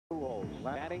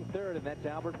Batting third, and that's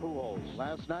Albert Pujols.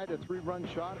 Last night, a 3-run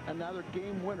shot, another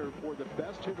game winner for the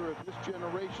best hitter of this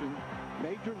generation,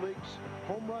 Major League's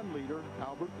home run leader,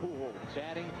 Albert Pujols.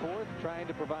 Batting fourth, trying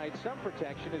to provide some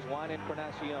protection, is Juan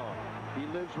Encarnacion. He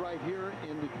lives right here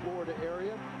in the Florida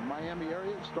area, Miami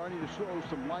area, starting to show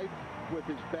some life with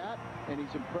his bat, and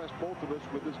he's impressed both of us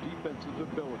with his defensive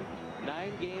ability.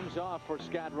 9 games off for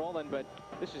Scott Rowland, but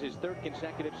this is his 3rd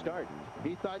consecutive start.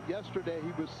 He thought yesterday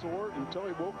he was sore until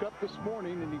he woke up this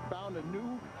morning and he found a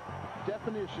new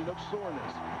definition of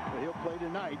soreness. But he'll play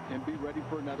tonight and be ready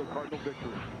for another Cardinal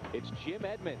victory. It's Jim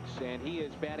Edmonds, and he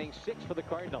is batting 6th for the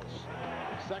Cardinals.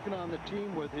 Second on the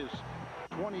team with his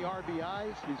 20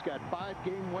 RBIs. He's got 5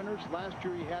 game winners. Last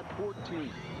year he had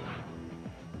 14.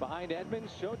 Behind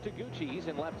Edmonds, Sho Taguchi. He's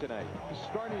in left tonight. He's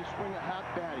starting to swing a hot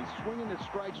bat. He's swinging his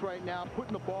strikes right now,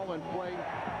 putting the ball in play.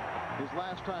 His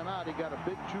last time out, he got a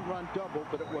big 2-run double,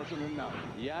 but it wasn't enough.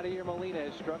 Yadier Molina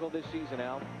has struggled this season,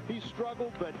 Al. He's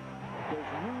struggled, but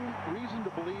there's reason to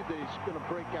believe that he's going to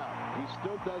break out. He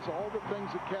still does all the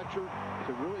things a catcher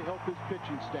to really help his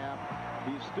pitching staff.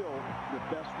 He's still the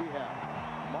best we have.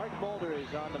 Mark Mulder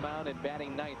is on the mound and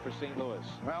batting 9th for St. Louis.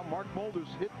 Well, Mark Mulder's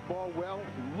hit the ball well,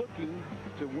 looking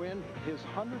to win his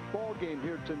 100th ball game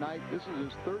here tonight. This is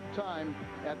his 3rd time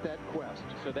at that quest.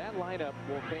 So that lineup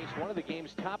will face one of the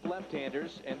game's top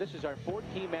left-handers, and this is our 4th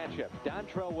key matchup.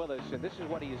 Dontrelle Willis, and this is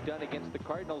what he has done against the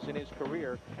Cardinals in his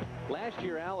career. Last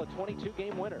year, Al, a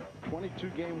 22-game winner.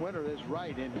 22-game winner, that's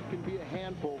right, and he can be a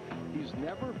handful. He's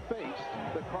never faced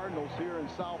the Cardinals here in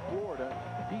South Florida.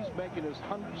 He's making his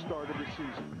 100th start of the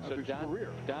season. So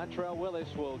Dontrelle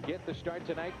Willis will get the start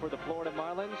tonight for the Florida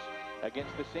Marlins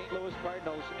against the St. Louis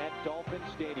Cardinals at Dolphin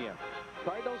Stadium.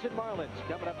 Cardinals and Marlins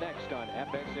coming up next on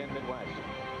FSN Midwest.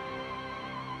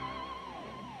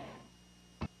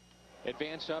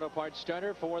 Advanced Auto Parts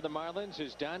starter for the Marlins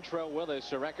is Dontrelle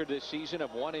Willis, a record this season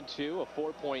of 1-2, a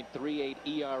 4.38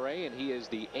 ERA, and he is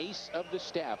the ace of the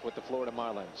staff with the Florida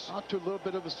Marlins. Off to a little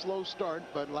bit of a slow start,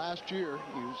 but last year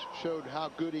he showed how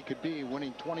good he could be,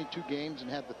 winning 22 games and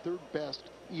had the 3rd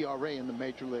best ERA in the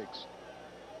major leagues.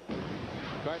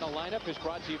 Cardinal lineup is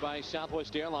brought to you by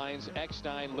Southwest Airlines.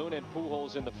 Eckstein, Luna, and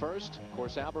Pujols in the first. Of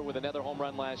course, Albert with another home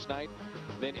run last night.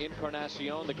 Then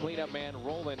Encarnacion, the cleanup man,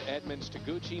 Rowland, Edmonds,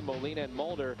 Taguchi, Molina, and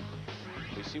Mulder.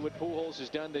 We see what Pujols has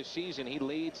done this season. He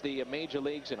leads the major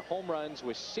leagues in home runs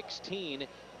with 16.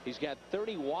 He's got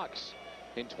 30 walks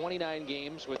in 29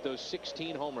 games with those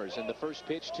 16 homers. And the first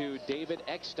pitch to David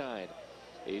Eckstein.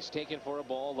 He's taken for a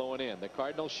ball low and in. The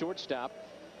Cardinals shortstop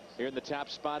here in the top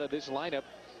spot of this lineup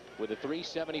with a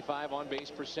 .375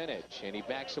 on-base percentage, and he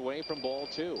backs away from ball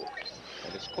 2,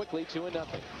 and it's quickly 2-0. A little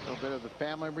bit of a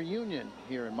family reunion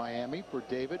here in Miami for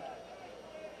David.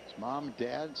 His mom,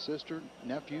 dad, sister,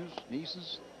 nephews,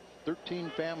 nieces,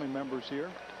 13 family members here.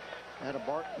 Had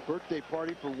a birthday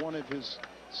party for one of his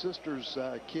sister's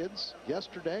kids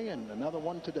yesterday, and another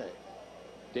one today.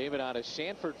 David out of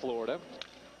Sanford, Florida,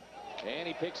 and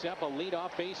he picks up a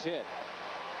leadoff base hit.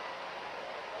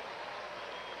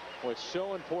 Well, it's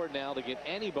so important now to get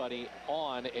anybody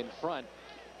on in front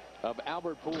of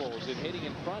Albert Pujols, and hitting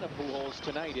in front of Pujols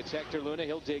tonight, it's Hector Luna.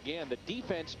 He'll dig in. The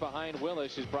defense behind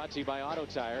Willis is brought to you by Auto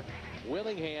Tire.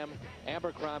 Willingham,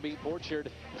 Abercrombie, Borchard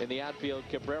in the outfield,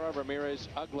 Cabrera, Ramirez,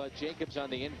 Ugla, Jacobs on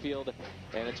the infield,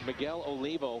 and it's Miguel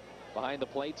Olivo behind the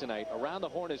plate tonight. Around the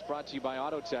Horn is brought to you by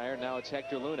Auto Tire. Now it's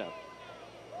Hector Luna.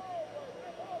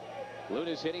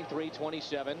 Luna's hitting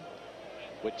 .327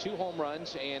 with 2 home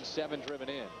runs and 7 driven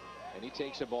in. And he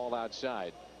takes a ball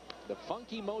outside. The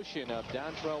funky motion of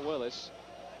Dontrelle Willis.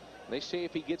 They say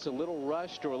if he gets a little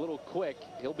rushed or a little quick,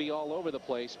 he'll be all over the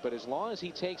place. But as long as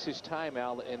he takes his time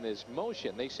out in his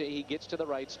motion, they say he gets to the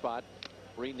right spot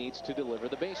where he needs to deliver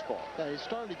the baseball. Yeah, he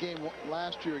started the game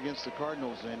last year against the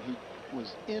Cardinals, and he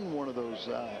was in one of those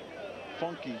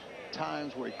funky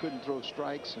times where he couldn't throw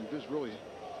strikes and just really,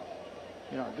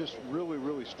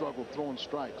 really struggled throwing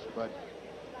strikes. But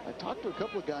I talked to a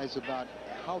couple of guys about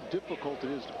how difficult it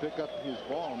is to pick up his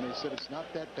ball, and they said it's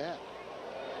not that bad.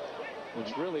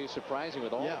 Which really is surprising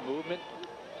with all the movement.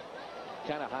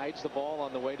 Kind of hides the ball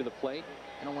on the way to the plate.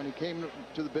 When he came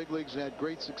to the big leagues and had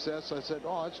great success, I said,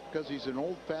 oh, it's because he's an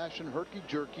old-fashioned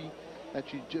herky-jerky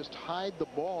that you just hide the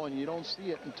ball and you don't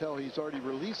see it until he's already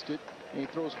released it, and he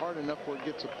throws hard enough where it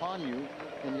gets upon you,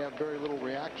 and you have very little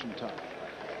reaction time.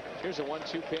 Here's a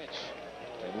 1-2 pitch,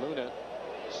 and Luna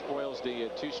spoils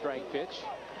the 2-strike pitch.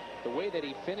 The way that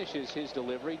he finishes his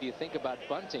delivery, do you think about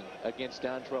bunting against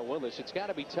Dontrelle Willis? It's got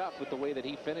to be tough with the way that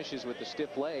he finishes with the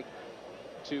stiff leg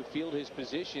to field his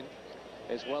position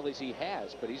as well as he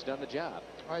has, but he's done the job.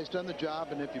 All right, he's done the job,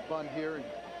 and if you bunt here,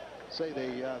 say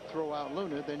they throw out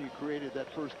Luna, then you created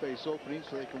that first base opening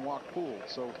so they can walk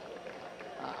Pujols. So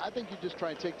I think you just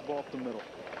try and take the ball up the middle.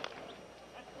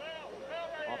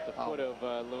 Off the foot of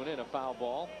Luna, and a foul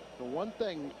ball. The one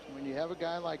thing, when you have a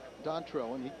guy like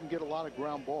Dontrell, and he can get a lot of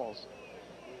ground balls,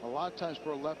 a lot of times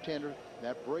for a left-hander,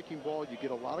 that breaking ball, you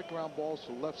get a lot of ground balls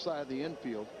to the left side of the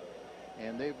infield.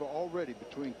 And they've already,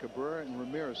 between Cabrera and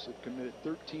Ramirez, have committed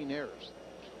 13 errors,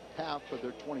 half of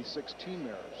their 26 team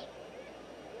errors.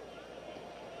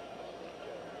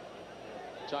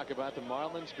 Talk about the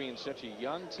Marlins being such a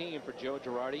young team for Joe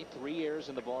Girardi. 3 errors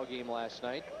in the ball game last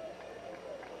night.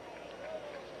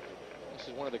 This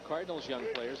is one of the Cardinals' young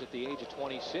players at the age of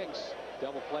 26.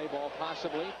 Double play ball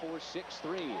possibly for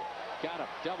 6-3. Got him.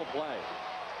 Double play.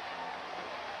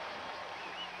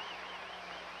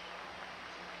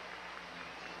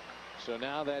 So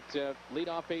now that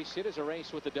leadoff base hit is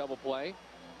erased with the double play.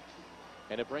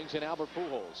 And it brings in Albert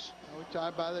Pujols. We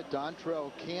talked about that.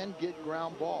 Dontrell can get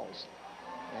ground balls.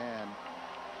 And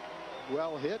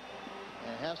well hit.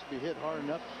 And it has to be hit hard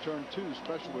enough to turn 2,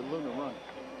 especially with Luna running.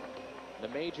 The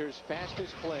major's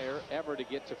fastest player ever to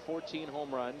get to 14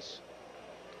 home runs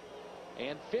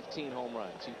and 15 home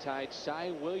runs. He tied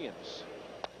Cy Williams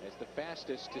as the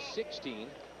fastest to 16.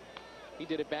 He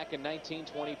did it back in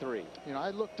 1923. You know,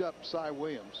 I looked up Cy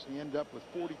Williams. He ended up with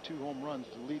 42 home runs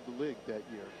to lead the league that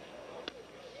year.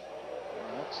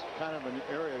 That's kind of an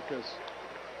area because,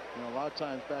 you know, a lot of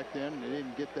times back then they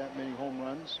didn't get that many home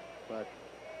runs, but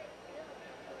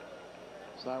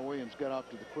Cy Williams got off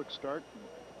to the quick start and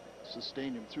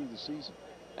sustained him through the season.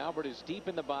 Albert is deep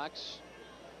in the box,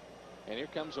 and here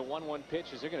comes a 1-1 pitch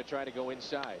as they're going to try to go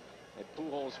inside, and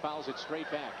Pujols fouls it straight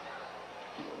back.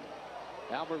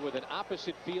 Albert with an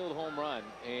opposite field home run,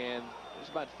 and there's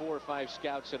about 4 or 5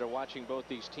 scouts that are watching both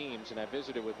these teams, and I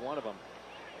visited with one of them.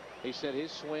 He said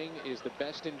his swing is the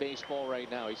best in baseball right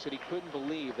now. He said he couldn't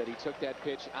believe that he took that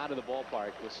pitch out of the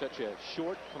ballpark with such a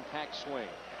short, compact swing.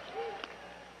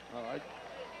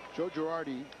 Joe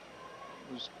Girardi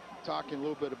was talking a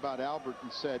little bit about Albert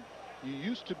and said you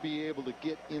used to be able to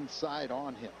get inside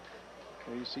on him.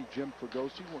 Well, you see Jim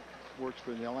Fregosi works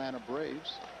for the Atlanta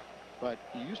Braves, but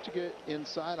you used to get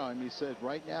inside on him. He said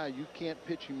right now you can't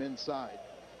pitch him inside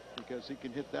because he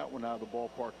can hit that one out of the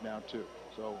ballpark now too.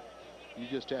 So you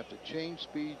just have to change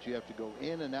speeds. You have to go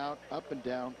in and out, up and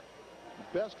down.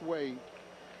 The best way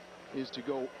is to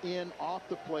go in off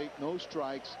the plate, no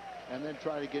strikes, and then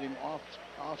try to get him off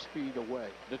speed away.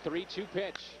 The 3-2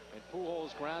 pitch, and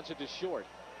Pujols grounds it to short.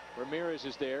 Ramirez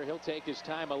is there. He'll take his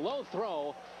time. A low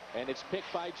throw, and it's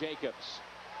picked by Jacobs.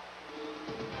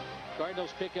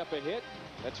 Cardinals pick up a hit.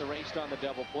 That's erased on the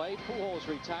double play. Pujols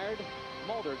retired.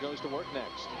 Mulder goes to work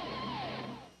next.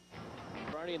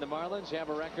 Girardi and the Marlins have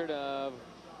a record of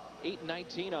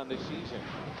 8-19 on this season.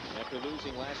 After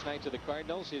losing last night to the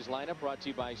Cardinals, his lineup brought to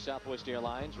you by Southwest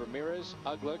Airlines: Ramirez,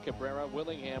 Ugla, Cabrera,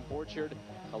 Willingham, Borchard,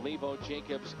 Olivo,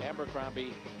 Jacobs,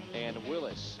 Abercrombie, and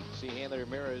Willis. See Hanley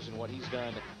Ramirez and what he's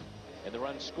done in the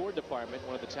run scored department,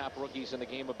 one of the top rookies in the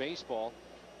game of baseball.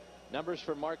 Numbers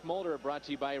for Mark Mulder are brought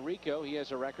to you by Rico. He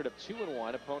has a record of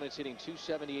 2-1. Opponents hitting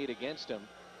 .278 against him.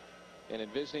 And in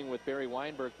visiting with Barry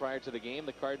Weinberg prior to the game,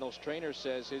 the Cardinals trainer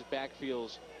says his back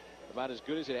feels about as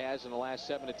good as it has in the last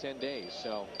 7 to 10 days.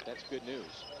 So that's good news.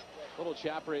 Little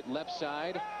chopper at left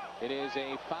side. It is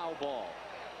a foul ball.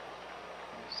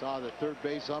 Saw the third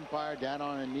base umpire down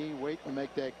on a knee waiting to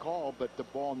make that call, but the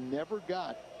ball never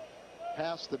got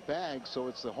past the bag, so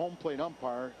it's the home plate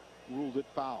umpire ruled it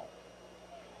foul.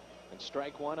 And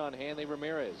strike one on Hanley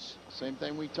Ramirez. Same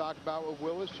thing we talked about with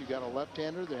Willis. You got a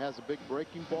left-hander that has a big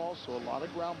breaking ball, so a lot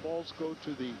of ground balls go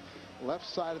to the left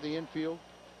side of the infield.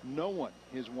 No one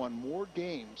has won more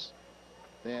games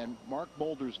than Mark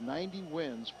Mulder's 90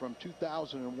 wins from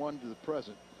 2001 to the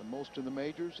present, the most in the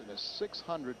majors, and a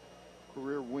 .600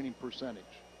 career winning percentage.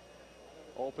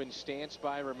 Open stance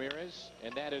by Ramirez,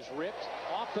 and that is ripped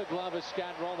off the glove of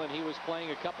Scott Rowland. He was playing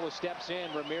a couple of steps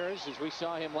in. Ramirez, as we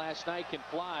saw him last night, can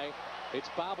fly. It's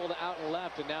bobbled out and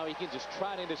left, and now he can just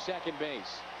trot into second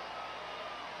base.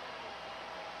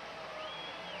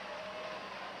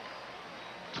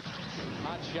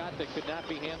 Hot shot that could not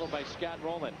be handled by Scott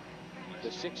Rowland, the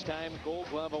 6-time Gold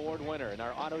Glove Award winner. In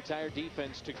our auto tire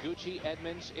defense, Taguchi,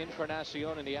 Edmonds,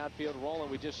 Encarnacion in the outfield. Rowland,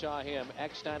 we just saw him.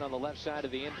 Eckstein on the left side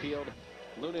of the infield.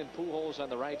 Luna and Pujols on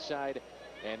the right side,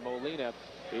 and Molina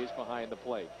is behind the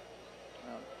plate.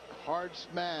 Hard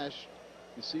smash.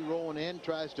 You see Rowland in,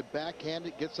 tries to backhand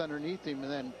it, gets underneath him,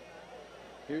 and then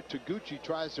here Taguchi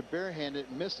tries to barehand it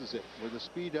and misses it. With the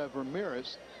speed of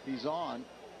Ramirez, he's on.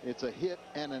 It's a hit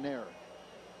and an error.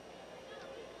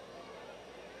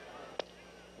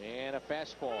 And a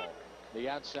fastball. The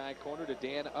outside corner to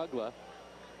Dan Uggla,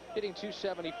 hitting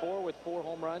 .274 with 4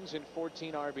 home runs and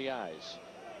 14 RBIs.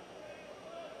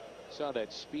 Saw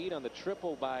that speed on the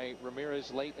triple by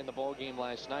Ramirez late in the ball game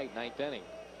last night, 9th inning,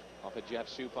 off of Jeff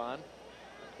Suppan.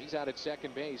 He's out at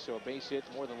second base, so a base hit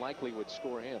more than likely would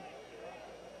score him.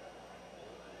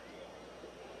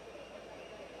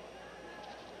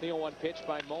 The 0-1 pitch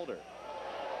by Mulder.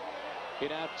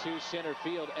 Hit out to center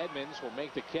field. Edmonds will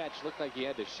make the catch. Looked like he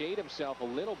had to shade himself a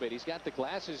little bit. He's got the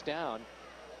glasses down,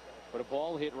 but a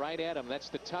ball hit right at him. That's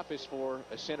the toughest for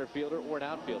a center fielder or an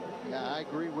outfielder. Yeah, I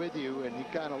agree with you. And he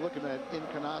kind of looking at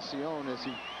Encarnacion as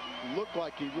he looked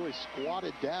like he really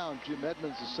squatted down Jim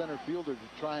Edmonds, the center fielder,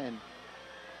 to try and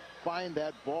find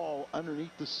that ball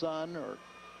underneath the sun.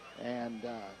 And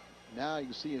now you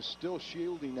can see he's still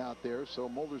shielding out there. So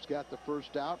Mulder's got the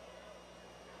first out.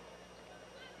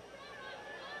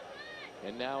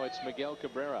 And now it's Miguel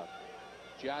Cabrera.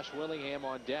 Josh Willingham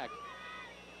on deck.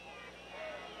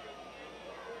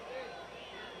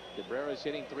 Cabrera's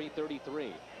hitting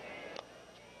 .333.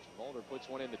 Mulder puts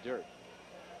one in the dirt.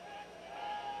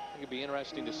 It'd be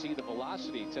interesting to see the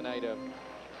velocity tonight of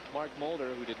Mark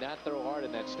Mulder, who did not throw hard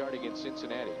in that start against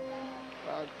Cincinnati.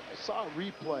 I saw a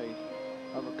replay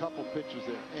of a couple pitches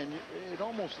there, and it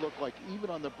almost looked like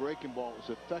even on the breaking ball it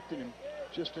was affecting him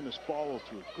just in his follow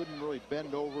through. Couldn't really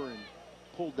bend over and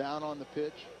pull down on the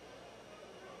pitch.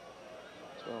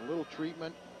 So a little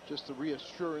treatment, just the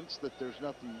reassurance that there's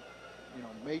nothing,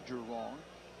 major wrong.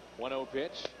 1-0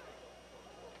 pitch.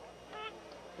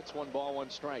 It's 1 ball, 1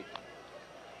 strike.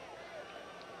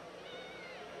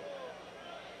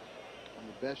 One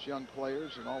of the best young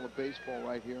players in all of baseball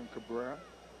right here in Cabrera.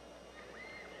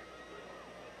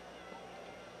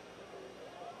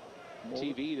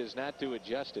 TV does not do it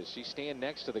justice. You stand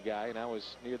next to the guy, and I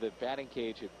was near the batting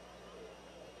cage at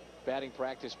batting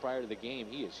practice prior to the game.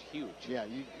 He is huge. Yeah,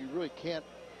 you really can't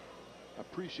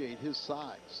appreciate his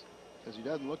size because he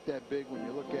doesn't look that big when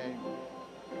you look at him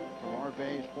from our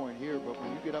vantage point here, but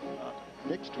when you get up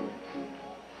next to him,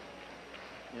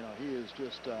 he is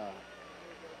just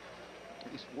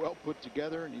he's well put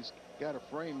together, and he's got a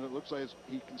frame that looks like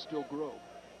he can still grow.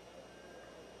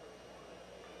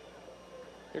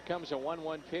 Here comes a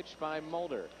 1-1 pitch by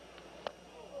Mulder.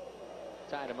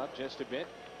 Tied him up just a bit.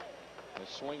 A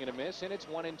swing and a miss, and it's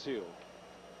 1-2.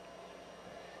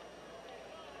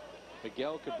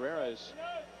 Miguel Cabrera's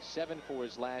 7 for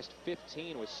his last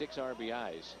 15 with 6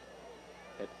 RBIs.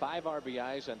 Had 5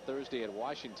 RBIs on Thursday at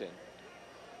Washington,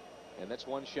 and that's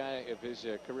 1 shy of his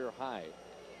career high.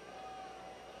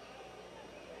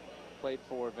 Played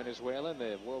for Venezuela in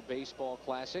the World Baseball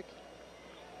Classic.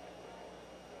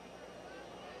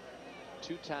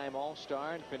 2-time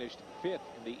All-Star and finished 5th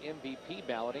in the MVP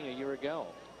balloting a year ago.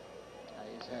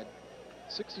 He's had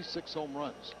 66 home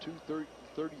runs,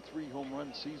 33 home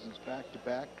run seasons back to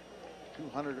back,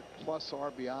 200 plus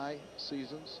RBI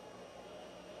seasons.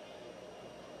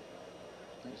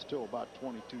 He's still about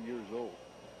 22 years old.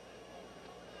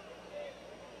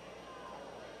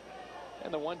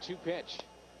 And the 1-2 pitch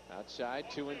outside,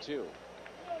 2-2.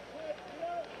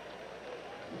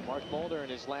 Mark Mulder in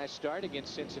his last start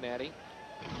against Cincinnati.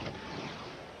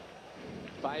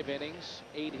 5 innings,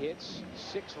 8 hits,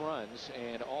 6 runs,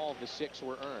 and all of the 6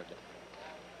 were earned.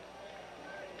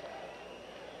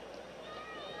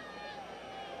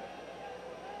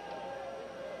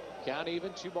 Count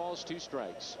even, 2 balls, 2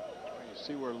 strikes. You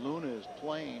see where Luna is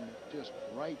playing, just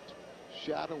right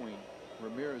shadowing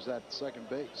Ramirez at second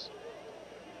base.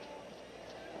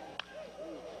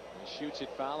 He shoots it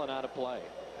foul and out of play.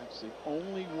 That's the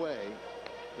only way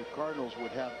the Cardinals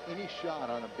would have any shot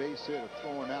on a base hit of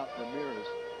throwing out Ramirez,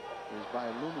 is by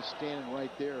Luna standing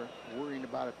right there worrying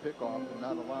about a pickoff and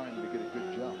not allowing him to get a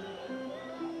good jump.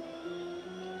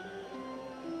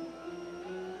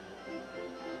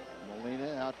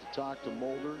 Molina out to talk to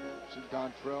Mulder. See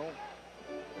Dontrell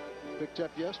picked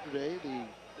up yesterday the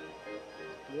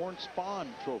Warren Spahn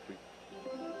Trophy,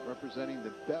 representing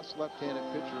the best left-handed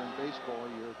pitcher in baseball a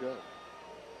year ago.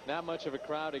 Not much of a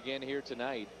crowd again here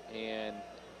tonight, and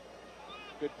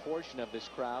a good portion of this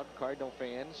crowd, Cardinal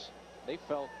fans, they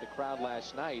felt the crowd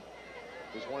last night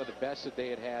was one of the best that they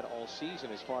had had all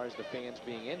season as far as the fans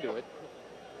being into it,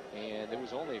 and there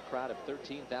was only a crowd of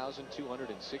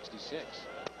 13,266.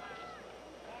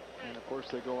 And of course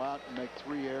they go out and make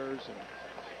 3 errors and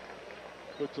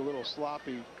looked a little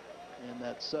sloppy in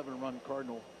that 7-run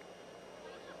Cardinal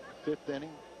 5th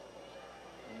inning,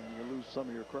 and you lose some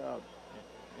of your crowd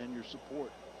and your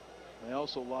support. They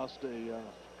also lost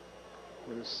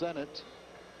with the Senate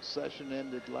session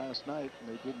ended last night,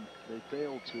 and they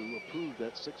failed to approve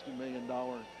that $60 million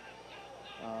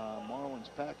Marlins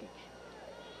package.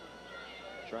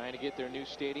 trying to get their new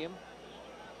stadium.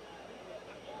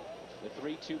 The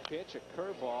 3-2 pitch, a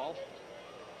curveball,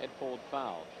 and pulled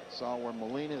foul. Saw where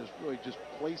Molina is really just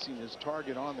placing his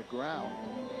target on the ground,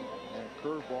 and a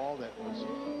curveball that was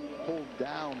pulled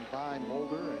down by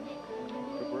Mulder, and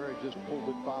Cabrera just pulled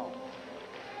it foul.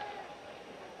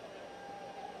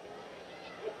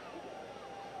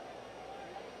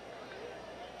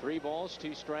 Three balls,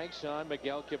 2 strikes on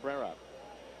Miguel Cabrera.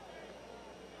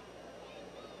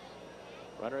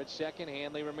 Runner at second,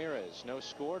 Hanley Ramirez. No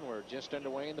score, and we're just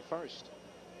underway in the first.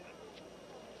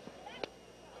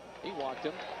 He walked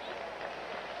him.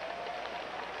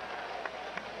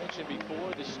 Mentioned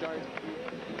before, the start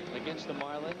against the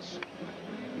Marlins,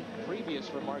 previous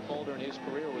for Mark Mulder in his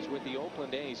career, was with the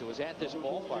Oakland A's. It was at this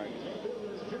ballpark,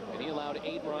 and he allowed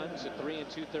 8 runs at 3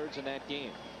 2/3 in that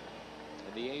game.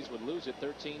 And the A's would lose it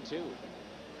 13-2.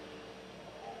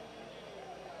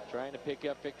 Trying to pick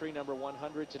up victory number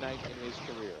 100 tonight in his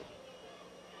career.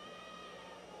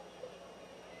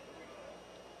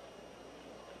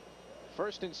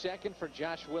 First and second for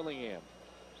Josh Willingham.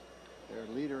 Their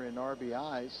leader in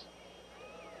RBIs,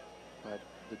 but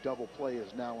the double play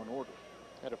is now in order.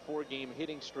 Had a 4-game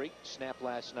hitting streak snapped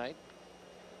last night.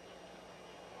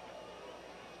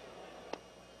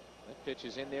 That pitch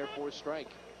is in there for a strike.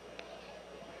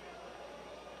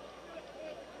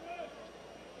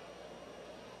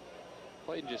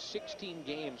 Played in just 16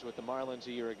 games with the Marlins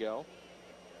a year ago,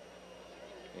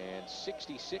 and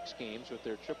 66 games with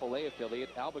their AAA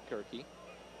affiliate Albuquerque,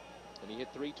 and he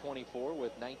hit .324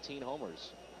 with 19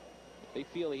 homers. They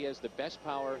feel he has the best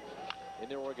power in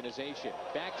their organization.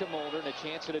 Back to Mulder, and a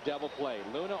chance at a double play.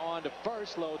 Luna on to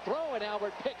first, low throw, and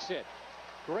Albert picks it.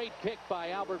 Great pick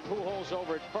by Albert Pujols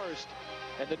over at first,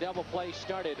 and the double play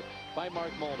started by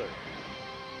Mark Mulder.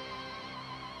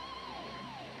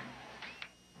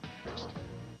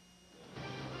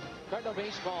 Cardinal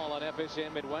Baseball on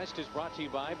FSM Midwest is brought to you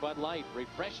by Bud Light.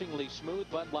 Refreshingly smooth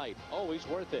Bud Light. Always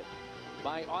worth it.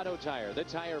 By Auto Tire, the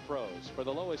tire pros. For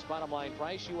the lowest bottom line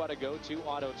price, you ought to go to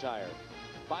Auto Tire.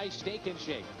 By Steak and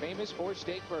Shake, famous for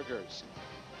steak burgers.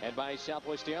 And by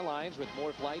Southwest Airlines, with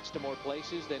more flights to more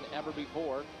places than ever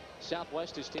before.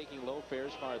 Southwest is taking low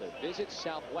fares farther. Visit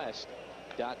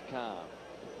southwest.com.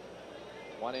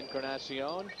 Juan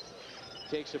Encarnacion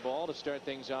takes a ball to start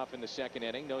things off in the second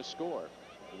inning. No score.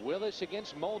 Willis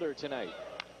against Mulder tonight.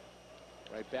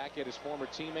 Right back at his former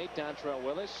teammate Dontrell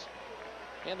Willis,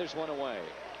 and there's one away.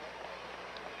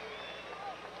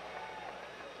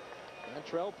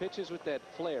 Dontrell pitches with that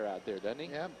flair out there, doesn't he?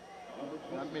 Yeah.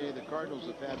 Not many of the Cardinals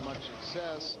have had much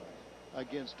success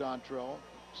against Dontrell.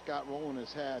 Scott Rowland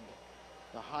has had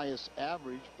the highest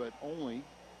average, but only,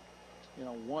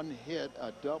 1 hit,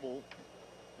 a double,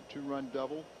 a 2-run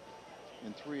double,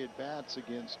 and 3 at-bats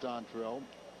against Dontrell.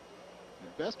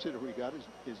 The best hitter we got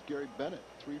is Gary Bennett,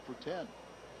 3 for 10.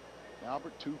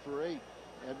 Albert, 2 for 8.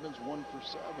 Edmonds, 1 for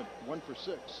 7, 1 for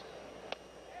 6.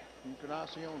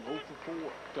 Encarnacion, 0 for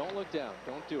 4. Don't look down.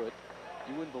 Don't do it.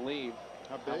 You wouldn't believe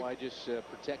how I just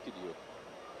protected you.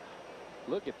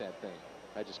 Look at that thing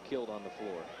I just killed on the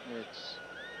floor. It's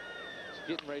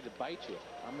getting ready to bite you.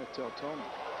 I'm going to tell Tony.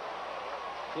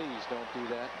 Please don't do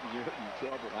that. You're in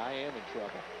trouble. I am in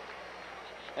trouble.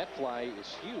 That fly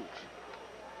is huge.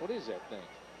 What is that thing?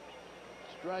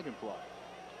 It's dragonfly.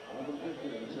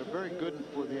 They're very good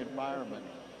for the environment.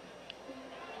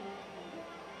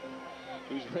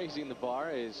 Who's raising the bar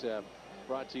is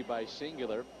brought to you by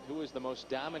Singular. Who is the most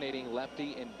dominating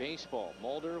lefty in baseball?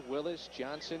 Mulder, Willis,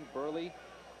 Johnson, Burley,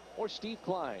 or Steve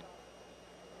Klein?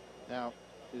 Now,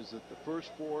 is it the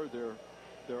first 4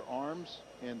 their arms,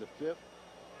 and the 5th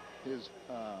his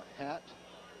hat?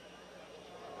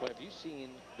 Well, have you seen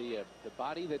the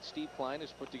body that Steve Klein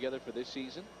has put together for this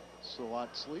season? It's a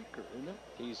lot sleeker, isn't it?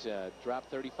 He's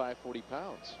dropped 35, 40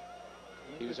 pounds.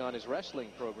 He was on his wrestling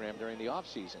program during the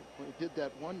offseason. Well, he did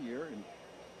that one year, and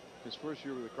his first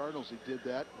year with the Cardinals, he did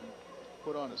that and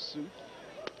put on a suit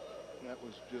that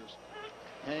was just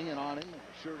hanging on him,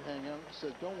 shirt hanging on him. He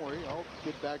said, don't worry, I'll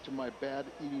get back to my bad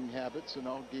eating habits, and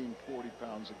I'll gain 40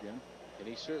 pounds again. And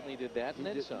he certainly did that, and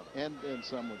then some. And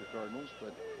some with the Cardinals,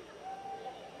 but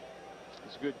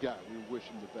he's a good guy. We wish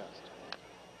him the best.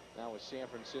 Now with San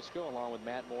Francisco, along with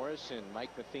Matt Morris and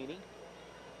Mike Matheny.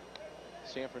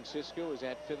 San Francisco is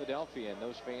at Philadelphia, and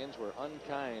those fans were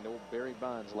unkind to old Barry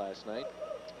Bonds last night.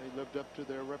 They lived up to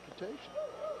their reputation.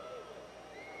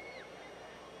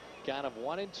 Count of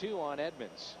 1-2 on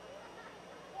Edmonds.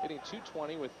 Hitting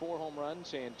 .220 with 4 home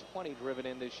runs and 20 driven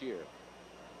in this year.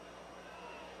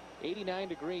 89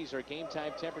 degrees our game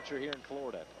time temperature here in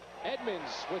Florida.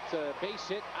 Edmonds with the base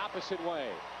hit opposite way.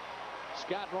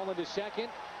 Scott rolling to second.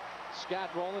 Scott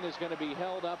Rowland is going to be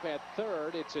held up at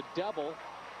third. It's a double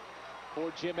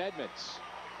for Jim Edmonds.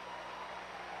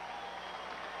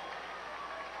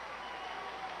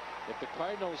 If the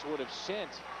Cardinals would have sent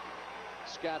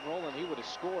Scott Rowland, he would have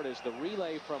scored, as the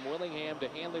relay from Willingham to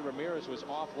Hanley Ramirez was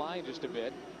offline just a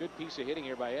bit. Good piece of hitting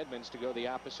here by Edmonds to go the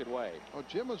opposite way. Well,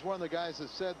 Jim was one of the guys that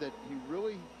said that he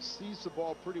really sees the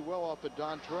ball pretty well off of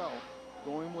Dontrell,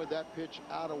 going with that pitch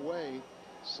out of way,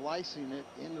 slicing it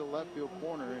into the left field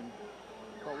corner, and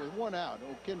with one out,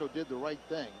 Oquendo did the right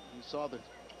thing. He saw the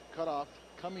cutoff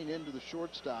coming into the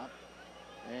shortstop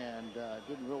and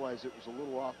didn't realize it was a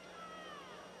little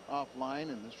offline,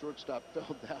 and the shortstop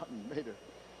fell down and made a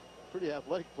pretty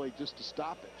athletic play just to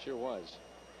stop it. Sure was.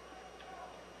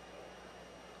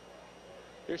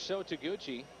 Here's So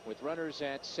Taguchi with runners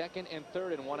at second and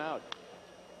third and one out.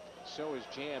 So is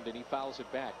jammed and he fouls it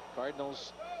back.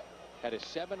 Cardinals had a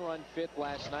 7-run fifth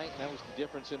last night, and that was the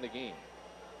difference in the game.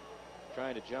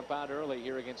 Trying to jump out early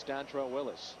here against Dontrell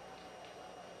Willis.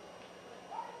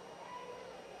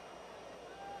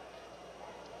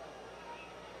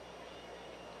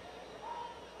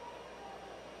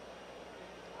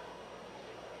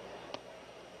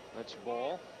 That's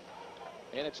ball,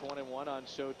 and it's 1-1 on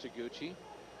So Taguchi.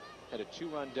 Had a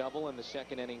 2-run double in the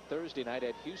second inning Thursday night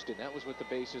at Houston. That was with the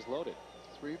bases loaded.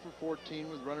 3 for 14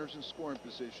 with runners in scoring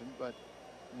position, but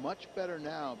much better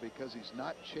now because he's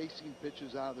not chasing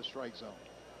pitches out of the strike zone.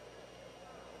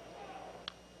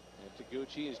 And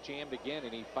Taguchi is jammed again,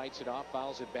 and he fights it off,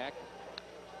 fouls it back.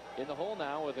 In the hole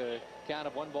now with a count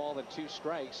of 1 ball and 2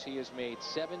 strikes. He has made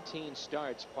 17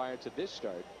 starts prior to this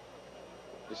start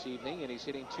this evening, and he's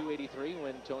hitting .283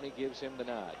 when Tony gives him the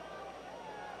nod.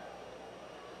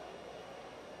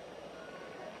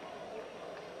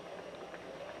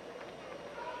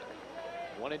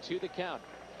 One and two the count.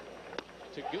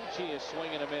 Taguchi is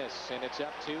swinging a miss, and it's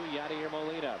up to Yadier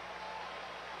Molina.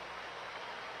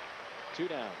 2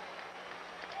 down.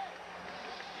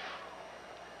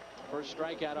 First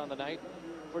strikeout on the night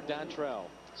for Dontrell.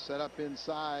 Set up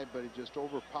inside, but he just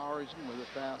overpowers him with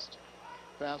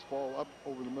a fastball up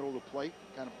over the middle of the plate.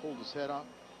 Kind of pulled his head off.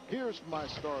 Here's my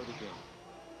star of the game.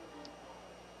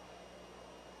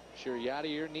 Sure,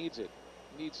 Yadier needs it.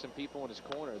 He needs some people in his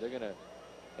corner. They're going to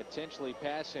intentionally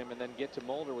pass him and then get to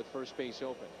Mulder with first base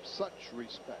open. Such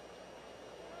respect.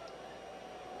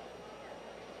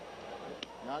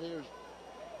 Yadier's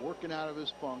working out of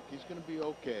his funk. He's going to be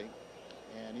okay.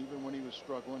 And even when he was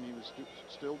struggling, he was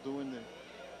still doing the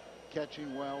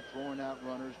catching well, throwing out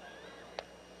runners,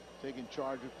 taking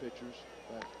charge of pitchers.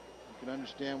 But you can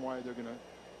understand why they're going to,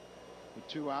 with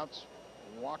 2 outs,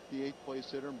 walk the 8th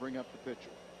place hitter and bring up the pitcher.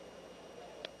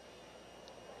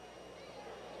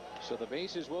 So the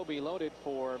bases will be loaded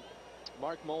for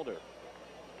Mark Mulder.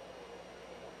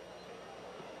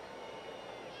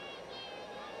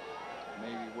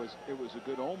 Maybe it was a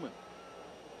good omen.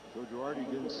 Joe Girardi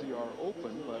didn't see our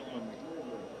open, but when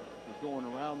we're going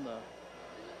around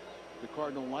the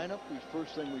Cardinal lineup, the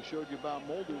first thing we showed you about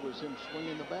Mulder was him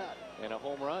swinging the bat. And a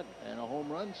home run. And a home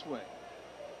run swing.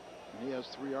 And he has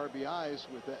 3 RBIs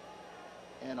with that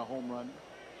and a home run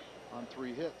on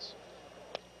 3 hits.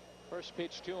 First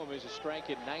pitch to him is a strike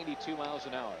at 92 miles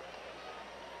an hour.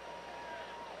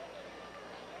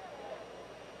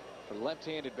 For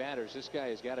left-handed batters, this guy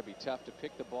has got to be tough to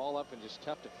pick the ball up and just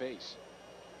tough to face.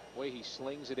 The way he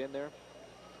slings it in there.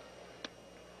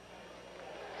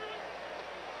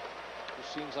 It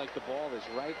seems like the ball is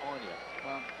right on you.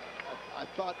 I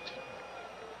thought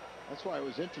that's why it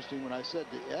was interesting when I said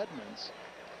to Edmonds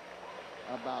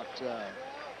about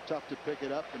tough to pick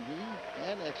it up, and he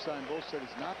and Eckstein both said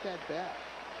it's not that bad.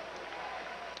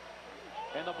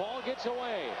 And the ball gets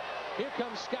away. Here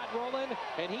comes Scott Rowland,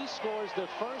 and he scores the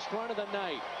first run of the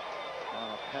night.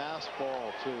 On a pass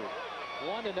ball, too.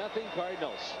 1-0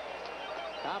 Cardinals.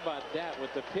 How about that,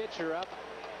 with the pitcher up,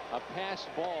 a pass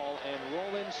ball, and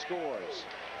Rowland scores.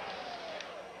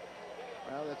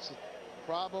 Well, that's the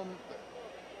problem.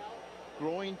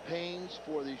 Growing pains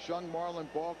for the young Marlin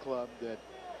ball club, that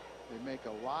they make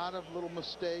a lot of little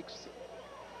mistakes.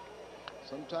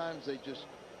 Sometimes they just,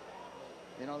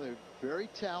 they're very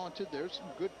talented. There's some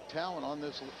good talent on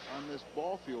this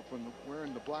ball field from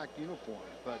wearing the black uniform,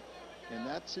 but in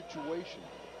that situation,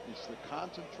 it's the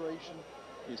concentration,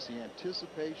 it's the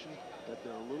anticipation that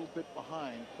they're a little bit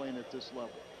behind playing at this level.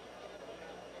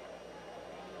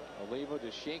 Olivo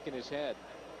just shaking his head.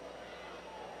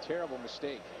 Terrible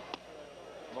mistake.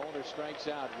 Mulder strikes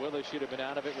out. Willis should have been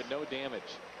out of it with no damage.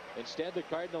 Instead, the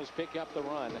Cardinals pick up the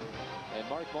run, and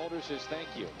Mark Mulder says thank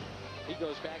you. He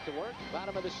goes back to work.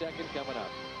 Bottom of the second coming up.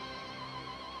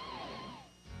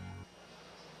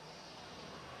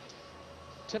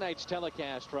 Tonight's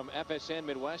telecast from FSN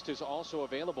Midwest is also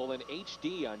available in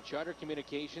HD on Charter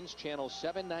Communications Channel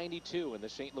 792 in the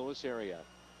St. Louis area.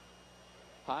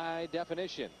 High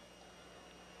definition.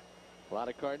 A lot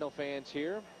of Cardinal fans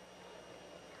here,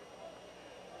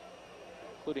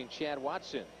 including Chad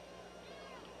Watson.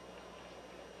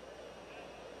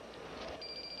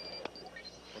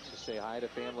 Let's just say hi to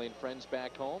family and friends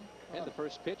back home. And the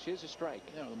first pitch is a strike.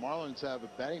 You know, the Marlins have a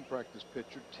batting practice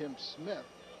pitcher, Tim Smith,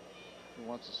 who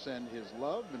wants to send his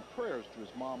love and prayers to his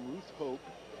mom, Ruth Hope,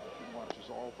 who watches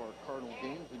all of our Cardinal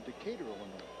games in Decatur,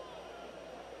 Illinois.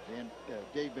 And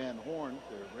Dave Van Horn,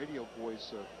 the radio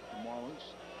voice of the Marlins,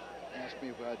 asked me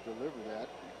if I'd deliver that.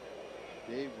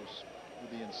 Dave was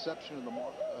with the inception of the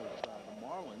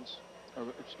Marlins, or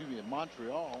excuse me, in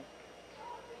Montreal,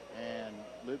 and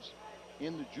lives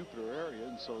in the Jupiter area,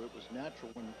 and so it was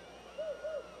natural when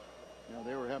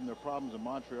they were having their problems in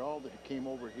Montreal that he came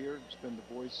over here. It's been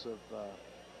the voice of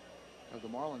the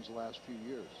Marlins the last few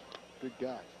years. Good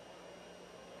guy.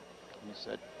 And he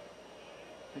said,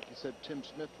 I think he said Tim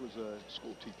Smith was a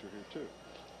school teacher here too.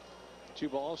 2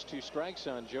 balls, 2 strikes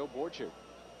on Joe Borchard.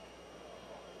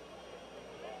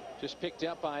 Just picked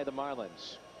up by the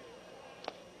Marlins.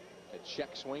 A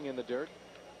check swing in the dirt.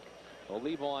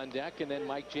 Olivo on deck, and then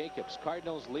Mike Jacobs.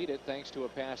 Cardinals lead it thanks to a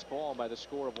pass ball by the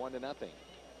score of 1-0.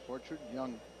 Borchard,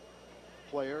 young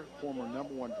player, former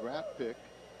 #1 draft pick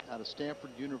out of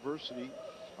Stanford University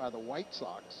by the White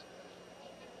Sox,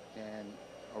 and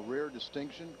a rare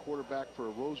distinction, quarterback for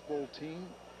a Rose Bowl team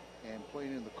and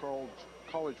playing in the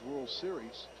College World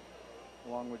Series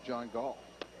along with John Gall.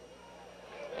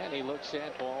 And he looks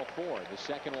at ball 4. The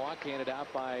second walk handed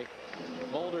out by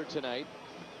Mulder tonight.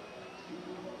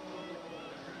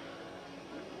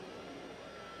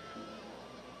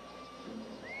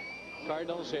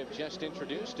 Cardinals have just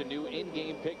introduced a new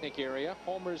in-game picnic area,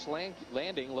 Homer's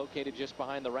Landing, located just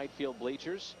behind the right field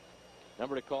bleachers.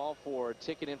 Number to call for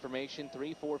ticket information,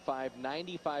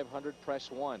 345-9500, press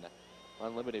 1.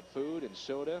 Unlimited food and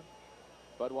soda,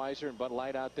 Budweiser and Bud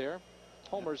Light out there.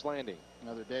 Homer's Landing.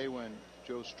 Another day when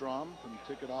Joe Strom from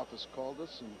the ticket office called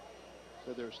us and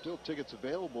said there are still tickets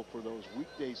available for those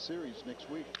weekday series next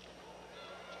week.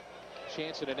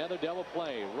 Chance at another double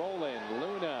play. Roland,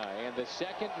 Luna, and the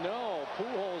second. No,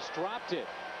 Pujols dropped it.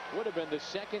 Would have been the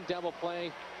second double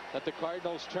play that the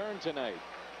Cardinals turned tonight.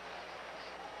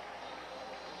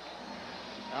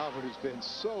 Albert has been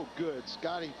so good.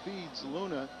 Scotty feeds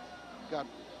Luna. Got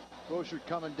Rocher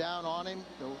coming down on him.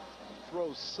 He'll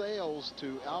throw sails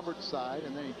to Albert's side,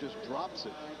 and then he just drops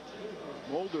it.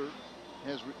 Mulder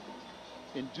has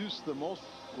induced the most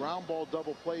ground ball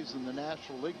double plays in the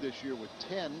National League this year with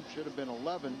 10. Should have been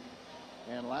 11.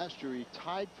 And last year he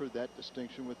tied for that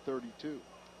distinction with 32.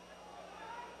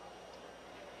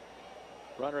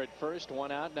 Runner at first,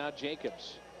 1 out. Now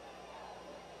Jacobs.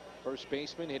 First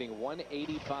baseman hitting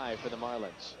 185 for the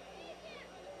Marlins.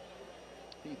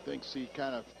 He thinks he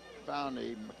kind of found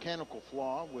a mechanical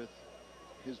flaw with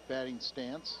his batting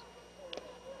stance.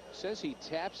 Says he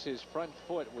taps his front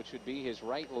foot, which would be his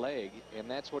right leg,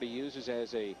 and that's what he uses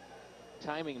as a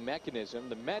timing mechanism.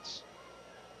 The Mets,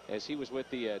 as he was with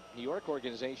the New York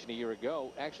organization a year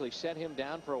ago, actually set him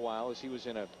down for a while as he was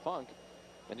in a funk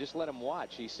and just let him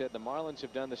watch. He said the Marlins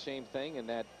have done the same thing, and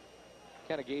that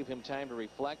kind of gave him time to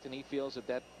reflect, and he feels that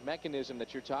that mechanism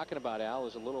that you're talking about, Al,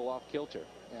 is a little off kilter.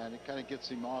 And it kind of gets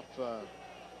him off a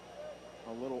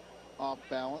little off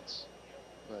balance,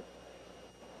 but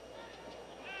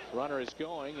runner is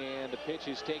going, and the pitch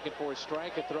is taken for a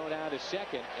strike and thrown out to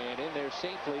second, and in there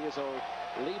safely is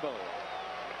Olivo.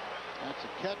 That's a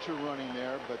catcher running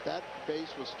there, but that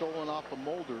base was stolen off of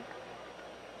Mulder.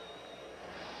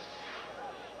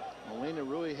 Molina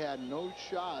really had no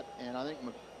shot, and I think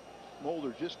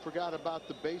Mulder just forgot about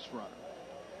the base runner.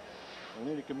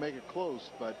 Molina can make it close,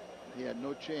 but he had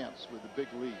no chance with the big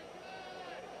lead.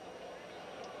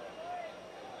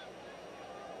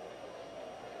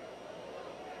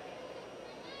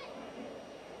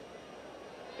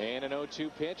 And an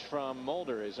 0-2 pitch from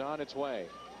Mulder is on its way.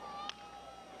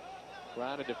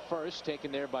 Grounded to first,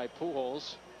 taken there by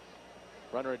Pujols.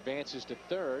 Runner advances to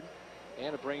third,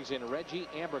 and it brings in Reggie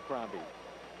Abercrombie.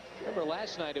 Remember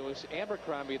last night it was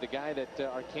Abercrombie, the guy that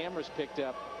our cameras picked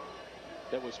up,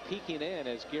 that was peeking in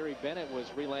as Gary Bennett was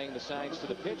relaying the signs to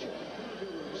the pitcher.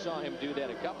 We saw him do that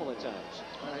a couple of times.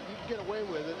 You can get away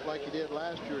with it like you did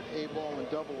last year at A-ball and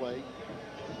Double-A.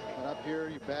 But up here,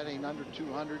 you're batting under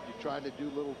 200. You try to do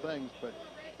little things, but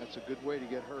that's a good way to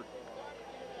get hurt.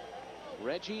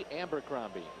 Reggie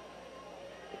Abercrombie.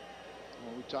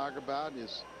 What we talk about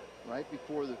is right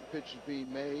before the pitch is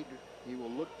being made, he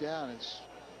will look down and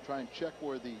try and check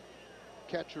where the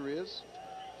catcher is.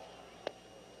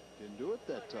 Didn't do it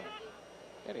that time.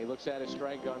 And he looks at a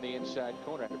strike on the inside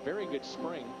corner. Had a very good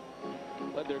spring.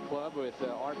 Led their club with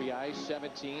RBI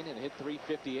 17 and hit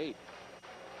 .358.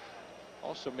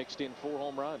 Also mixed in 4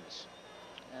 home runs.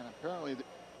 And apparently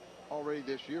already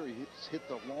this year he's hit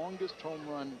the longest home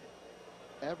run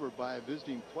ever by a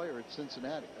visiting player at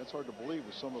Cincinnati. That's hard to believe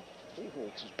with some of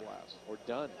Pujols' blast. Or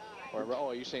done. Or,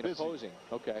 oh, you're saying busy. opposing.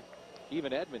 Okay.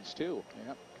 Even Edmonds, too.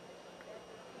 Yeah.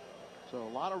 So a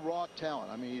lot of raw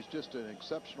talent. I mean, he's just an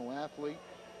exceptional athlete.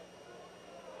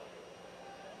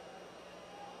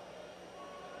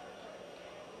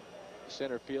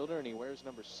 Center fielder, and he wears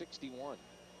number 61.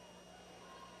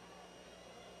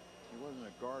 He wasn't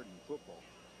a guard in football.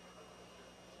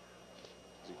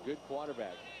 He's a good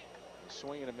quarterback. A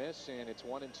swing and a miss, and it's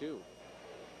 1-2.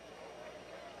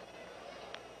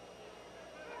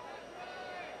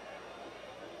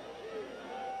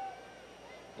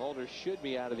 Mulder should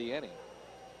be out of the inning.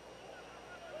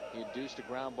 He induced a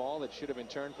ground ball that should have been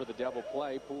turned for the double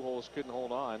play. Pujols couldn't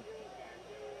hold on.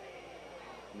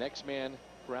 Next man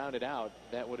grounded out.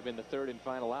 That would have been the third and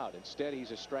final out. Instead,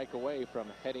 he's a strike away from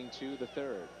heading to the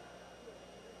third.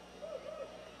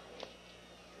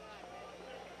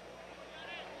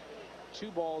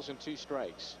 Two balls and 2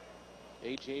 strikes.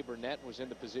 A.J. Burnett was in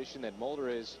the position that Mulder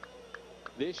is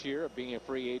this year of being a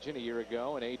free agent a year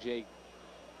ago, and A.J.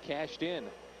 cashed in,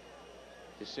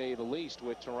 to say the least,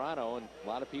 with Toronto, and a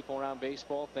lot of people around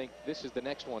baseball think this is the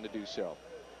next one to do so.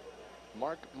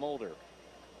 Mark Mulder.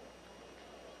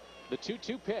 The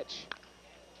 2-2 pitch.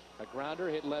 A grounder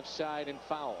hit left side and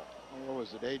foul. What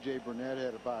was it? A.J. Burnett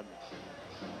had about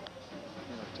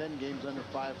 10 games under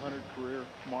 500 career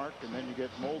mark, and then you get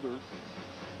Mulder,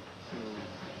 who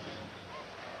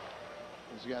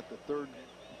has got the 3rd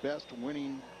best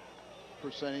winning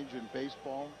percentage in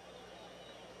baseball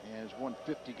and has won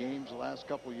 50 games the last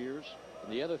couple years.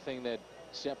 The other thing that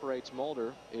separates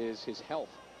Mulder is his health.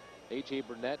 A.J.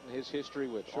 Burnett and his history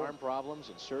with arm problems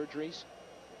and surgeries.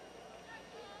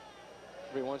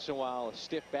 Every once in a while, a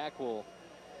stiff back will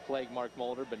plague Mark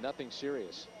Mulder, but nothing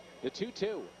serious. The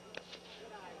 2-2.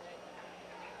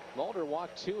 Mulder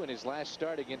walked 2 in his last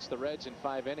start against the Reds in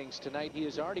 5 innings. Tonight he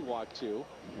has already walked 2,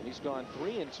 and he's gone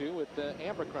 3-2 with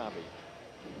Abercrombie.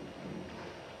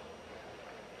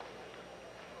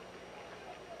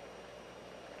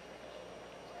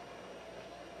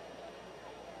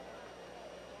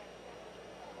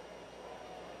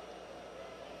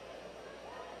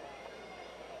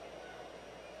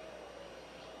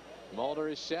 Mulder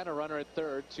is set, a runner at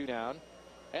third, 2 down,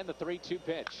 and the 3-2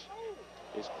 pitch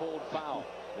is pulled foul.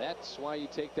 That's why you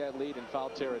take that lead in foul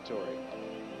territory.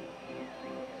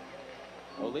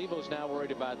 Olivo's now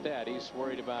worried about that. He's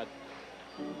worried about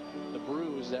the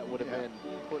bruise that would have been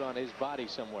put on his body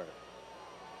somewhere.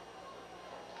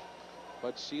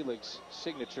 Bud Selig's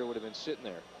signature would have been sitting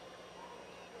there.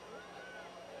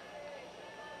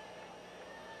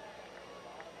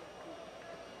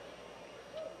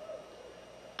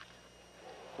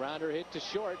 Grounder hit to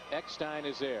short. Eckstein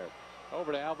is there.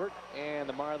 Over to Albert, and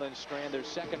the Marlins strand their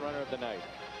 2nd runner of the night.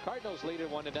 Cardinals lead it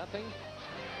 1-0.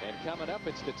 And coming up,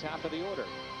 it's the top of the order.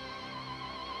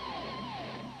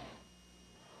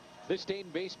 This day in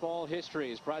baseball history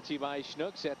is brought to you by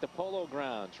Schnucks at the Polo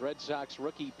Grounds. Red Sox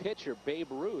rookie pitcher Babe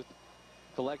Ruth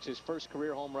collects his first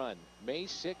career home run May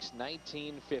 6,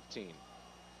 1915.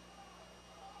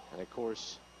 And of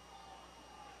course,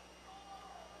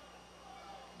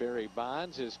 Barry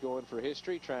Bonds is going for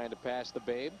history, trying to pass the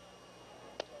Babe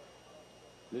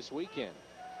this weekend.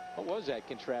 What was that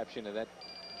contraption that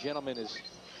gentleman is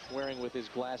wearing with his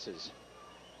glasses?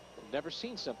 I've never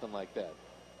seen something like that.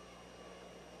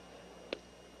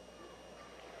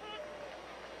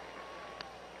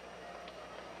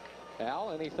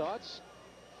 Al, any thoughts?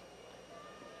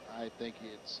 I think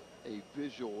it's a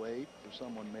visual aid for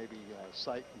someone maybe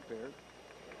sight impaired.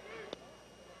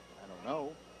 I don't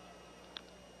know.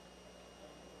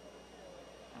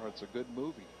 Or it's a good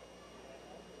movie.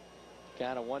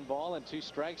 Count of 1 ball and 2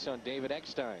 strikes on David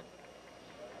Eckstein.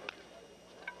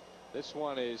 This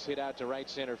one is hit out to right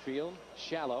center field.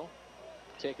 Shallow.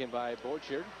 Taken by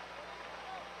Borchard.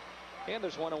 And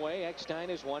there's one away. Eckstein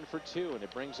is 1 for 2, and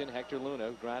it brings in Hector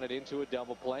Luna, grounded into a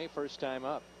double play, first time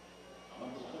up.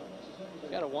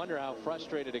 Got to wonder how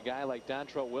frustrated a guy like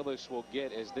Dontrell Willis will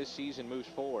get as this season moves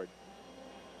forward.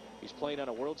 He's played on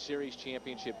a World Series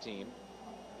championship team.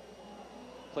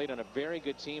 Played on a very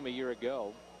good team a year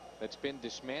ago that's been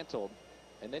dismantled.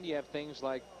 And then you have things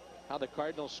like how the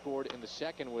Cardinals scored in the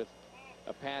 2nd with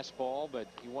a pass ball, but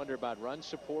you wonder about run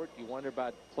support. You wonder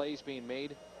about plays being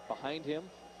made behind him.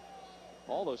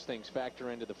 All those things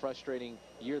factor into the frustrating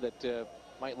year that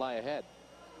might lie ahead.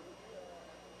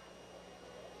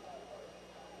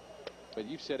 But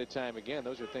you've said it time again,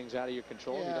 those are things out of your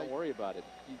control. Yeah, You don't worry about it.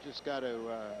 You just got to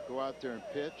go out there and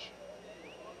pitch.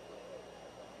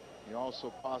 The also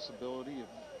possibility if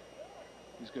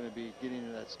he's going to be getting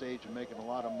to that stage of making a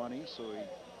lot of money, so he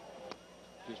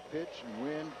just pitch and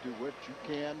win, do what you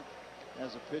can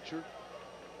as a pitcher,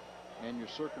 and your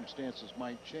circumstances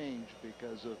might change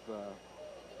because of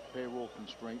payroll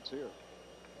constraints here.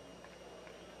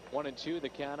 1-2 the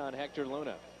count on Hector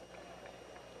Luna.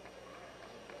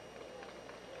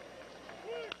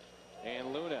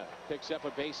 And Luna picks up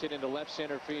a base hit into left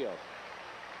center field.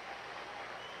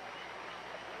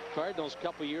 Cardinals a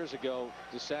couple years ago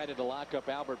decided to lock up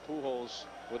Albert Pujols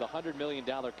with a $100 million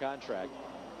contract.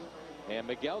 And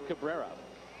Miguel Cabrera,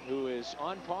 who is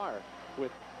on par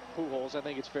with Pujols, I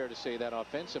think it's fair to say that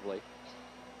offensively,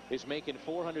 is making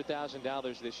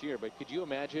 $400,000 this year. But could you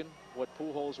imagine what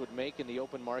Pujols would make in the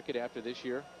open market after this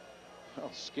year? Oh,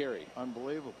 scary.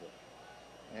 Unbelievable.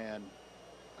 And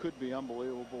could be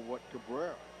unbelievable what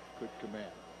Cabrera could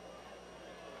command.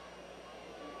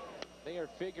 They are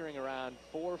figuring around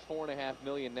 $4.5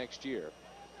 million next year.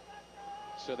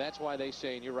 So that's why they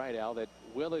say, and you're right, Al, that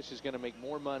Willis is going to make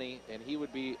more money, and he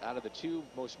would be out of the two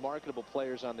most marketable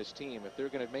players on this team. If they're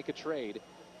going to make a trade,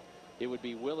 it would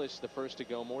be Willis the first to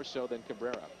go, more so than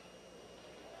Cabrera.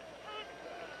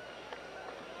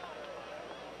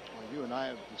 Well, you and I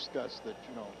have discussed that,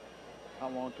 you know, how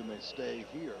long can they stay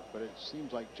here? But it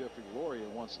seems like Jeffrey Loria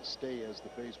wants to stay as the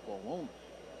baseball owner.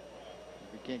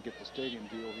 If he can't get the stadium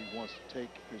deal, he wants to take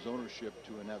his ownership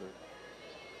to another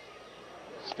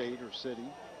state or city.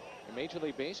 And Major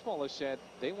League Baseball has said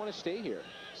they want to stay here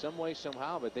some way,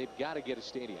 somehow, but they've got to get a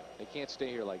stadium. They can't stay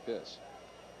here like this.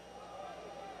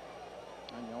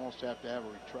 And you almost have to have a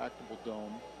retractable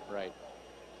dome. Right.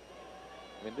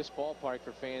 I mean, this ballpark,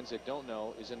 for fans that don't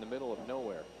know, is in the middle of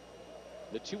nowhere.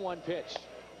 The 2-1 pitch.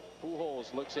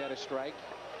 Pujols looks at a strike,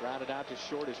 grounded out to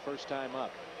short his first time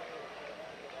up.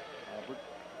 Albert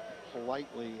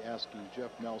politely asking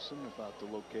Jeff Nelson about the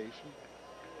location.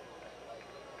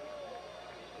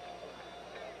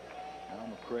 Now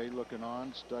McRae looking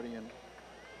on, studying.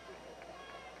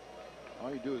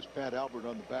 All you do is pat Albert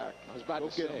on the back. I was about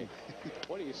to say,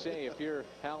 what do you say if you're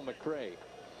Hal McRae?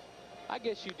 I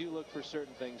guess you do look for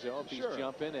certain things, though, if he's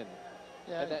jumping, and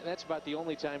that's about the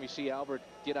only time you see Albert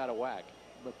get out of whack.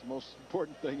 But the most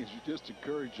important thing is you just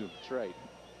encourage him. That's right.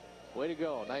 Way to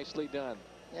go. Nicely done.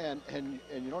 And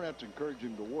you don't have to encourage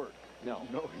him to work. No.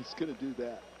 You know he's going to do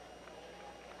that.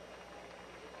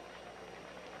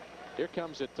 Here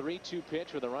comes a 3-2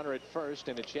 pitch with a runner at first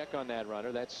and a check on that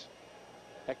runner. That's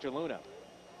Hector Luna.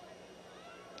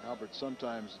 Albert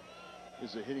sometimes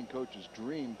is a hitting coach's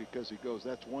dream because he goes,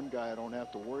 that's one guy I don't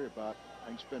have to worry about. I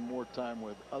can spend more time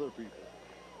with other people.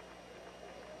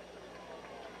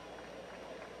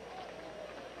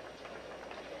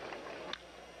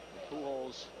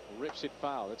 Pujols rips it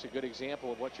foul. That's a good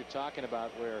example of what you're talking about,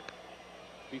 where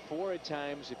before at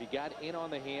times if he got in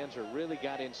on the hands or really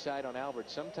got inside on Albert,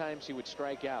 sometimes he would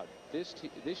strike out. This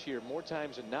year, more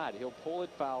times than not, he'll pull it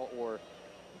foul, or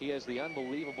he has the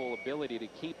unbelievable ability to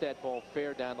keep that ball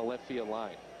fair down the left field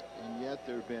line. And yet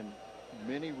there have been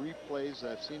many replays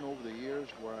I've seen over the years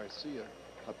where I see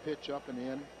a pitch up and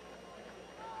in,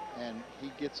 and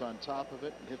he gets on top of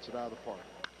it and hits it out of the park.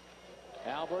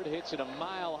 Albert hits it a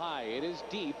mile high. It is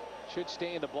deep. Should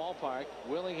stay in the ballpark.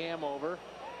 Willingham over,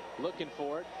 looking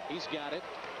for it. He's got it.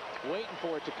 Waiting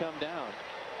for it to come down.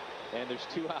 And there's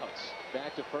 2 outs.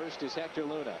 Back to first is Hector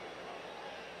Luna.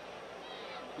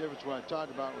 The difference when I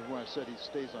talked about was when I said he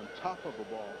stays on top of a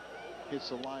ball, hits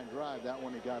the line drive. That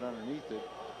one he got underneath it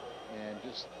and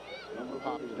just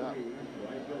popped it up.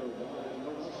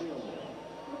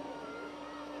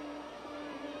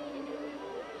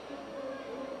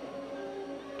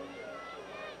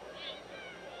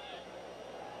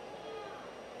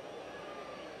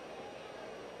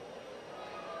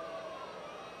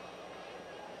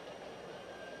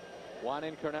 Juan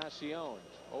Encarnacion 0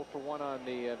 for 1 on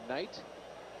the night.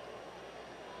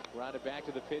 Grounded back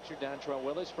to the pitcher, Dontrell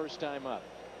Willis, first time up.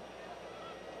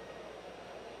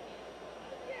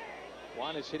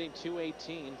 Juan is hitting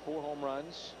 .218, 4 home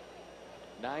runs,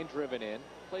 9 driven in.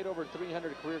 Played over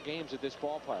 300 career games at this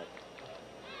ballpark.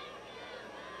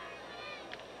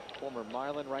 Former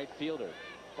Marlin right fielder,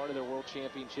 part of their World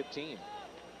Championship team.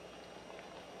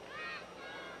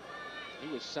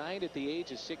 He was signed at the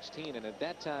age of 16, and at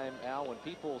that time, Al, when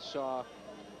people saw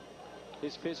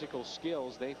his physical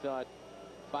skills, they thought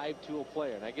 5-tool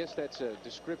player. And I guess that's a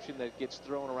description that gets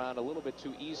thrown around a little bit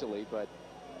too easily, but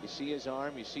you see his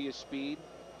arm, you see his speed.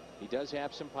 He does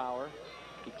have some power.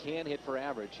 He can hit for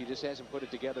average. He just hasn't put it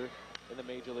together in the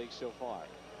major leagues so far.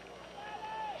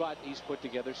 but he's put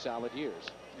together solid years.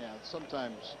 Yeah,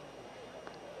 sometimes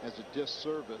as a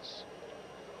disservice,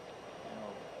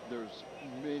 there's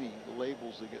many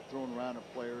labels that get thrown around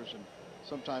at players, and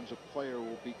sometimes a player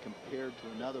will be compared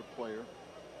to another player.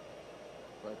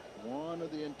 But one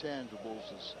of the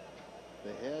intangibles is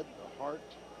the head, the heart,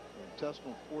 the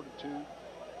intestinal fortitude,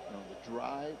 the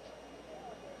drive.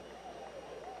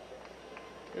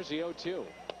 Here's the 0-2.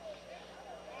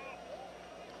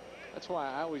 That's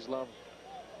why I always love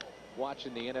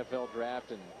watching the NFL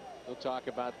draft, and they'll talk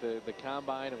about the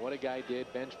combine and what a guy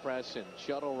did, bench press and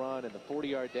shuttle run and the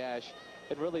 40-yard dash.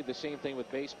 And really the same thing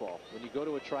with baseball. When you go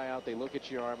to a tryout, they look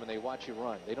at your arm and they watch you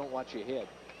run. They don't watch you hit.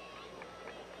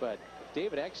 But if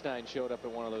David Eckstein showed up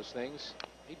at one of those things,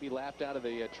 he'd be laughed out of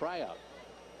the tryout.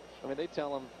 I mean, they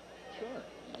tell him,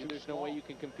 sure, there's no way you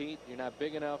can compete. You're not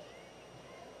big enough.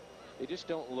 They just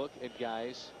don't look at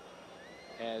guys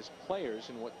as players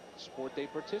in what sport they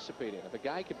participate in. If a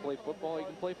guy can play football, he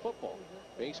can play football.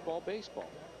 Baseball, baseball.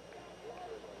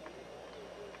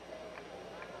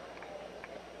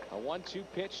 A 1-2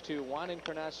 pitch to Juan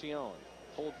Encarnacion.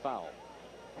 Pulled foul.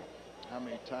 How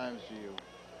many times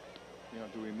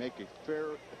do we make a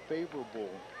favorable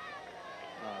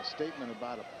statement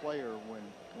about a player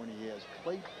when he has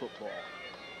played football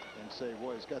and say,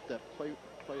 well, he's got that player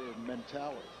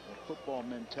mentality, a football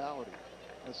mentality.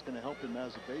 That's going to help him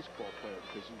as a baseball player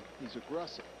because he's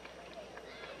aggressive.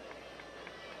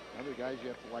 Other guys you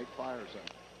have to light fires on.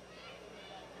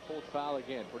 Pulled foul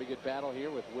again. Pretty good battle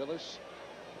here with Willis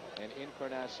and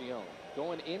Encarnacion.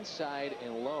 Going inside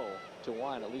and low to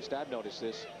Juan, at least I've noticed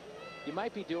this. You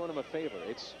might be doing him a favor.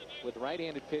 It's with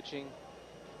right-handed pitching,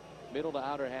 middle to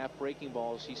outer half, breaking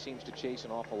balls, he seems to chase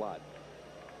an awful lot.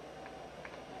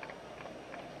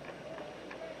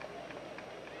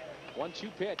 One-two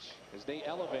pitch as they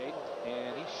elevate,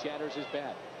 and he shatters his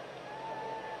bat.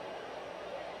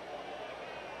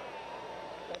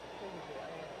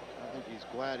 I think he's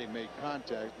glad he made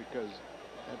contact because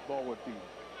that ball would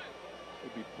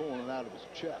be pulling it out of his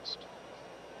chest.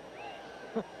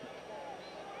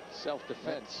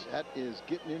 Self-defense. That is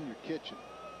getting in your kitchen.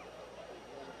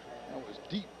 That was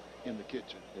deep in the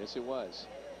kitchen. Yes, it was.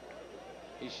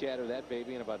 He shattered that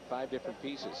baby in about 5 different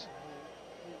pieces.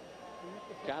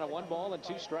 Count of 1 ball and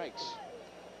 2 strikes.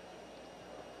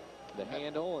 The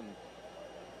handle and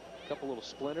a couple little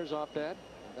splinters off that.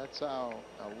 That's how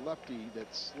a lefty that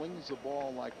slings the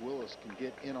ball like Willis can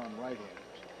get in on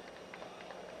right-handers.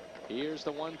 Here's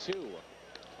the 1-2.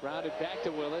 Grounded back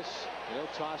to Willis. He'll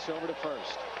toss over to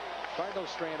first. Cardinals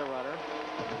strand a runner.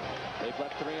 They've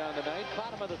left 3 on the night.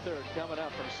 Bottom of the 3rd coming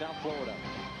up from South Florida.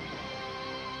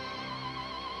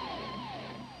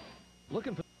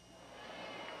 Looking for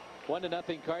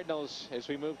 1-0 Cardinals as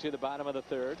we move to the bottom of the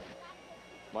 3rd.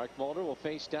 Mark Mulder will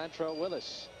face Dontrell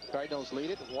Willis. Cardinals lead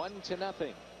it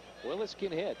 1-0. Willis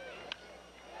can hit.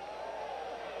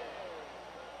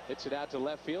 Hits it out to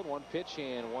left field. 1 pitch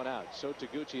and 1 out. So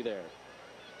Taguchi there.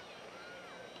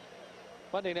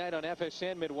 Monday night on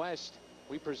FSN Midwest,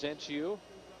 we present to you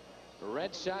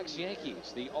Red Sox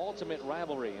Yankees, the ultimate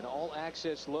rivalry, an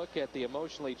all-access look at the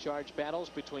emotionally charged battles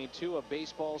between 2 of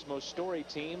baseball's most storied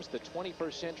teams. The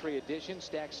 21st century edition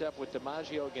stacks up with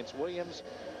DiMaggio against Williams,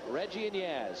 Reggie and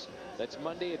Yaz. That's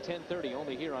Monday at 10:30,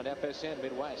 only here on FSN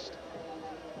Midwest.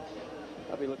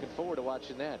 I'll be looking forward to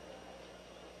watching that.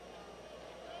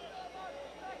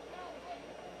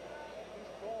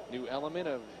 New element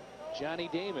of Johnny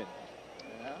Damon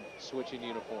switching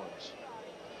uniforms.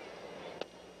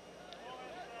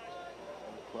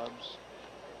 Clubs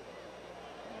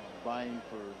vying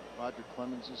for Roger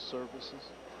Clemens'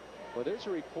 services. Well, there's a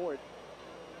report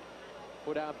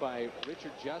put out by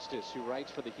Richard Justice, who writes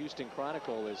for the Houston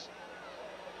Chronicle, as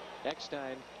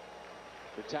Eckstein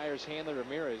retires Hanley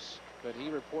Ramirez, but he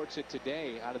reports it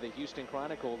today out of the Houston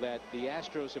Chronicle that the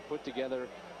Astros have put together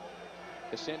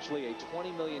essentially a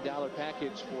 $20 million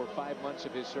package for 5 months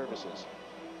of his services.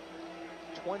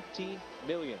 $20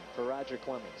 million for Roger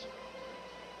Clemens.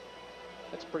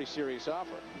 That's a pretty serious offer.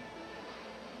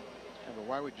 Yeah, but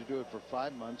why would you do it for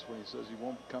 5 months when he says he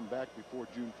won't come back before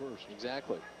June 1st?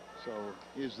 Exactly. So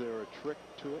is there a trick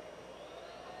to it?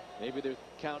 Maybe they're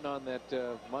counting on that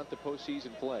month of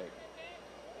postseason play.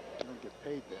 You don't get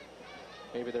paid then.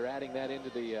 Maybe they're adding that into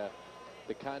the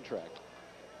contract.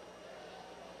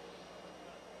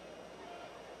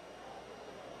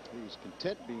 He was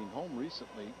content being home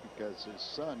recently because his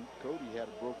son, Cody, had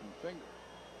a broken finger.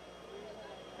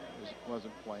 He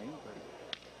wasn't playing, but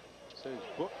he said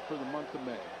he's booked for the month of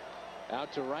May.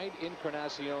 Out to right,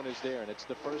 Encarnacion is there, and it's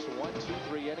the first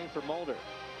 1-2-3 inning for Mulder.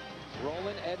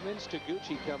 Roland, Edmonds,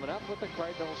 Taguchi coming up with the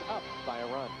Cardinals up by a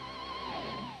run.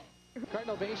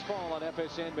 Cardinal baseball on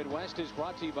FSN Midwest is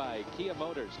brought to you by Kia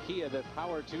Motors. Kia, the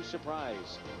power to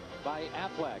surprise. By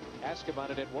Aflac. Ask about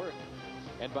it at work.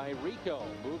 And by Rico.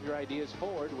 Move your ideas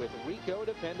forward with Rico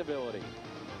dependability.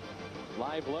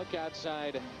 Live look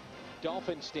outside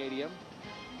Dolphin Stadium.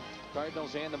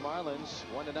 Cardinals and the Marlins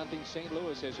 1-0 St.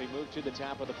 Louis as we move to the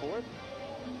top of the fourth.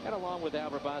 And along with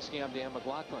Al Raboski, I'm Dan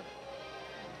McLaughlin.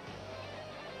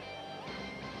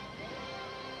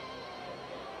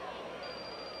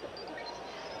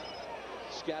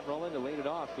 Scott Rowland to lead it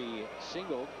off. He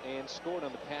singled and scored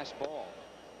on the pass ball.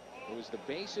 It was the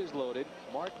bases loaded.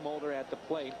 Mark Mulder at the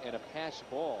plate, and a pass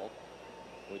ball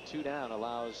with 2 down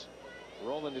allows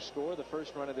Rowland to score the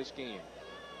first run of this game.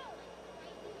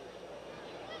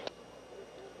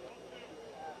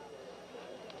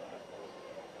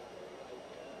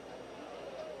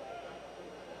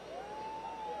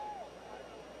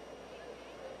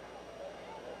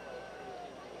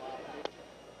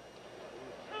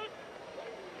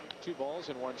 Two balls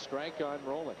and 1 strike on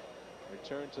Rowland.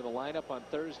 Returned to the lineup on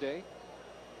Thursday.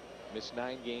 Missed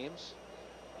 9 games.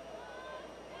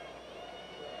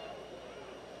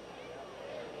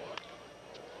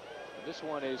 This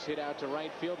one is hit out to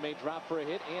right field, may drop for a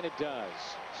hit, and it does.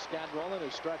 Scott Rowland, who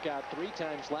struck out 3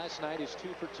 times last night, is 2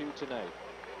 for 2 tonight.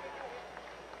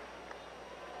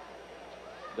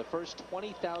 The first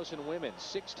 20,000 women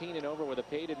 16 and over with a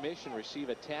paid admission receive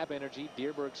a Tab Energy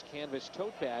Deerberg's Canvas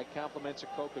tote bag. Compliments of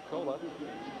Coca-Cola,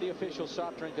 the official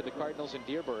soft drink of the Cardinals and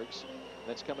Deerberg's.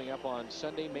 That's coming up on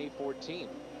Sunday, May 14th.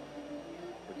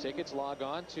 For tickets, log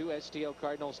on to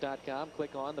stlcardinals.com.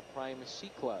 Click on the Prime C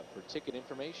Club for ticket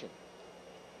information.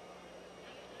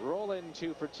 Rowland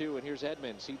 2 for 2, and here's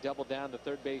Edmonds. He doubled down the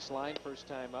third base line. First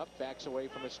time up, backs away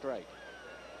from a strike.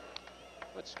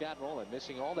 But Scott Rowland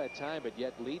missing all that time, but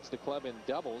yet leads the club in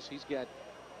doubles. He's got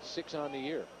 6 on the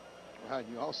year. Well, and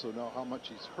you also know how much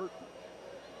he's hurt.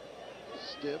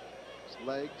 Stiff, his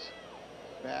legs,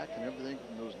 back, and everything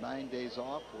from those 9 days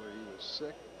off where he was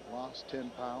sick, lost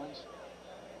 10 pounds.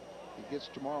 He gets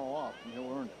tomorrow off, and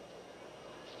he'll earn it.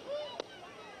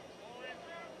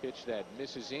 Pitch that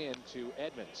misses in to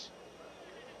Edmonds.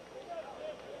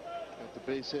 Got the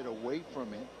base hit away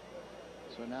from him.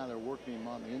 So now they're working him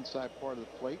on the inside part of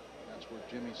the plate. That's where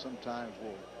Jimmy sometimes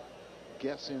will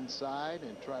guess inside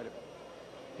and try to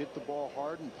hit the ball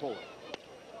hard and pull it.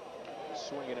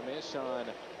 Swing and a miss on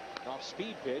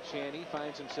off-speed pitch, and he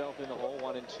finds himself in the hole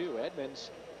 1-2.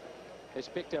 Edmonds has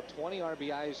picked up 20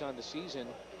 RBIs on the season,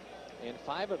 and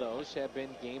 5 of those have been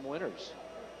game winners.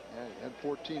 Yeah, he had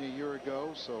 14 a year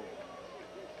ago, so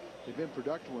they've been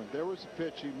productive. When there was a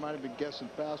pitch, he might have been guessing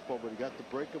fastball, but he got the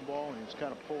breaking ball and he was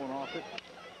kind of pulling off it.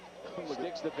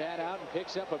 Sticks the bat out and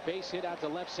picks up a base hit out to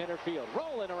left center field.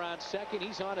 Rolling around second.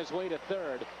 He's on his way to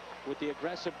third with the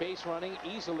aggressive base running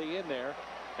easily in there.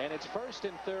 And it's first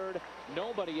and third,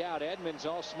 nobody out. Edmonds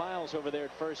all smiles over there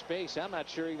at first base. I'm not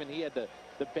sure even he had the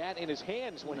bat in his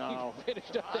hands when he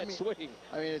finished up that swing.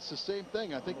 I mean, it's the same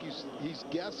thing. I think he's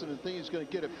guessing and thinking he's going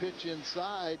to get a pitch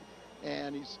inside,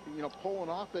 and he's pulling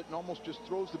off it and almost just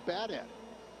throws the bat at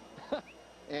it.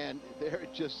 And there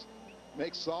it just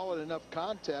makes solid enough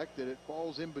contact that it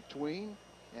falls in between,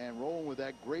 and rolling with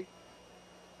that great,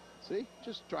 see,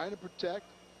 just trying to protect.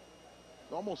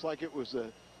 It's almost like it was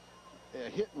a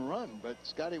hit and run, but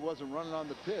Scotty wasn't running on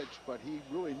the pitch, but he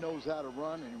really knows how to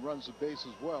run, and he runs the base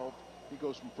as well. He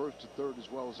goes from first to third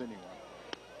as well as anyone.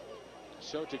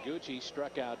 So Taguchi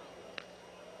struck out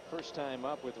first time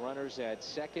up with runners at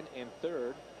second and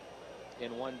third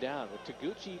and 1 down. With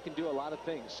Taguchi, you can do a lot of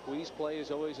things. Squeeze play is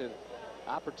always an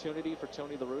opportunity for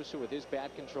Tony La Russa with his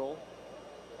bat control.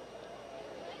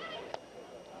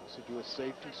 Also do a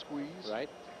safety squeeze. Right.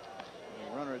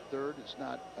 The runner at third, it's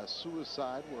not a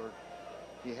suicide where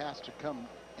he has to come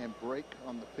and break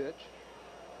on the pitch.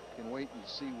 You can wait and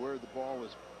see where the ball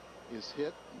is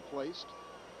hit and placed.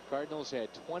 Cardinals had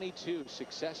 22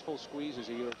 successful squeezes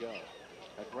a year ago.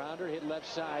 A grounder hit left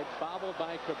side, bobbled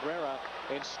by Cabrera,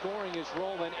 and scoring is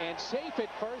Rowland, and safe at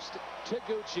first,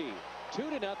 Taguchi.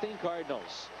 2-0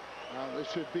 Cardinals. This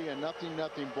should be a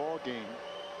 0-0 ball game.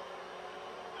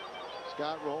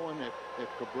 Scott Rowland, if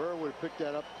Cabrera would have picked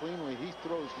that up cleanly, he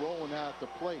throws Rowland out at the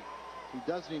plate. He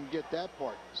doesn't even get that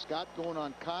part. Scott going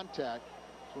on contact.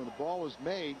 So when the ball was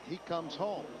made, he comes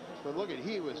home. But look at,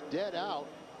 he was dead out,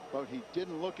 but he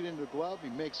didn't look it into the glove. He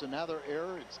makes another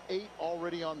error. It's 8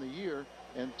 already on the year,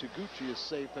 and Taguchi is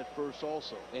safe at first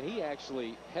also. And he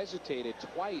actually hesitated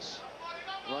twice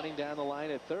running down the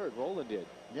line at third. Rowland did.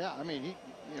 Yeah, I mean,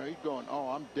 he's going, oh,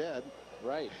 I'm dead.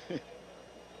 Right.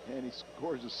 And he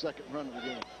scores the second run of the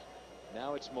game.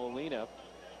 Now it's Molina.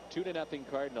 2-0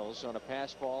 Cardinals on a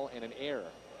pass ball and an error.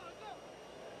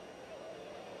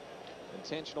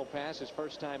 Intentional pass his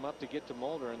first time up to get to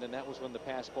Mulder, and then that was when the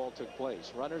pass ball took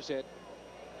place. Runners at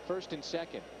first and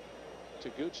second.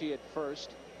 Taguchi at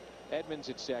first, Edmonds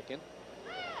at second,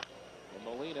 and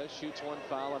Molina shoots one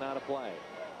foul and out of play.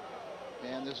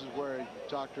 And this is where you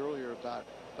talked earlier about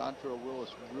Dontrelle Willis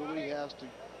really has to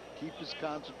keep his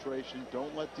concentration.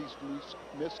 Don't let these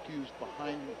miscues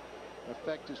behind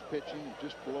affect his pitching.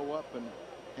 Just blow up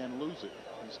and lose it.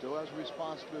 He still has a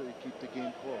responsibility to keep the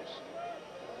game close.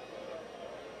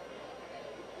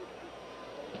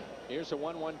 Here's a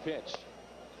 1-1 pitch.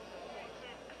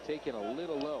 Taken a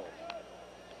little low.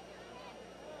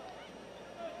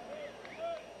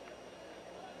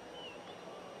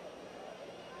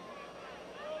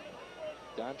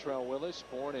 Dontrelle Willis,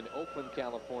 born in Oakland,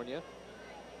 California,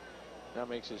 now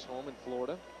makes his home in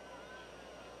Florida.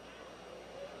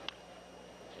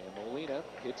 And Molina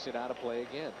hits it out of play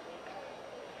again.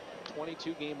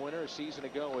 22-game winner a season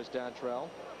ago was Dontrelle.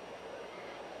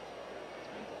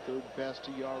 Third best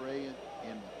ERA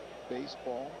in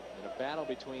baseball. In a battle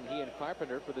between he and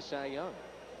Carpenter for the Cy Young.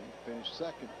 He finished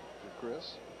second for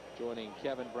Chris. Joining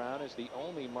Kevin Brown as the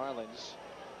only Marlins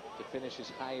to finish as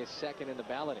high as second in the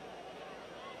balloting.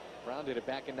 Brown did it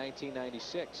back in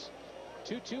 1996.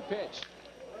 2-2 pitch.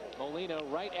 Molina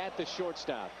right at the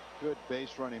shortstop. Good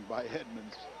base running by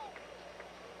Edmonds.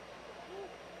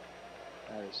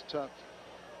 That is tough.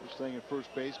 First thing at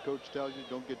first base, coach tells you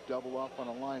don't get double off on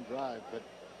a line drive, but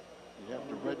you have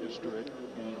to register it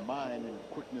in your mind and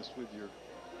quickness with your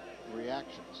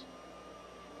reactions.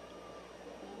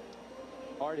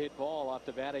 Hard hit ball off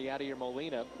the bat of Yadier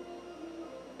Molina.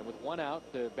 And with one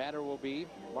out, the batter will be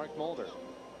Mark Mulder.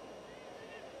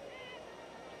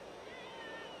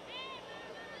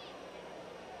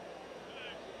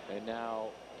 And now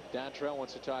Dontrelle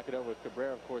wants to talk it over with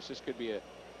Cabrera. Of course, this could be a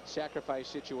sacrifice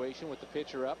situation with the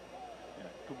pitcher up. Yeah,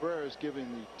 Cabrera is giving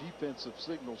the defensive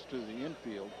signals to the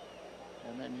infield,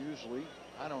 and then usually,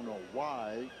 I don't know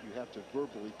why, you have to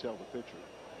verbally tell the pitcher.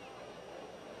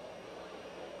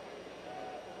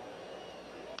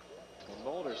 And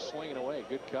Mulder swinging away.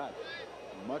 Good cut.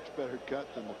 Much better cut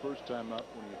than the first time up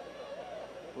when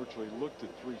he virtually looked at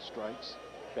 3 strikes.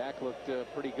 Back looked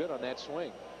pretty good on that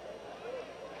swing.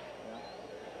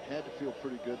 Had to feel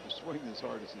pretty good to swing as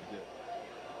hard as he did.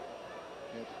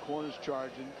 He had the corners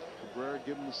charging. Cabrera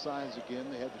giving the signs again.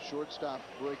 They had the shortstop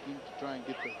breaking to try and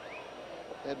get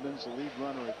the Edmonds, the lead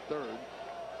runner, at third.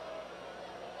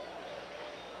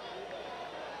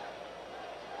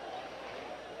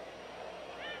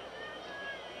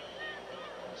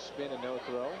 Spin and no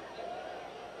throw.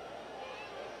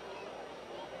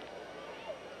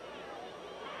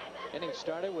 Inning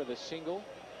started with a single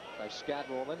by Scott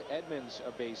Rowland. Edmonds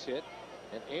a base hit.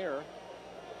 An error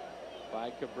by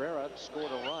Cabrera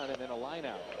scored a run and then a line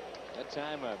out. That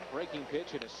time a breaking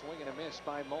pitch and a swing and a miss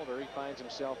by Mulder. He finds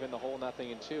himself in the hole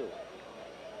 0-2.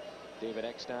 David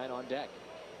Eckstein on deck.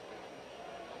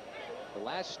 The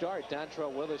last start,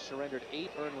 Dontrelle Willis surrendered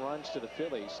 8 earned runs to the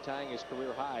Phillies, tying his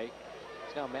career high.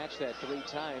 He's now matched that 3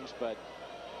 times, but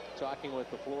talking with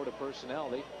the Florida personnel,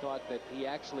 they thought that he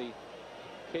actually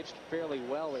pitched fairly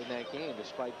well in that game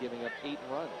despite giving up 8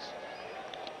 runs.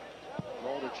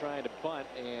 Mulder trying to bunt,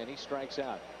 and he strikes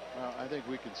out. Well, I think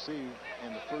we can see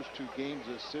in the first 2 games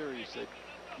of this series that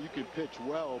you can pitch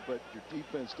well, but your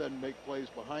defense doesn't make plays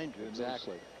behind you.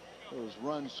 Exactly. Those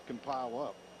runs can pile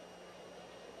up.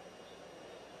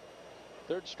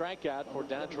 Third strikeout for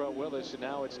Dontrelle Willis, and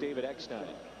now it's David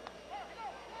Eckstein.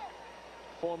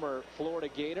 Former Florida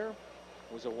Gator,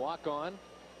 was a walk-on,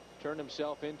 turned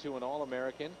himself into an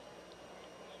All-American,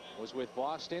 was with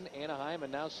Boston, Anaheim,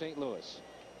 and now St. Louis.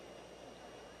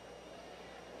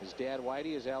 His dad,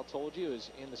 Whitey, as Al told you, is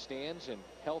in the stands and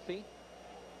healthy.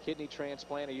 Kidney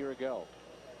transplant a year ago.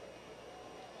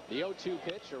 The 0-2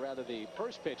 pitch, or rather the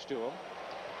first pitch to him.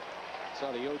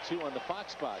 Saw the 0-2 on the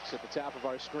Fox box at the top of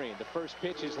our screen. The first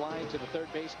pitch is lined to the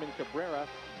third baseman, Cabrera.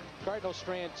 Cardinals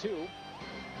strand 2,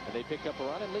 and they pick up a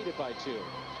run and lead it by 2.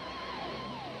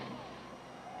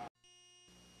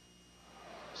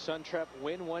 SunTrep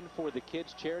win one for the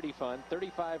Kids Charity Fund.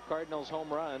 35 Cardinals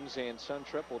home runs, and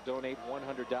SunTrep will donate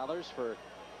 $100 for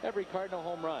every Cardinal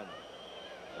home run.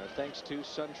 Thanks to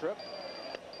SunTrep,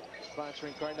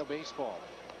 sponsoring Cardinal baseball.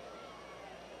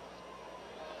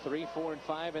 3, 4, and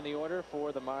 5 in the order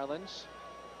for the Marlins.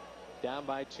 Down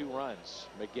by 2 runs.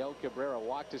 Miguel Cabrera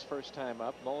walked his first time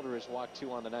up. Mulder has walked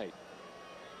 2 on the night.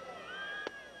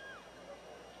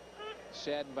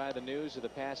 Saddened by the news of the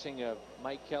passing of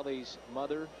Mike Kelly's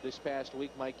mother this past week.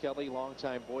 Mike Kelly,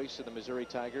 longtime voice of the Missouri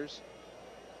Tigers.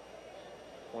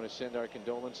 Want to send our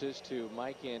condolences to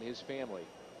Mike and his family.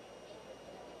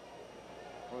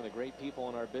 one of the great people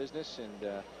in our business, and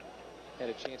had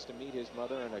a chance to meet his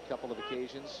mother on a couple of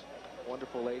occasions.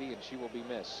 Wonderful lady, and she will be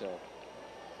missed. So,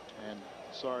 and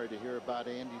sorry to hear about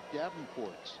Andy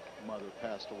Davenport's mother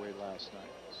passed away last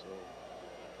night. So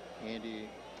Andy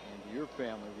and your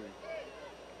family, we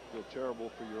feel terrible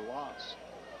for your loss.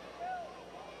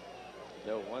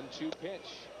 The 1-2 pitch.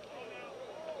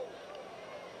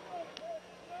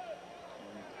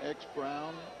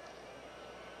 Ex-Brown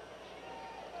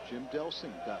Jim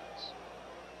Delsing dies.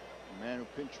 The man who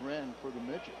pinch ran for the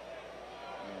midget.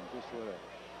 And just what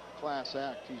a class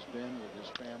act he's been with his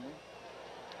family.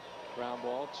 Ground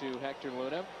ball to Hector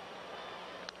Luna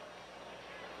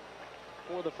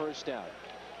for the first out.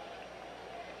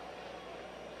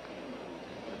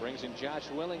 Brings in Josh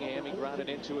Willingham. He grounded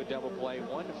into a double play.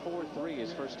 1-4-3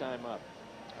 his first time up.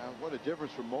 What a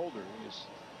difference for Mulder.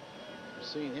 You've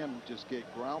seen him just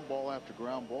get ground ball after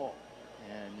ground ball.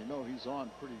 And you know he's on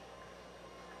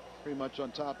pretty much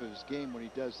on top of his game when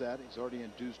he does that. He's already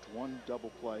induced 1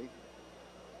 double play.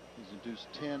 He's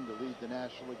induced 10 to lead the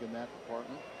National League in that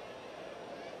department.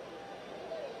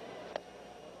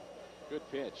 Good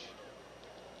pitch.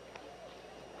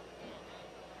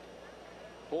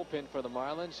 Bullpen for the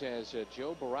Marlins has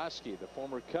Joe Borowski, the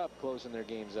former Cub, closing their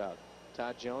games out.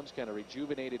 Todd Jones kind of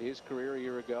rejuvenated his career a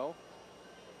year ago.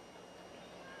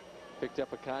 Picked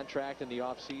up a contract in the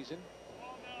offseason.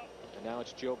 And now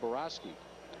it's Joe Borowski.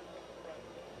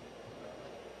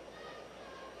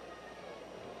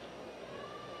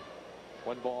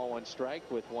 One ball, 1 strike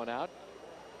with 1 out.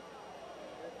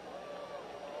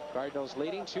 Cardinals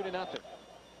leading 2-0.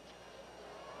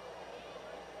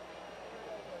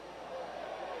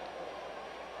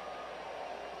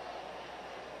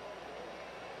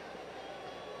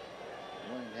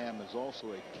 Willingham is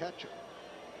also a catcher,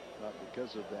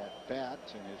 because of that bat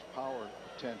and his power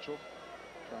potential.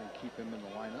 Try and keep him in the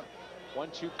lineup.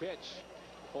 1-2 pitch.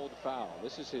 Pulled foul.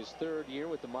 This is his 3rd year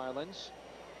with the Marlins.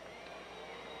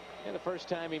 And the first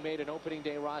time he made an opening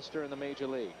day roster in the major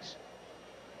leagues.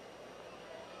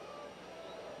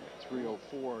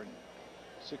 304 in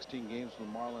 16 games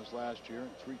with the Marlins last year,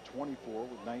 and 324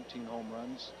 with 19 home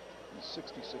runs in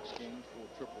 66 games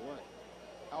for AAA.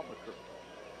 Albuquerque.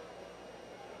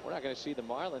 We're not going to see the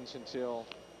Marlins until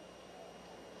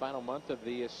final month of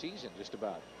the season, just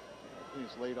about. I think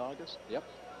it's late August. Yep.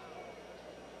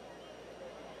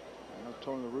 I know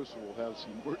Tony La Russa will have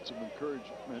some words of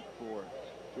encouragement for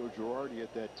Joe Girardi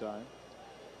at that time.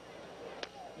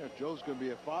 Yeah, Joe's going to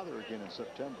be a father again in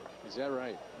September. Is that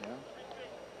right? Yeah.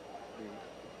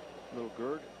 The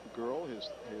little girl, his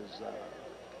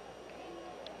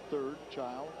 3rd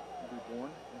child will be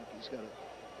born. He's got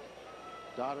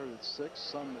a daughter that's 6,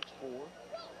 son that's 4.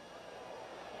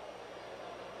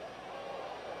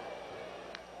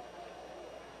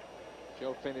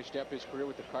 Joe finished up his career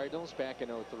with the Cardinals back in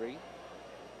 03.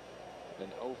 Then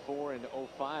 04 and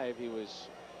 05 he was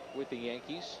with the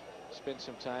Yankees. Spent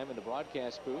some time in the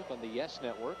broadcast booth on the Yes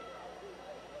Network.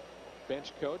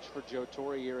 Bench coach for Joe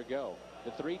Torre a year ago.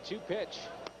 The 3-2 pitch.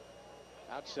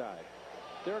 Outside.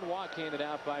 3rd walk handed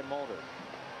out by Mulder.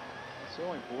 It's the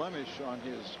only blemish on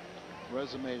his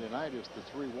resume tonight is the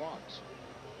 3 walks.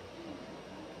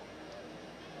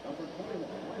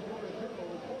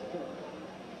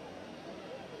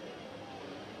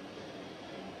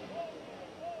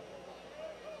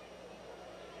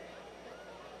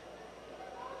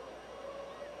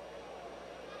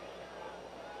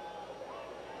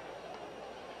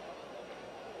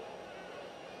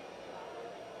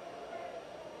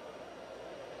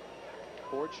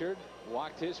 Orchard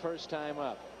walked his first time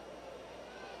up.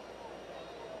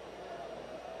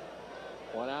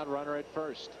 1 out, runner at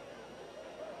first.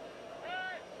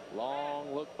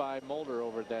 Long look by Mulder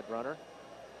over at that runner.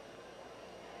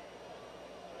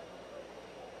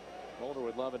 Mulder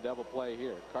would love a double play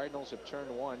here. Cardinals have turned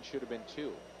 1, should have been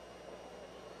 2.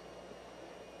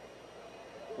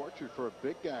 Orchard, for a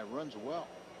big guy, runs well.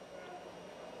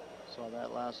 Saw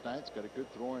that last night. He's got a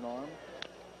good throwing arm.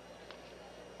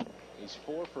 He's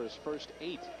 4 for his first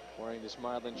 8 wearing this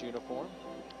Marlins uniform.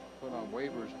 Put on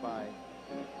waivers by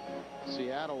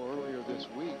Seattle earlier this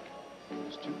week. He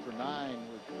was 2 for 9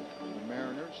 with the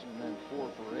Mariners, and then 4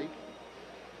 for 8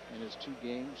 in his 2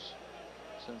 games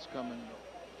since coming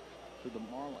to the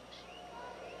Marlins.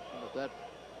 How about that?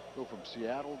 Go from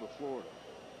Seattle to Florida.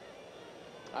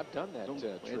 I've done that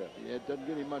trip. It doesn't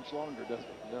get any much longer, does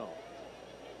it? No.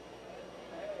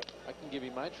 I can give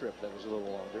you my trip that was a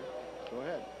little longer. Go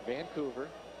ahead. Vancouver,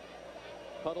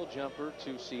 puddle jumper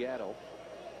to Seattle.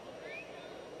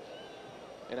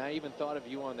 And I even thought of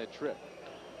you on that trip.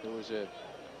 There was a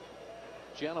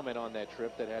gentleman on that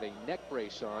trip that had a neck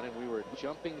brace on, and we were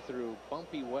jumping through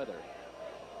bumpy weather.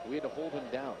 We had to hold him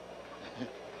down.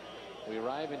 We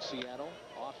arrive in Seattle,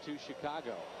 off to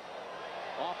Chicago.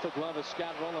 Off the glove of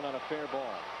Scott Rowland on a fair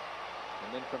ball.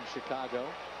 And then from Chicago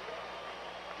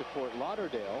to Fort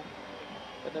Lauderdale,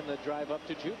 and then the drive up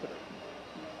to Jupiter.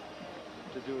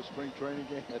 To do a spring training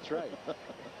game? That's right.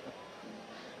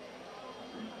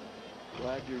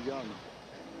 Glad you're young.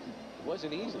 It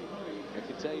wasn't easy, I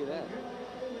can tell you that.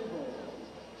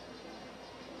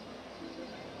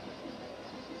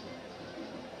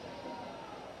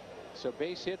 So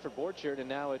base hit for Borchert, and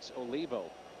now it's Olivo.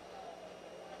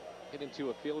 Hit into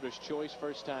a fielder's choice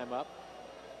first time up.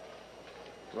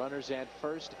 Runners at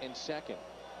first and second.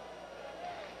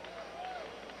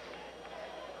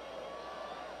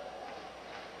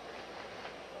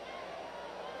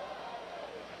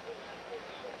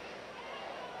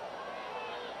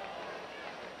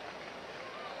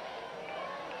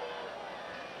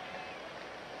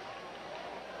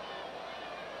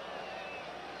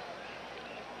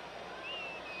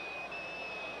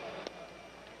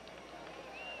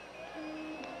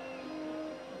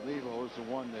 Olivo is the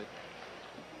one that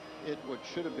hit what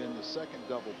should have been the second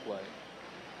double play.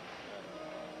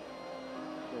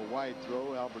 A wide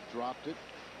throw. Albert dropped it.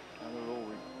 Another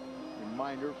little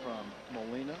reminder from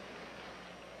Molina.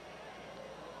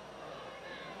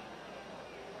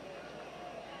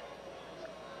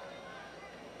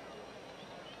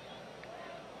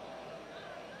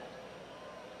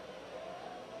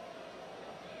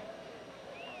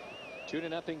 Two to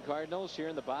nothing Cardinals here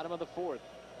in the bottom of the fourth.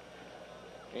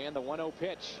 And the 1-0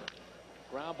 pitch.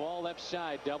 Ground ball left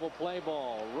side. Double play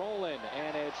ball. Rolling.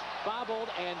 And it's bobbled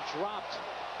and dropped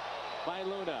by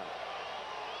Luna.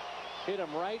 Hit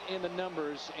him right in the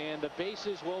numbers, and the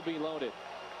bases will be loaded.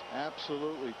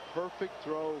 Absolutely perfect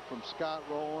throw from Scott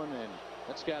Rowland, and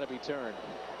that's got to be turned.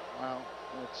 Wow,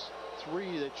 that's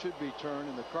three that should be turned,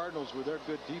 and the Cardinals, with their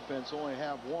good defense, only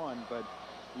have one, but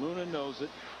Luna knows it.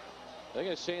 They're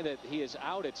going to say that he is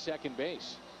out at second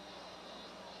base.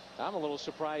 I'm a little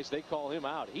surprised they call him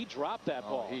out. He dropped that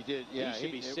ball. He did. Yeah, he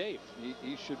should be safe.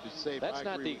 He should be safe. That's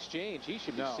not the exchange. He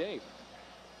should be safe.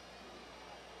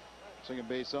 Second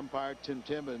base umpire Tim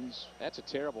Timmons. That's a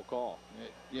terrible call.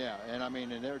 Yeah, and I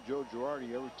mean, and there Joe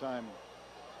Girardi every time,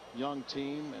 young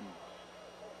team, and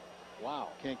wow,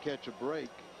 can't catch a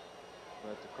break,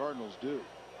 but the Cardinals do.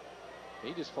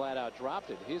 He just flat out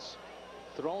dropped it. His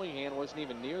throwing hand wasn't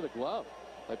even near the glove,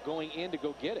 like going in to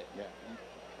go get it. Yeah.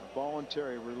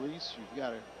 Voluntary release. You've got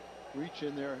to reach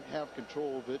in there, have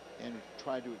control of it, and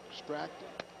try to extract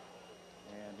it.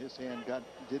 And his hand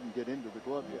didn't get into the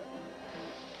glove yet.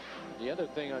 The other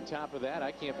thing on top of that,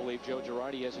 I can't believe Joe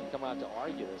Girardi hasn't come out to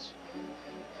argue this.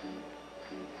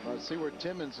 Well, see where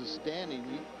Timmons is standing.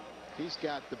 He's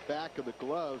got the back of the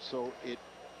glove, so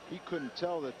he couldn't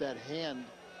tell that hand,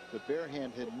 the bare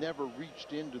hand, had never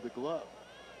reached into the glove.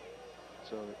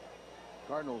 So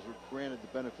Cardinals were granted the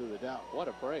benefit of the doubt. What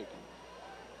a break.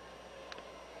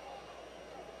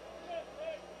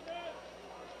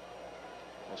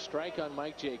 A strike on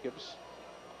Mike Jacobs.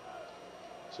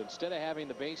 So instead of having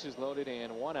the bases loaded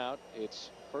and one out, it's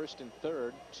first and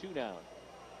third, two down.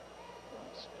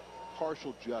 It's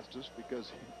partial justice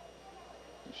because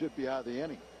he should be out of the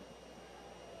inning.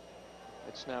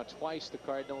 It's now twice the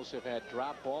Cardinals have had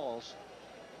drop balls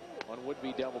on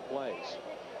would-be double plays.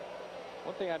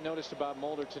 One thing I've noticed about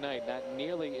Mulder tonight, not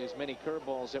nearly as many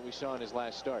curveballs that we saw in his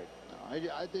last start.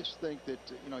 I just think that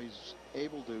he's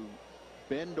able to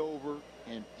bend over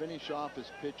and finish off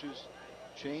his pitches,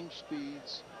 change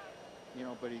speeds,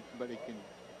 but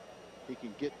he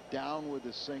can get down with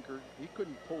his sinker. He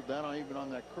couldn't pull down even on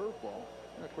that curveball.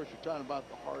 And of course, you're talking about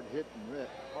the hard-hitting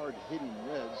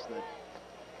Reds that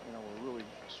were really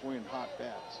swinging hot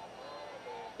bats.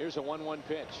 Here's a 1-1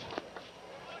 pitch.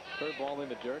 Curveball in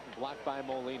the dirt and blocked by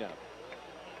Molina.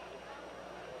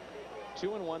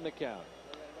 2-1 the count.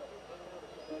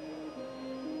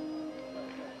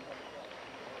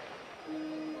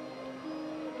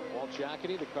 Walt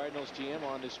Jocketty, the Cardinals GM,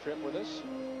 on this trip with us.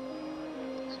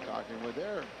 He's talking with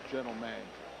their general manager.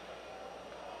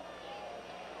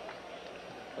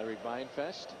 Larry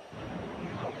Beinfest.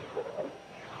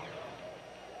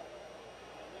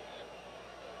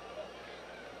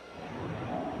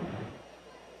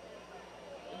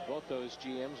 Both those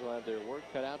GMs will have their work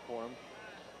cut out for them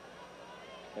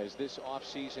as this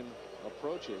offseason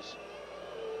approaches.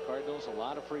 Cardinals, a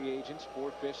lot of free agents,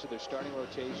 4/5 of their starting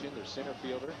rotation, their center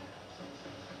fielder.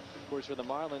 Of course, for the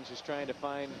Marlins, is trying to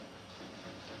find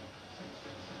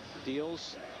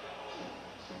deals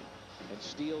and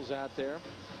steals out there.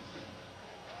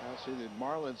 I'll see the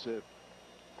Marlins have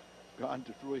gone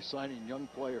to really signing young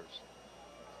players.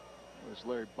 It was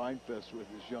Larry Beinfest with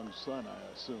his young son,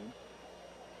 I assume.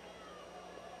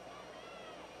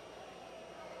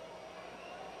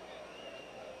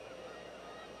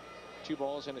 Two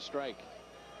balls and a strike.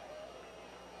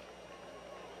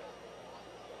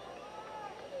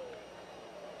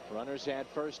 Runners at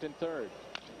first and third.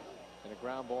 And a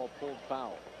ground ball pulled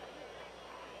foul.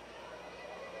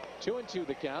 2-2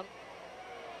 the count.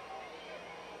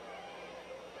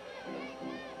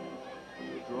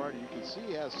 Gerardi, you can see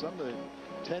he has some of the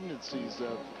tendencies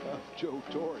of Joe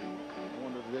Torre. I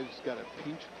wonder if he's got a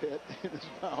pinch pit in his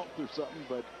mouth or something,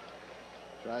 but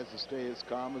tries to stay as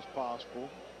calm as possible.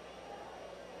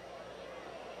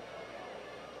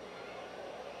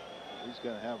 He's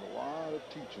going to have a lot of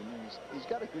teaching. He's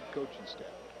got a good coaching staff.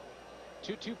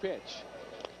 2-2 pitch.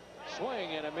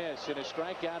 Swing and a miss, and a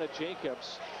strikeout of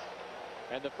Jacobs.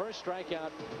 And the first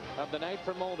strikeout of the night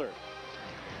for Mulder.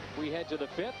 We head to the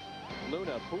fifth.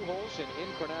 Luna, Pujols, and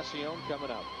Encarnacion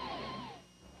coming up.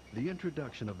 The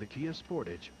introduction of the Kia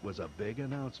Sportage was a big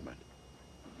announcement.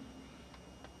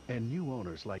 And new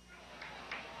owners like...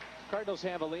 Cardinals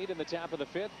have a lead in the top of the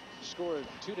fifth. Scored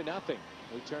 2-0.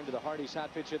 We turn to the Hardy's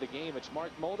hot pitch of the game. It's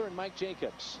Mark Mulder and Mike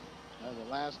Jacobs.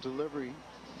 The last delivery,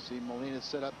 see Molina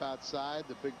set up outside,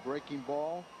 the big breaking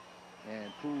ball, and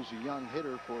Poole's a young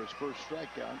hitter for his first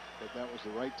strikeout, but that was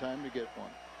the right time to get one.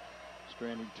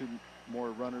 Stranding 2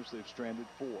 more runners. They've stranded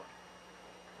 4.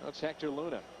 That's Hector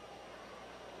Luna.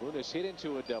 Luna's hit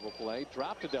into a double play,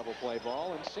 dropped a double play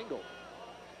ball, and singled.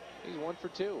 He's 1 for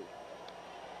 2.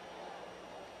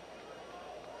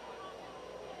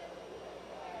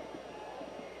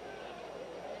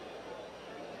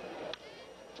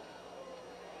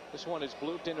 This one is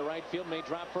blooped into right field, may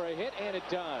drop for a hit, and it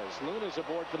does. Luna's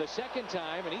aboard for the second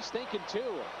time, and he's thinking 2.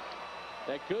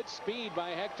 That good speed by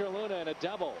Hector Luna and a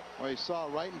double. Well, he saw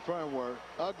right in front of where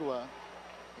Ugla,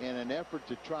 in an effort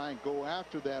to try and go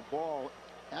after that ball,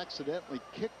 accidentally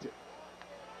kicked it.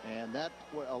 And that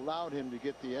allowed him to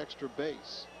get the extra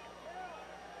base.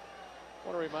 I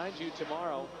want to remind you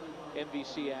tomorrow,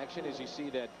 NBC action, as you see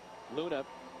that Luna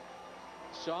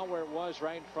saw where it was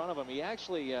right in front of him. He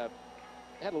actually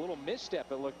had a little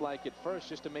misstep, it looked like at first,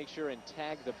 just to make sure and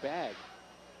tag the bag.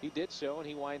 He did so, and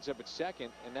he winds up at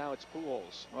second, and now it's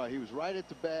Pujols. Well, he was right at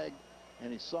the bag,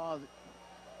 and he saw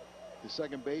the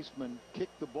second baseman kick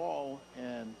the ball,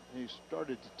 and he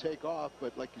started to take off,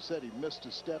 but like you said, he missed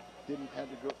a step, had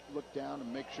to go look down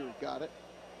and make sure he got it.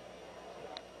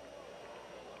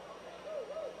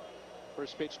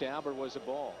 First pitch to Albert was a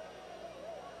ball.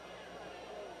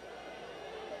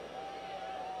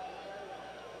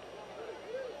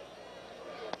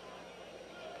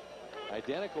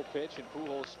 Identical pitch, and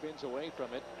Pujols spins away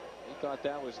from it. He thought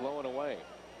that was low and away.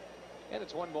 And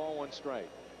it's 1 ball, 1 strike.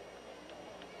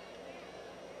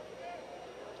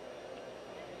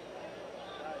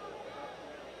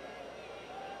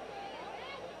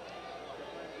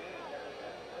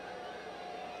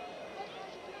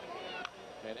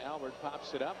 And Albert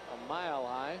pops it up a mile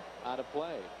high, out of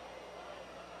play.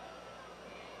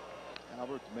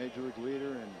 Albert, the major league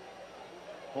leader in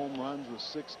home runs with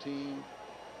 16.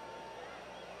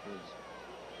 Was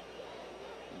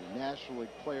the National League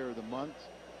Player of the Month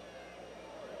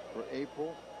for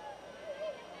April.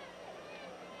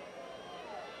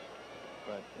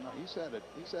 But you know, he's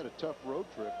had a tough road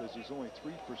trip, as he's only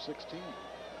 3 for 16.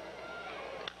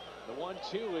 The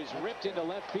 1-2 is ripped into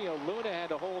left field. Luna had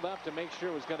to hold up to make sure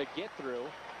it was going to get through.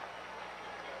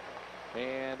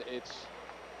 And it's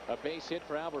a base hit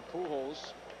for Albert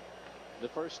Pujols. The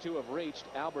first 2 have reached.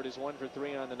 Albert is 1 for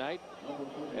 3 on the night,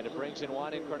 and it brings in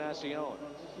Juan Encarnacion.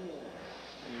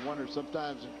 You wonder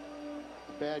sometimes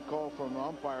a bad call from the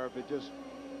umpire if it just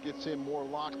gets him more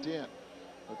locked in.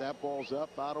 But that ball's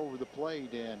up out over the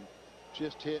plate and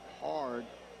just hit hard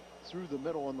through the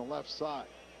middle on the left side.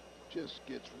 Just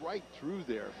gets right through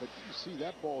there. But you see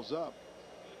that ball's up,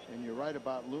 and you're right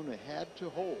about Luna had to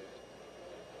hold.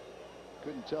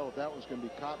 Couldn't tell if that was going to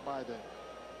be caught by the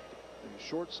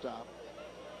shortstop.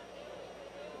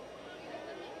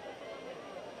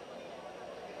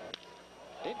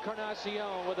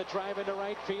 Encarnacion with a drive into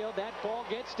right field. That ball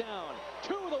gets down.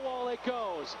 To the wall it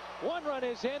goes. 1 run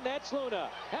is in. That's Luna.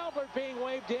 Albert being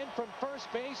waved in from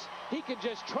first base. He can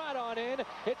just trot on in.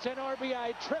 It's an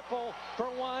RBI triple for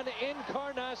Juan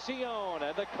Encarnacion.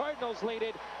 And the Cardinals lead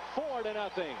it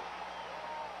 4-0.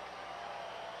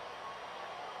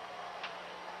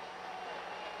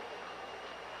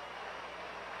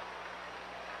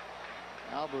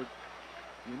 Albert,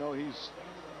 you know, he's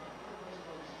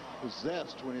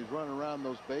possessed when he's running around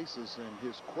those bases, and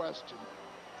his quest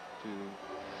to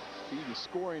be the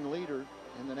scoring leader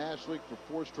in the National League for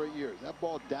 4 straight years. That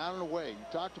ball down and away. You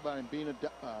talked about him being a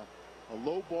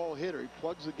low ball hitter. He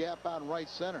plugs the gap out in right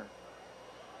center.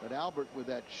 But Albert, with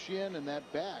that shin and that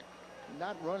back,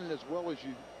 not running as well as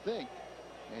you think.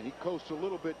 And he coasted a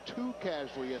little bit too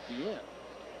casually at the end.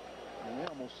 And they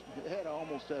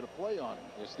almost had a play on him.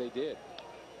 Yes, they did.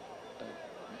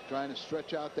 Trying to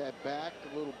stretch out that back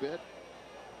a little bit.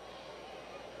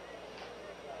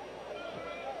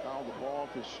 Fouled the ball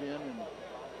off his shin, and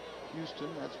Houston,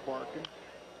 that's barking.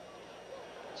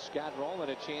 Scott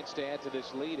Rowland a chance to add to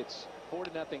this lead. It's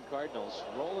 4-0 Cardinals.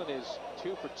 Rowland is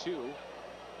 2 for 2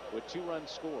 with 2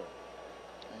 runs scored.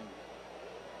 And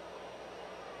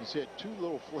he's hit 2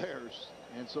 little flares,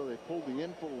 and so they pulled the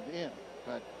infield in.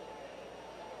 But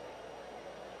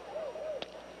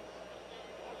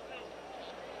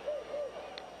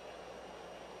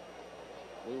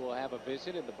we will have a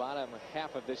visit in the bottom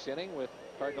half of this inning with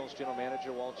Cardinals general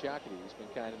manager Walt Jocketty. He's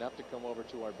been kind enough to come over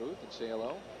to our booth and say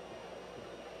hello.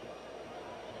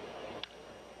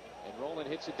 And Rowland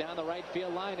hits it down the right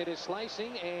field line. It is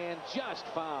slicing and just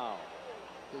foul.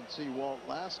 Didn't see Walt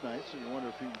last night, so you wonder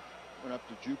if he went up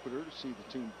to Jupiter to see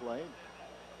the team play.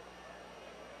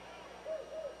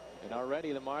 And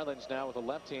already the Marlins now with a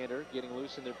left-hander getting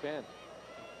loose in their pen.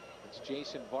 It's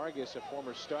Jason Vargas, a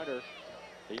former starter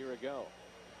a year ago.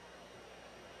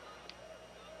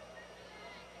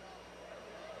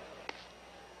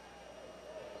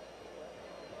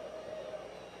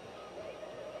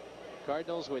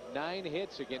 Cardinals with 9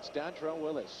 hits against Dontrelle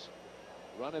Willis.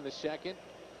 Run in the second,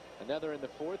 another in the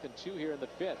fourth, and 2 here in the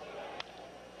fifth.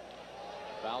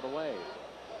 Fouled away.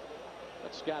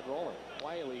 But Scott Rowland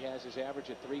quietly has his average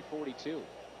at 342.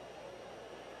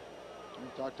 We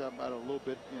talked about it a little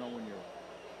bit, you know, when you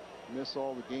miss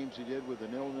all the games he did with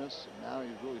an illness, and now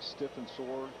he's really stiff and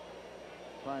sore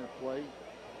trying to play.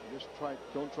 Just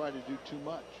don't try to do too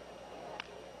much.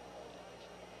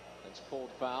 That's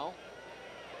pulled foul.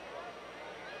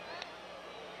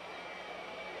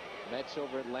 Mets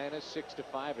over Atlanta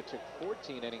 6-5. It took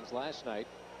 14 innings last night.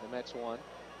 The Mets won.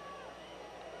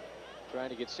 Trying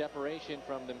to get separation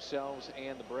from themselves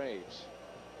and the Braves.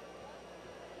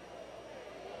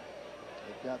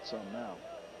 They've got some now.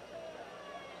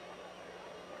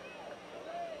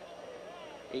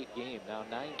 8-game, now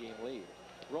 9-game lead.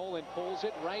 Rowland pulls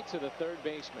it right to the third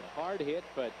baseman. Hard hit,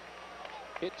 but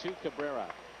hit to Cabrera.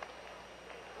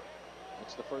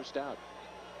 It's the first out.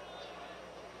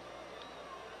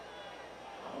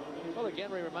 Well,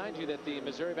 again, we remind you that the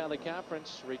Missouri Valley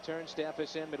Conference returns to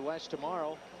FSN Midwest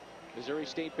tomorrow. Missouri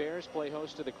State Bears play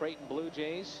host to the Creighton Blue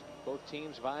Jays. Both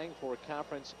teams vying for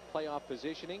conference playoff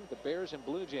positioning. The Bears and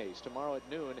Blue Jays tomorrow at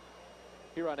noon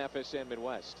here on FSN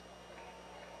Midwest.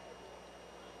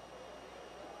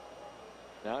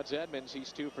 Now it's Edmonds.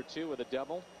 He's 2 for 2 with a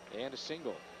double and a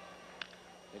single.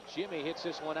 And Jimmy hits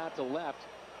this one out to left.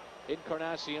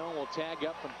 Encarnacion will tag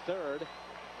up from third.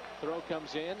 Throw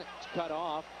comes in. It's cut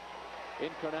off.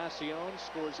 Encarnacion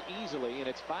scores easily, and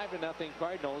it's 5-0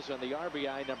 Cardinals on the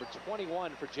RBI number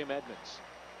 21 for Jim Edmonds.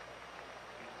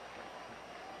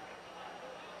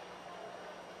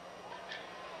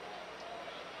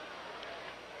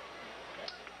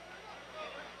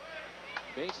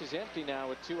 Base is empty now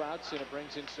with 2 outs, and it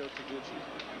brings in Sotoguchi.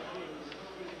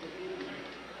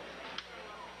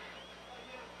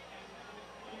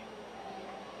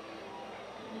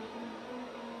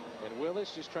 And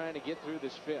Willis just trying to get through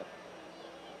this fifth.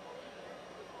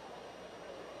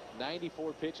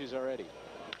 94 pitches already.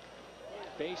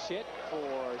 Base hit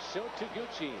for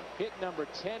Sotoguchi. Hit number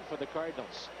 10 for the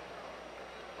Cardinals.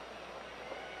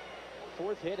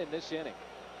 4th hit in this inning.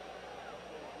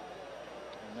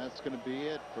 And that's going to be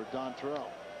it for Dontrelle.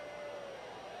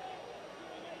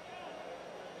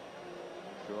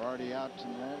 Girardi out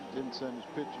tonight. Didn't send his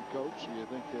pitching coach. So you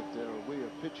think that there will be a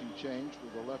pitching change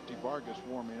with the lefty Vargas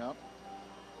warming up.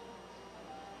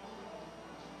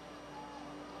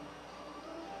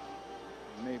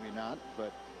 Maybe not,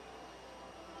 but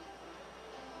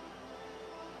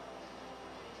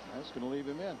that's going to leave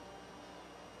him in.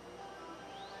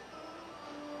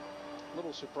 A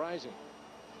little surprising.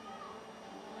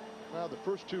 Well, the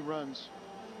first 2 runs,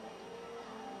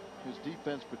 his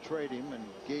defense betrayed him and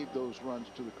gave those runs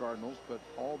to the Cardinals, but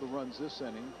all the runs this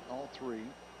inning, all 3,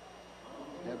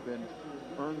 have been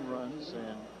earned runs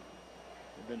and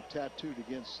have been tattooed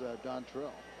against Dontrelle.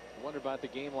 I wonder about the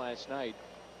game last night.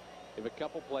 If a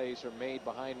couple plays are made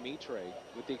behind Mitre,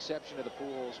 with the exception of the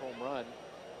Pujols home run,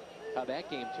 how that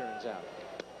game turns out.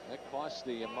 That cost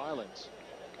the Marlins.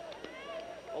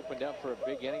 Opened up for a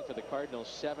big inning for the Cardinals.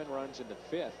 7 runs in the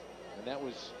 5th, and that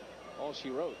was all she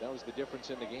wrote. That was the difference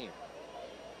in the game.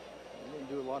 He didn't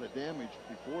do a lot of damage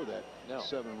before that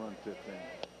 7-run fifth inning.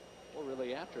 Or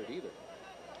really after it either.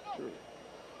 Sure.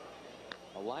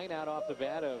 A line out off the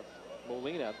bat of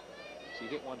Molina. He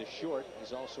hit one to short.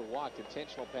 He's also walked.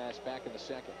 Intentional pass back in the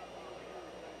second.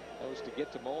 That was to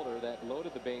get to Mulder. That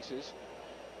loaded the bases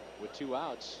with 2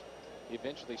 outs. He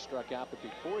eventually struck out, but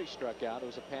before he struck out, it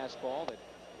was a pass ball that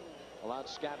allowed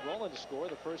Scott Rowland to score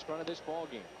the first run of this ball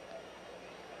game.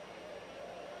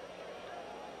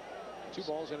 2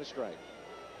 balls and a strike.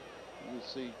 We'll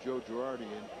see Joe Girardi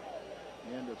in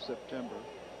the end of September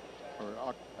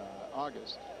or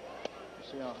August.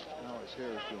 We'll see how his hair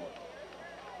is doing.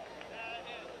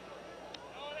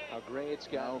 How gray it's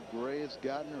gotten. How gray it's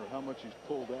gotten, or how much he's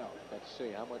pulled out. Let's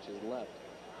see how much is left.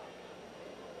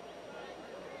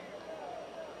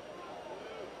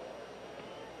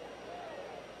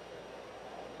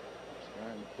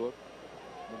 Trying to book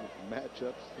little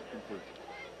matchups, looking for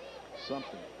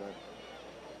something, but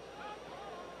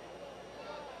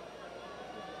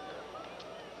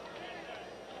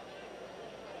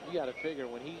you got to figure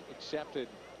when he accepted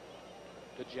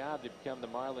the job to become the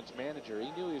Marlins manager,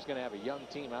 he knew he was going to have a young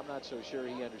team. I'm not so sure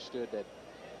he understood that,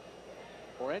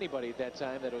 or anybody at that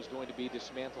time, that it was going to be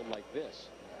dismantled like this.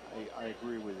 I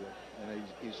agree with you, and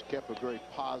he's kept a very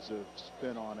positive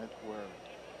spin on it, where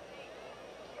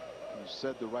he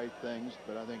said the right things,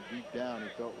 but I think deep down he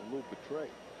felt a little betrayed.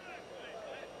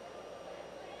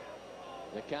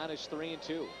 The count is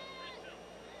 3-2.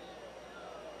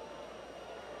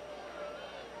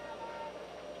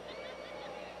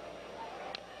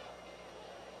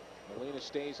 Molina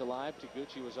stays alive.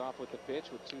 Taguchi was off with the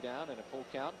pitch with 2 down and a full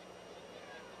count.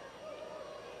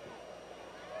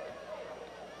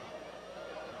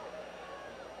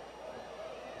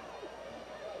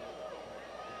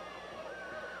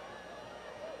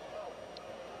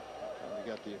 We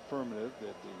got the affirmative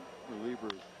that the reliever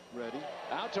is ready.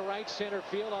 Out to right center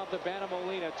field off the bat of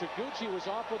Molina. Taguchi was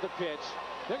off with the pitch.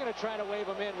 They're going to try to wave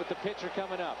him in with the pitcher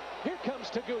coming up. Here comes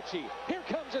Taguchi. Here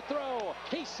comes a throw.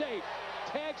 He's safe.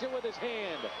 Tags it with his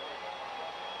hand.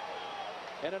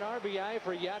 And an RBI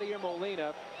for Yadier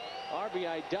Molina.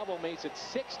 RBI double makes it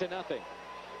 6-0.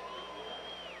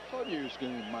 Thought he was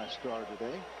going to be my star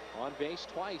today. On base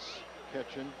twice.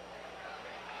 Catching.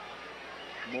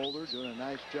 Mulder doing a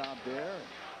nice job there.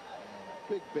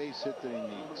 Big base hit that he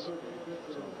needs. So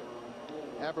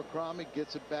Abercrombie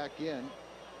gets it back in.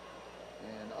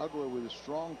 And Ugler with a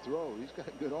strong throw. He's got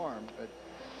a good arm, but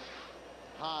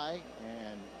high,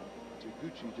 and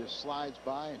Taguchi just slides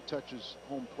by and touches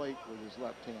home plate with his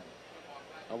left hand.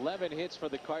 11 hits for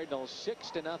the Cardinals,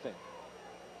 6-0.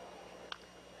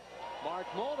 Mark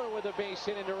Mulder with a base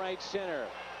hit into right center.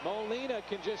 Molina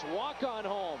can just walk on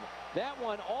home. That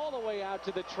one all the way out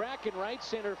to the track in right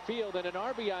center field, and an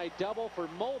RBI double for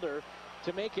Mulder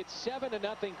to make it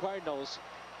 7-0 Cardinals.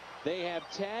 They have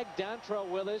tagged Dontrell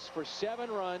Willis for 7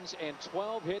 runs and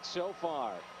 12 hits so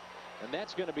far, and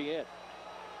that's going to be it.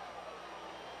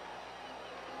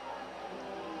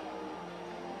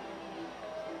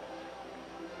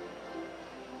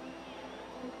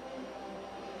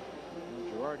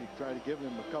 Girardi tried to give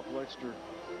him a couple extra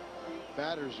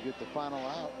batters to get the final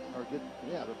out, or get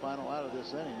the final out of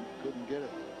this inning. Couldn't get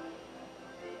it.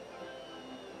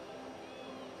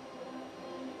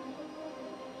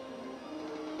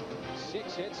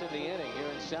 Six hits in the inning here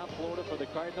in South Florida for the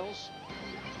Cardinals.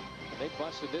 They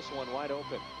busted this one wide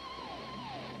open.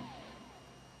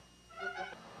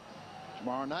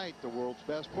 Tomorrow night, the world's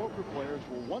best poker players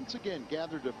will once again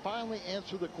gather to finally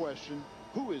answer the question,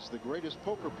 who is the greatest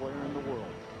poker player in the world?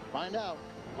 Find out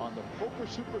on the Poker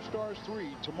Superstars 3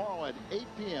 tomorrow at 8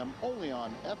 p.m. only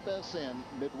on FSN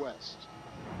Midwest.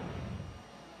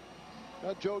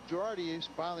 Now, Joe Girardi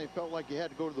finally felt like he had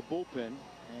to go to the bullpen,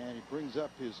 and he brings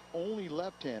up his only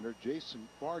left-hander, Jason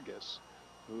Vargas,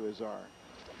 who is our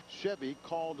Chevy,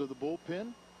 called to the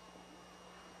bullpen.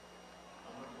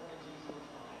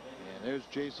 And there's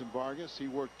Jason Vargas. He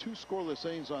worked 2 scoreless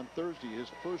innings on Thursday, his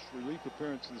first relief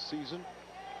appearance of the season.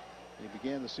 He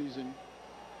began the season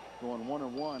going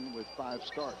 1-1 with 5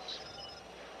 starts.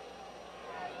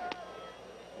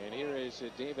 And here is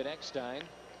David Eckstein,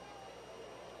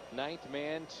 9th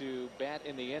man to bat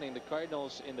in the inning. The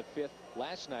Cardinals in the 5th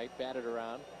last night batted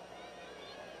around.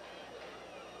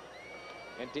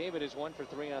 And David is 1 for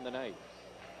 3 on the night.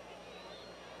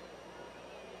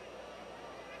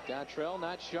 Dontrell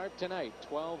not sharp tonight.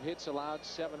 12 hits allowed,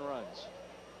 7 runs.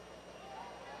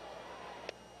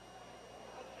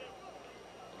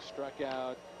 He struck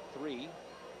out 3.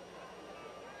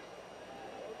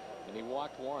 And he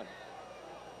walked 1.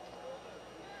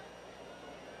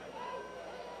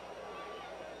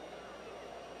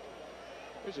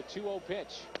 Here's a 2-0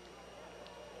 pitch.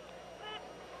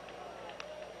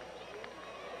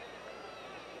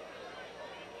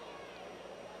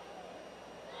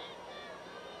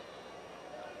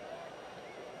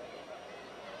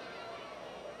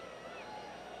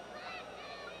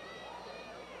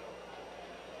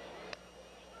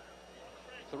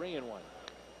 3-1.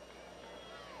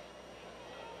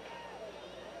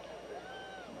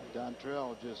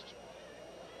 Dontrell just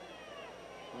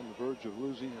on the verge of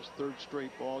losing his 3rd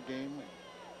straight ball game.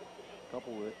 A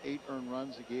couple of 8 earned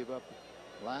runs he gave up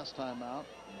last time out,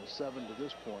 and 7 to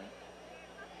this point.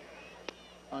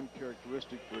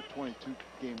 Uncharacteristic for a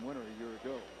 22-game winner a year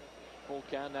ago. Full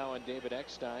count now on David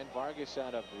Eckstein. Vargas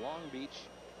out of Long Beach,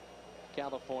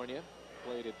 California.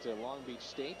 Played at Long Beach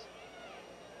State.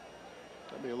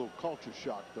 That'd be a little culture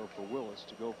shock, though, for Willis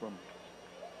to go from,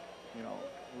 you know,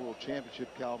 World Championship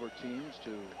caliber teams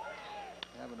to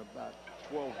having about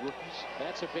 12 rookies.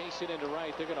 That's a base hit into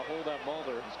right. They're going to hold up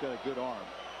Mulder. He's got a good arm.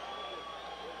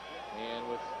 And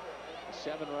with a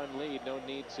 7-run lead, no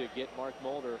need to get Mark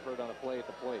Mulder hurt on a play at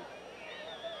the plate.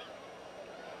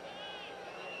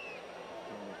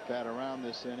 Bat around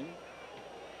this inning.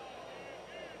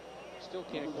 Still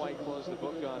can't quite close the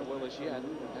book on Willis yet.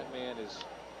 That man is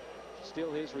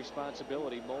still his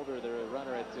responsibility. Mulder, the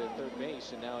runner at 3rd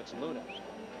base, and now it's Luna.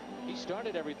 He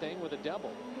started everything with a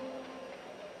double.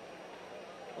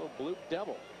 A little bloop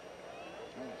double.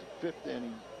 That was the 5th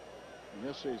inning in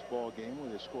yesterday's ball game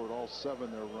where they scored all 7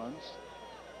 of their runs.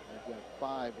 They've got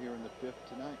 5 here in the 5th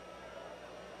tonight.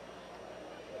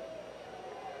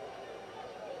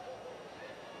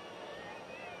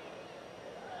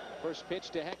 First pitch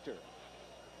to Hector.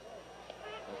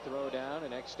 A throw down,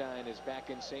 and Eckstein is back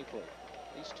in safely.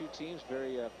 These two teams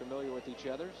very familiar with each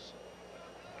other,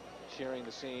 sharing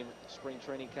the same spring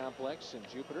training complex in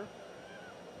Jupiter.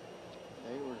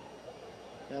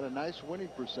 They had a nice winning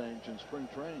percentage in spring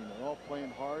training. They're all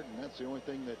playing hard, and that's the only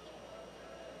thing that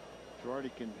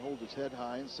Girardi can hold his head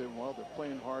high and say, well, they're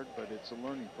playing hard, but it's a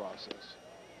learning process.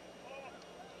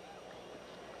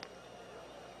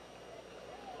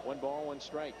 1 ball, 1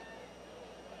 strike.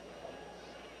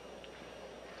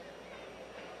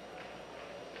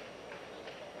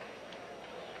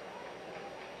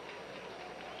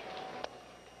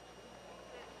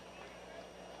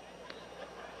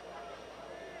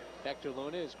 Hector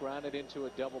Luna is grounded into a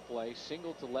double play,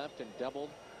 single to left and doubled,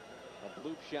 a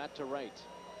bloop shot to right.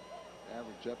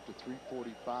 Average up to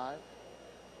 345.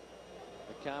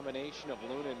 The combination of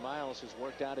Luna and Miles has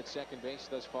worked out at second base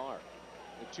thus far.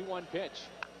 The 2-1 pitch.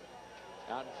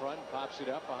 Out in front, pops it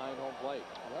up behind home plate.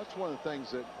 Well, that's one of the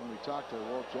things that when we talked to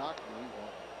Walt Jockney,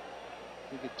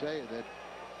 he could tell you that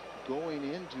going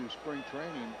into spring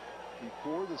training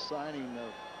before the signing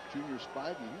of Junior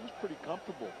Spivey, he was pretty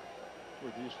comfortable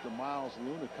with just the Miles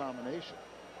Luna combination.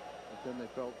 But then they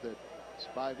felt that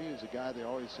Spivey is a guy they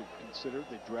always had considered.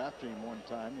 They drafted him one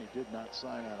time. He did not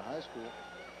sign out of high school.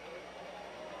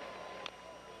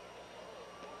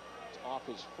 It's off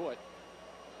his foot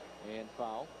and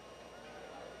foul.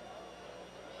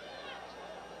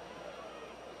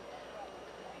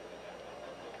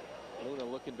 Luna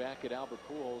looking back at Albert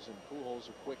Pujols, and Pujols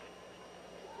a quick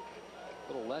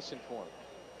little lesson for him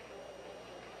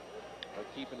by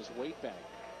keeping his weight back.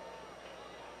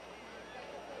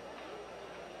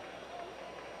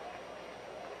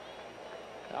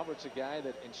 Albert's a guy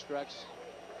that instructs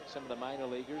some of the minor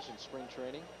leaguers in spring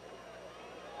training.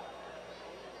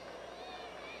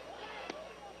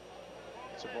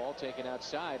 It's a ball taken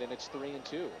outside, and it's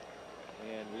 3-2.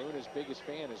 And Luna's biggest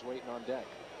fan is waiting on deck.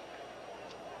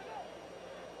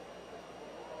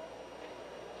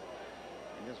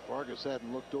 I guess Vargas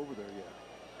hadn't looked over there yet.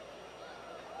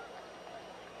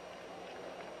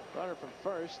 Runner from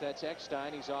first, that's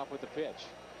Eckstein. He's off with the pitch.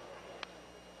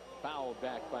 Fouled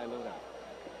back by Luna.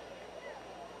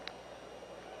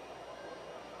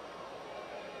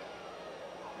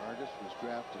 Vargas was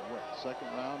drafted, what,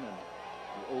 2nd round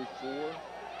in 04.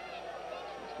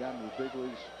 He's gotten to the big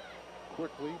leagues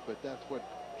quickly, but that's what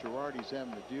Girardi's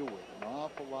having to deal with. An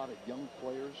awful lot of young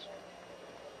players.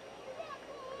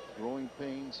 Growing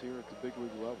pains here at the big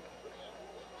league level.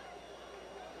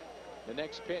 The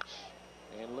next pitch,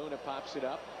 and Luna pops it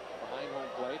up behind home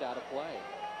plate, out of play.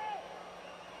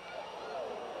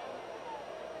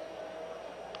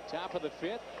 Top of the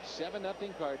 5th,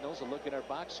 7-0 Cardinals. A look at our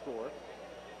box score,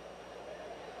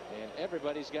 and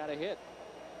everybody's got a hit.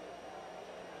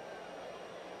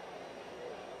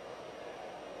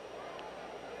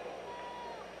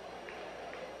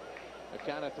 A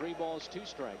count of 3 balls, 2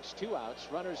 strikes, 2 outs,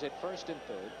 runners at first and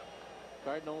third.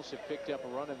 Cardinals have picked up a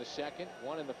run in the 2nd,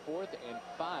 1 in the 4th, and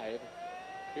 5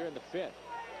 here in the 5th.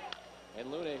 And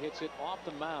Luna hits it off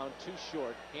the mound, too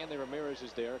short. Hanley Ramirez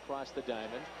is there across the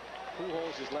diamond.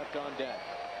 Pujols is left on deck.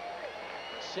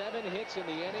 7 hits in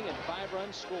the inning and 5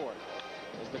 runs scored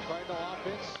as the Cardinal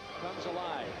offense comes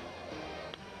alive.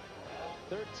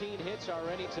 13 hits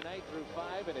already tonight through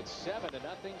 5, and it's 7-0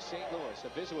 St. Louis. A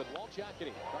visit with Walt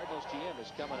Jocketty, Cardinals GM,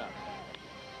 is coming up.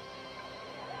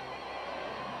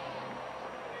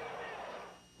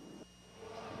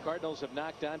 Cardinals have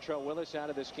knocked Dontrelle Willis out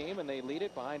of this game, and they lead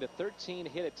it behind a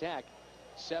 13-hit attack,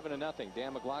 7-0.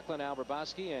 Dan McLaughlin, Al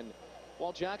Brabowski, and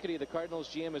Walt Jocketty, the Cardinals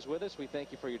GM, is with us. We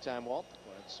thank you for your time, Walt.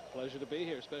 Well, it's a pleasure to be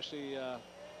here, especially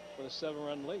with a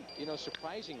 7-run lead. You know,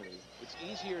 surprisingly, it's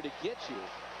easier to get you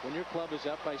when your club is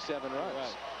up by 7 runs.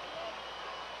 Right.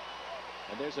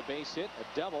 And there's a base hit, a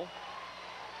double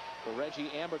for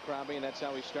Reggie Abercrombie, and that's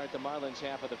how we start the Marlins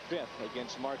half of the 5th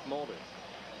against Mark Mulder.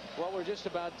 Well, we're just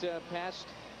about past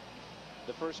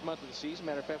the first month of the season.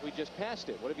 Matter of fact, we just passed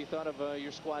it. What have you thought of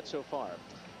your squad so far?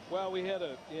 Well, we had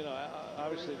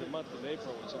obviously the month of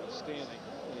April was outstanding,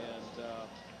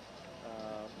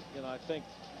 and I think,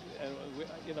 and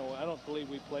I don't believe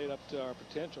we played up to our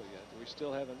potential yet. We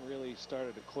still haven't really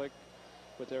started to click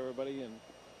with everybody, and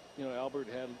Albert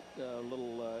had a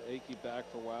little achy back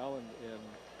for a while, and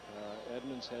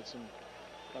Edmonds had some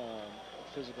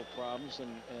physical problems,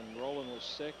 and Roland was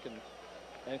sick, and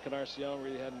Encarnacion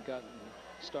really hadn't gotten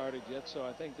started yet. So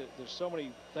I think that there's so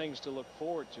many things to look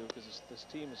forward to, because this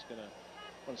team is going to,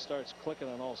 when it starts clicking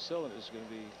on all cylinders, is going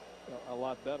to be a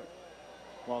lot better.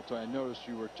 Walter, I noticed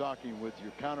you were talking with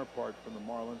your counterpart from the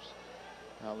Marlins,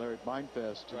 Larry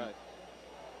Beinfest. Right.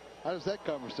 How does that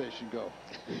conversation go?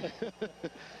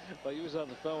 Well, he was on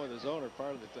the phone with his owner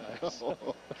part of the time.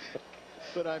 So.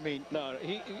 But I mean, no,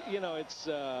 it's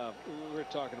we were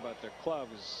talking about their club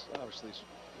is obviously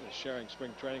sharing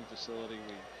spring training facility.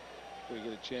 We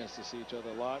get a chance to see each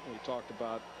other a lot, and we talked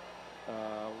about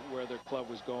where their club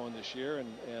was going this year, and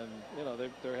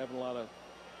they're having a lot of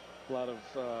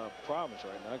problems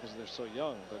right now because they're so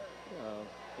young. But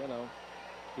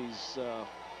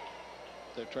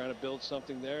they're trying to build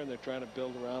something there, and they're trying to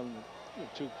build around the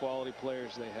 2 quality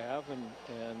players they have,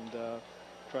 and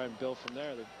try and build from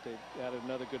there. They added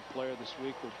another good player this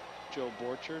week with Joe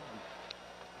Borchard, and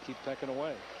keep pecking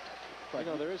away. But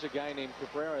there is a guy named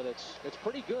Cabrera that's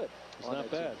pretty good. It's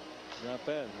not bad. It's not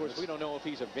bad. Of course, we don't know if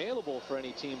he's available for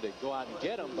any team to go out and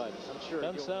get him, but I'm sure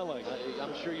doesn't sound like it.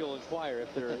 I'm sure you'll inquire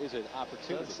if there is an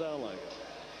opportunity. Doesn't sound like it.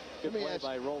 Good play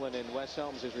by Roland, and Wes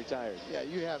Helms is retired. Yeah,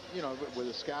 you have, with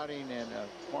a scouting and a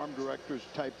farm director's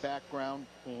type background,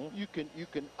 you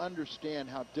can understand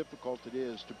how difficult it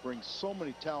is to bring so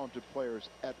many talented players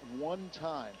at one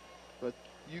time. But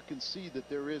you can see that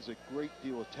there is a great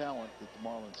deal of talent that the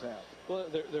Marlins have. Well,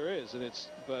 there is,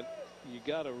 but you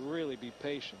got to really be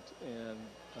patient, and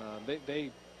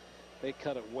they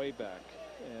cut it way back.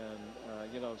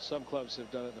 And some clubs have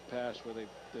done it in the past where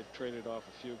they've traded off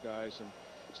a few guys and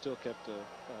still kept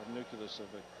a nucleus of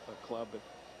a club,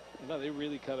 but they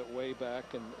really cut it way back,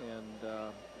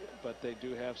 but they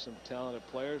do have some talented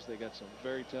players. They got some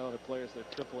very talented players. They're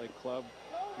AAA club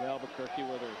in Albuquerque,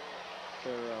 where they're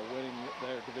winning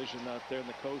their division out there in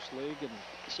the Coast League, and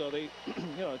so they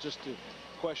just to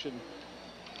question,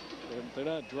 they're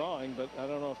not drawing, but I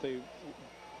don't know if they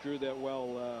drew that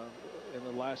well in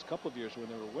the last couple of years when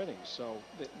they were winning. So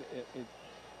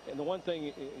and the one thing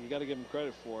you got to give them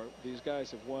credit for, these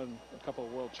guys have won a couple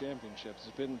of world championships.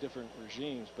 It's been different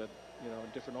regimes, but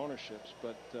different ownerships,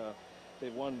 but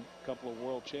they've won a couple of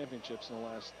world championships in the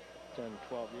last 10,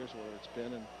 12 years, whatever it's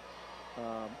been, and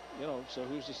so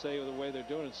who's to say the way they're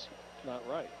doing it's not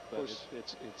right? But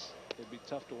it'd be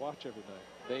tough to watch every night.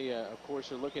 They, of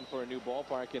course, are looking for a new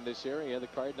ballpark in this area. The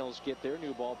Cardinals get their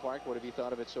new ballpark. What have you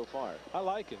thought of it so far? I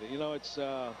like it. It's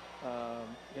a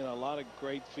lot of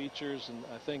great features, and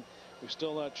I think we're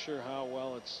still not sure how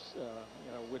well it's,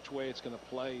 which way it's going to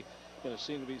play. There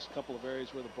seem to be a couple of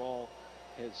areas where the ball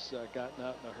has gotten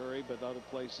out in a hurry, but other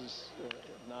places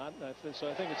not. So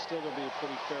I think it's still going to be a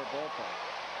pretty fair ballpark.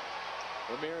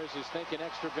 Ramirez is thinking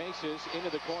extra bases. Into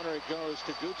the corner it goes.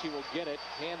 Taguchi will get it.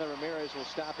 Hanley Ramirez will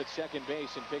stop at second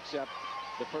base and picks up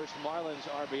the first Marlins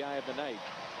RBI of the night.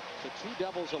 So 2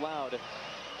 doubles allowed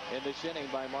in this inning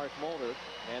by Mark Mulder.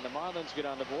 And the Marlins get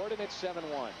on the board, and it's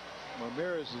 7-1.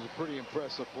 Ramirez is a pretty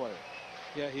impressive player.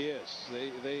 Yeah, he is.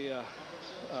 The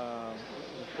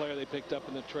player they picked up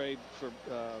in the trade for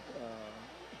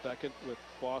Beckett with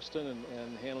Boston,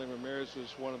 and Hanley Ramirez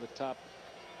was one of the top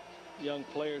young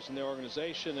players in the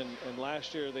organization, and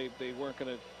last year they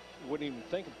wouldn't even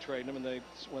think of trading him, and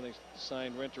when they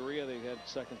signed Renteria, they had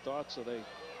second thoughts, so they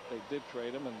did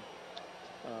trade him, and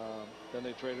then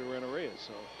they traded Renteria,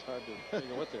 so it's hard to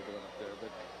figure what they're doing up there.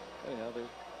 But anyhow,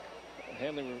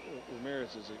 Hanley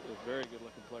Ramirez is a very good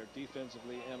looking player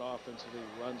defensively and offensively.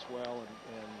 Runs well,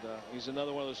 and he's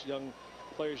another one of those young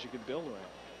players you can build around.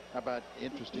 How about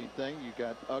interesting thing? You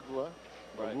got Uggla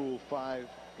a Rule 5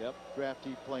 Yep.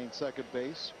 draftee playing second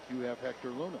base. You have Hector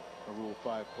Luna, a Rule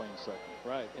 5 playing second.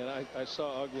 Right, and I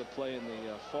saw Ugla play in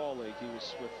the fall league. He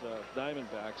was with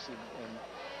Diamondbacks and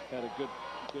had a good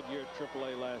year at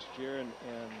AAA last year, and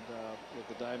with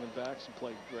the Diamondbacks, and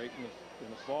played great in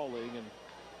the fall league. And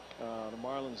the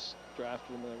Marlins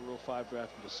drafted him in the Rule 5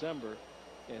 draft in December,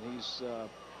 and he's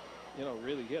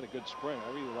really he had a good spring.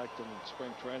 I really liked him in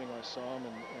spring training. I saw him,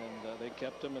 and they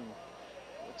kept him, and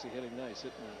what's he hitting nice,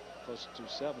 hitting close to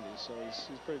 270. So he's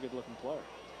a pretty good looking player.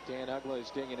 Dan Ugla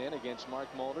is digging in against Mark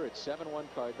Mulder. It's 7-1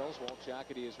 Cardinals. Walt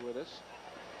Jocketty is with us.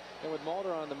 And with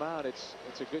Mulder on the mound, it's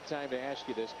a good time to ask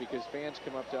you this, because fans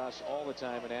come up to us all the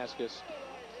time and ask us,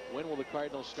 when will the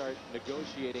Cardinals start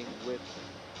negotiating with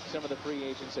some of the free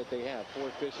agents that they have?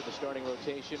 4/5 of the starting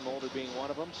rotation, Mulder being one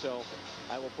of them. So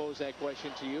I will pose that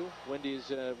question to you. When does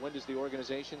the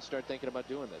organization start thinking about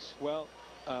doing this? Well,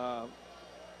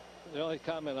 the only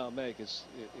comment I'll make is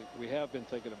we have been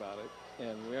thinking about it,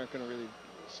 and we aren't going to really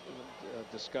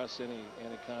discuss any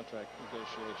contract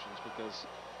negotiations, because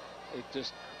it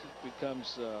just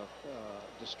becomes a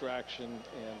distraction,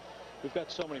 and we've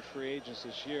got so many free agents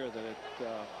this year that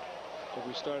if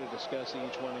we started discussing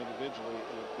each one individually,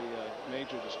 it would be a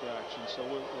major distraction. So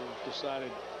we've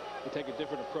decided to take a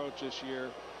different approach this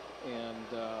year, and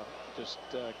just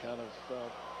kind of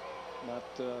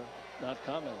not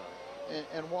comment on it.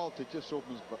 And Walt, it just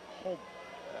opens a whole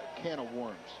can of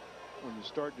worms when you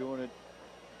start doing it.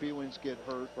 Feelings get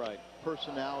hurt. Right.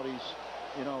 Personalities,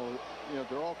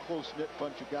 they're all close-knit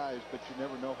bunch of guys, but you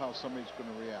never know how somebody's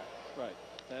going to react. Right.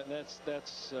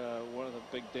 That's one of the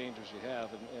big dangers you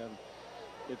have, and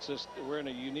it's just we're in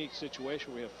a unique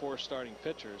situation. We have 4 starting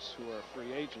pitchers who are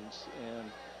free agents,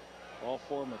 and all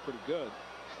 4 of them are pretty good.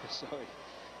 So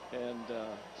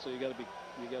you got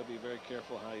to be very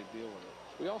careful how you deal with it.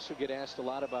 We also get asked a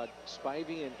lot about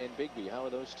Spivey and Bigby. How are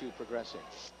those two progressing?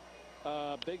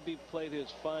 Bigby played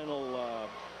his final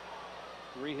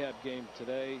rehab game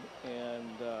today,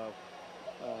 and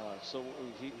so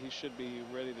he should be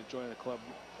ready to join the club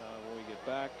when we get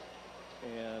back,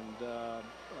 and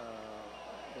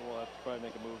we'll have to probably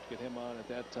make a move to get him on at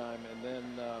that time. And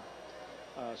then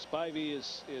Spivey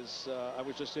is I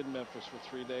was just in Memphis for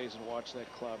 3 days and watched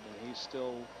that club, and he's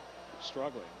still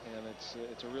struggling, and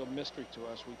it's a real mystery to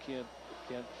us. We can't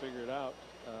figure it out,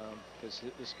 because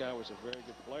this guy was a very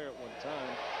good player at one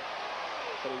time,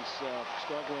 but he's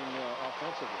struggling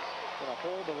offensively. Going to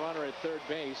hold the runner at third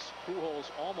base. Pujols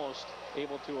almost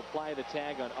able to apply the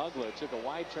tag on Ugla. It took a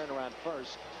wide turnaround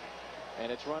first,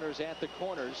 and it's runners at the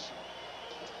corners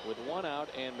with 1 out,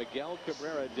 and Miguel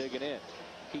Cabrera digging in.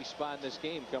 Key spot in this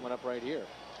game coming up right here.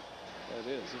 It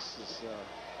is. This is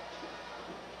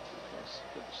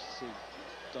good to see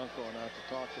Dunk going out to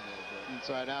talk to him a little bit.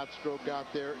 Inside out stroke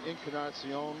out there.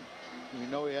 Encarnacion, we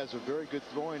know he has a very good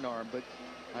throwing arm, but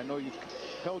I know you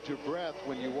held your breath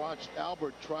when you watched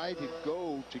Albert try to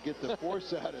go to get the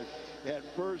force out at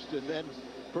first, and then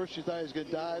first you thought he was going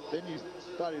to dive, then you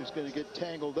thought he was going to get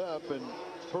tangled up and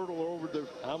hurtle over the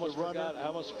runner. I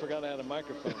almost forgot I had a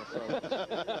microphone in front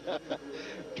of me.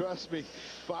 Trust me,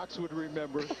 Fox would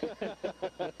remember.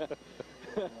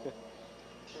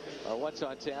 Our What's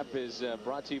on Tap is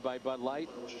brought to you by Bud Light.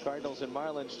 Cardinals and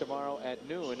Marlins tomorrow at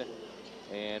noon.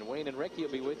 And Wayne and Ricky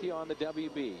will be with you on the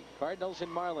WB. Cardinals and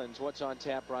Marlins, What's on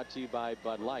Tap, brought to you by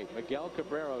Bud Light. Miguel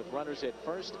Cabrera with runners at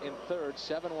first and third,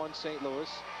 7-1 St. Louis.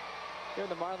 Here in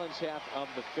the Marlins half of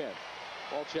the 5th.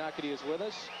 Walt Jocketty is with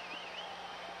us.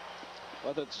 I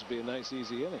thought this would be a nice,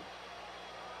 easy inning.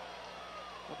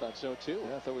 I thought so, too.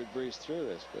 Yeah, I thought we'd breeze through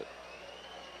this, but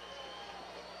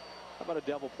how about a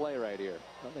double play right here?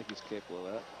 I think he's capable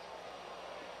of that.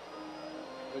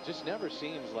 It just never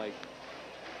seems like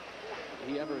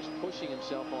he ever is pushing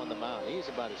himself on the mound. He's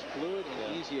about as fluid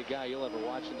and easy a guy you'll ever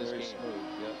watch in this Very game. Smooth,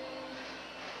 yeah.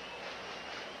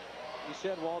 You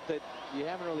said, Walt, that you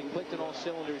haven't really clicked in all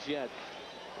cylinders yet.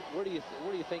 Where do you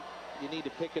think you need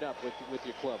to pick it up with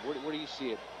your club? Where do you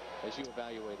see it as you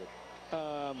evaluate it?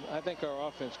 I think our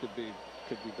offense could be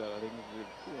better. I think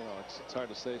it's hard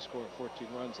to say scoring 14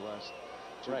 runs the last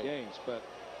 2 games, but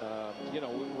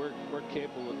we're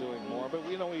capable of doing more. But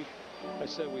I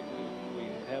said we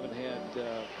haven't had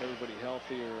everybody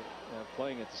healthy or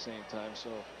playing at the same time, so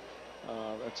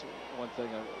that's one thing.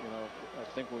 I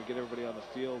think when we get everybody on the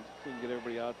field, if we can get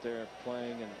everybody out there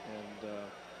playing and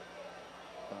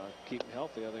keep them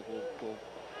healthy, I think we'll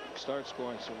start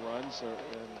scoring some runs.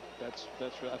 And that's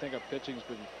I think our pitching's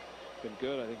been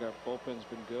good. I think our bullpen's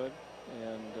been good,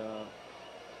 and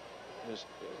just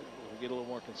we get a little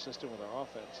more consistent with our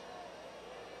offense.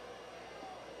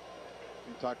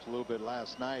 We talked a little bit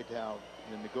last night how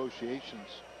in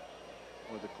negotiations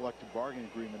or the collective bargaining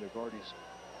agreement have already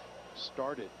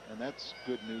started, and that's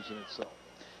good news in itself.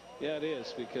 Yeah, it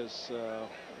is, because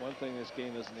one thing this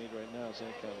game doesn't need right now is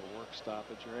any kind of a work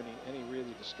stoppage or any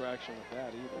really distraction with that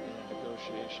either. You know,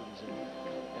 negotiations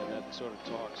and that sort of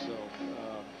talk. So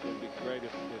it would be great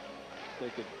if they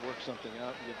could work something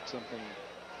out and get something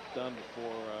done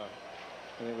before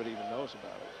anybody even knows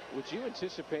about it. Would you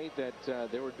anticipate that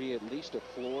there would be at least a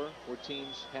floor where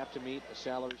teams have to meet a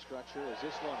salary structure? As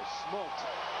this one is smoked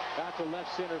out to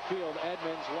left center field.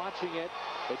 Edmonds watching it.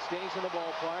 It stays in the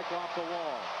ballpark off the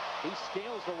wall. He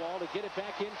scales the wall to get it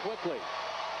back in quickly.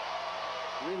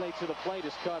 Relay to the plate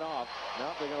is cut off.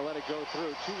 Now they're going to let it go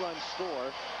through. 2-run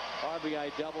score.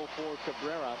 RBI double for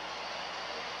Cabrera.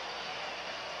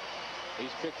 He's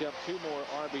picked up 2 more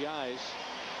RBIs.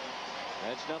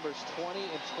 That's numbers 20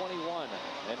 and 21.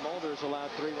 And Mulder's allowed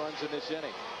 3 runs in this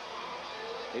inning.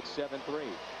 It's 7-3.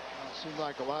 It seems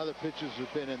like a lot of the pitches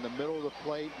have been in the middle of the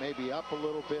plate, maybe up a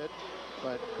little bit.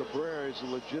 But Cabrera is a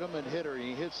legitimate hitter.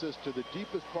 He hits this to the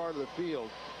deepest part of the field.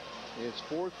 It's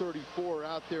 434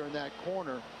 out there in that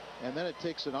corner. And then it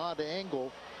takes an odd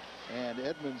angle. And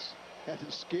Edmonds had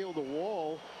to scale the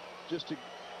wall just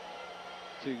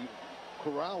to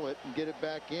corral it and get it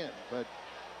back in. But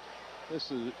this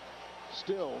is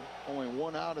still only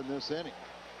 1 out in this inning.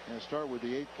 And start with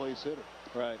the 8th place hitter.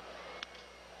 Right.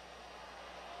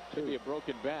 Could be a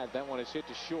broken bat. That one is hit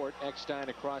to short. Eckstein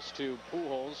across to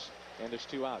Pujols. And there's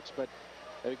 2 outs. But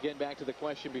again, back to the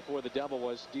question before the double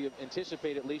was, do you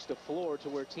anticipate at least a floor to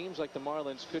where teams like the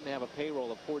Marlins couldn't have a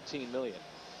payroll of $14 million?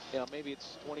 You know, maybe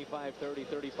it's 25, 30,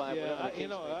 35. Yeah, you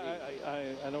know,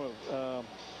 I know.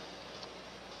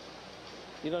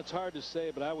 You know, it's hard to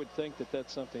say, but I would think that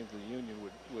that's something the union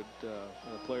would the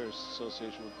Players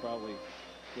Association would probably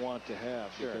want to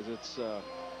have, because it's.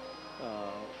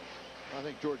 I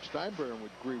think George Steinbrenner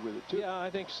would agree with it too. Yeah, I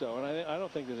think so, and I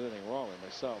don't think there's anything wrong with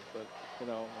myself, but you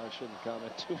know, I shouldn't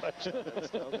comment too much on that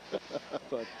stuff.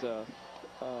 But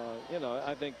you know,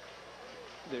 I think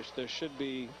there should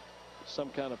be some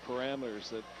kind of parameters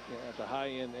that, you know, at the high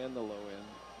end and the low end,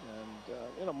 and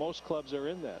you know, most clubs are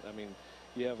in that. I mean,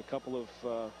 you have a couple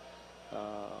of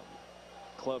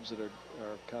clubs that are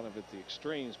kind of at the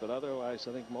extremes, but otherwise,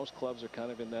 I think most clubs are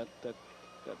kind of in that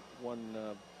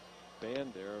one.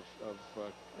 Band there of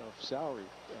salary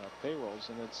payrolls,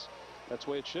 and that's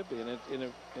the way it should be. And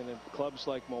in clubs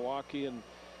like Milwaukee and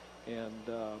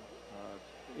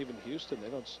even Houston,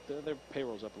 their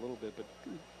payrolls up a little bit, but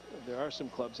there are some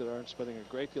clubs that aren't spending a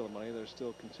great deal of money. They're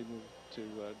still continuing to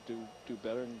do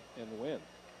better and win.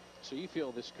 So you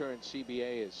feel this current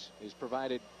CBA is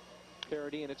provided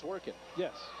parity and it's working?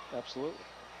 Yes, absolutely.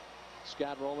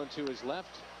 Scott rolling to his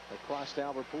left. Across to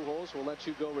Albert Pujols. We'll let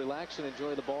you go relax and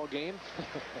enjoy the ball game.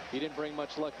 He didn't bring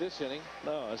much luck this inning.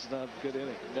 No, it's not a good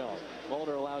inning. No.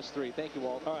 Mulder allows 3. Thank you,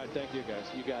 Walt. All right, thank you, guys.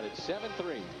 You got it.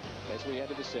 7-3 as we head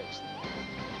to the 6th.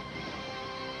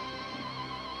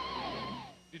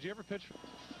 Did you ever pitch?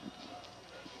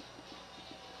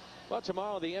 Well,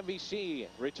 tomorrow the MVC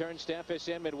returns to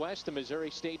FSN Midwest. The Missouri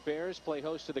State Bears play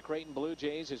host to the Creighton Blue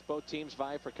Jays as both teams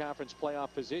vie for conference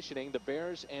playoff positioning. The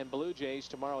Bears and Blue Jays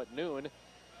tomorrow at noon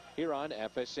here on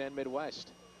FSN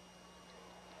Midwest.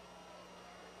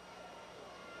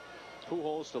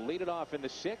 Pujols to lead it off in the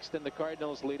 6th, and the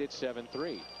Cardinals lead it 7-3.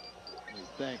 We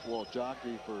thank Walt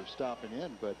Jockey for stopping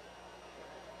in, but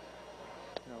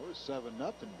you know, it was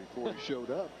 7-0 before he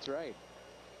showed up. That's right.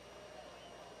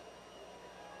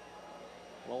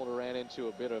 Mulder ran into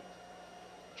a bit of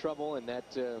trouble in that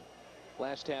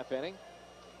last half inning.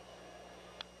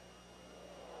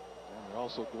 And we're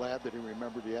also glad that he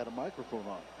remembered he had a microphone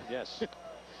on. Yes.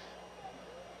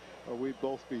 Or we'd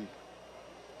both be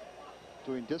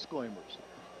doing disclaimers.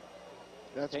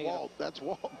 That's Walt. That's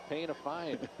Walt. Paying a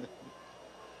fine.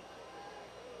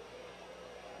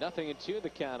 0-2 the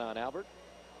count on Albert.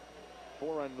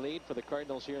 4-run lead for the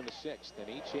Cardinals here in the 6th, and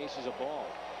he chases a ball.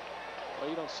 Well,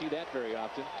 you don't see that very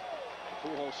often.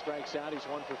 Pujols strikes out. He's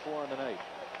 1 for 4 on the night.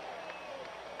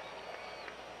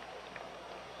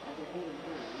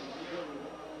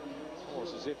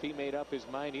 Almost as if he made up his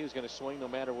mind he was going to swing no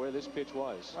matter where this pitch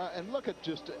was. And look at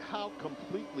just how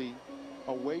completely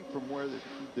away from where the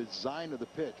design of the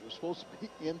pitch was supposed to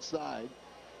be inside,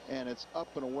 and it's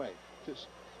up and away. Just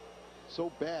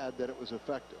so bad that it was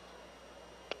effective.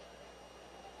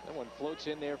 That one floats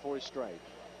in there for a strike.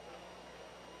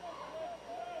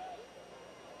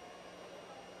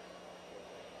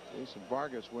 Jason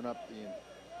Vargas went up the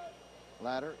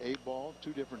ladder, A-ball,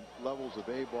 2 different levels of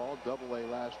A-ball, Double-A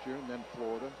last year, and then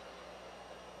Florida.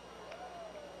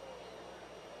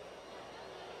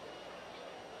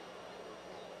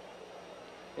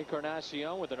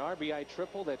 Encarnacion with an RBI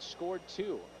triple that scored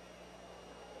 2.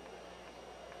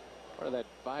 Part of that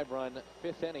 5-run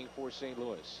 5th inning for St.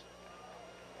 Louis.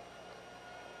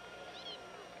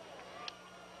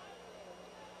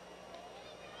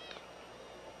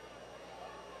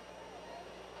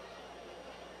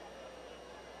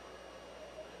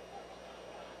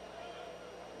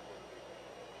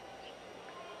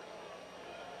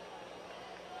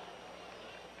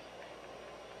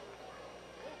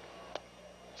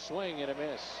 Swing and a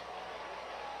miss.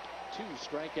 2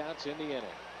 strikeouts in the inning.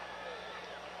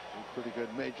 Pretty good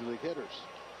major league hitters.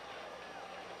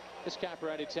 This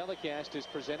copyrighted telecast is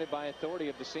presented by authority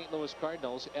of the St. Louis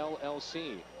Cardinals,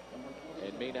 LLC.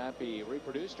 It may not be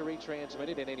reproduced or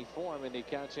retransmitted in any form, and the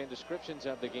accounts and descriptions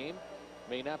of the game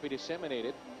may not be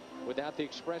disseminated without the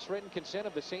express written consent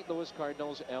of the St. Louis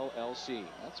Cardinals, LLC.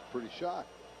 That's a pretty shot.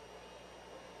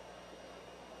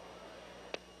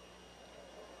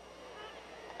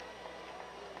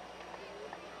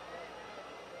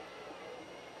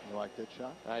 You like that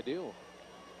shot? I do.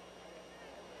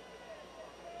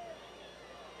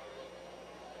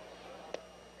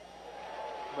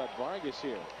 How about Vargas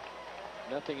here?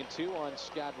 0-2 on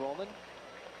Scott Rowland.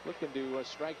 Looking to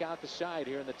strike out the side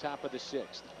here in the top of the 6th.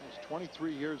 He's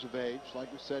 23 years of age.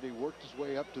 Like we said, he worked his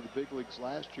way up to the big leagues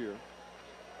last year.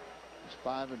 He's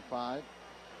 5-5.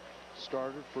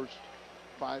 Started first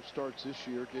 5 starts this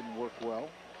year. Didn't work well.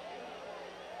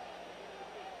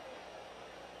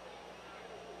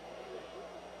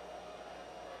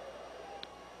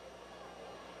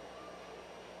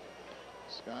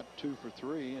 Scott 2 for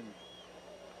 3, and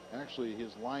actually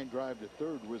his line drive to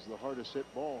third was the hardest hit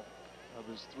ball of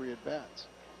his 3 at bats.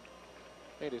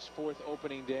 Made his 4th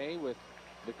opening day with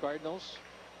the Cardinals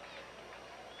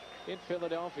in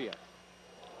Philadelphia.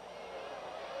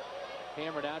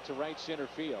 Hammered out to right center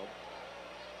field,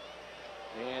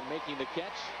 and making the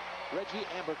catch, Reggie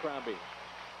Abercrombie.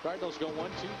 Cardinals go 1,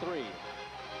 2, 3.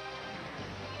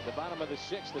 The bottom of the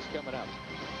 6th is coming up.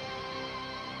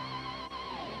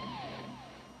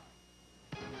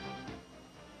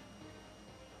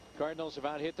 Cardinals have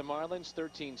out hit the Marlins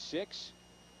 13-6.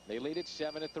 They lead it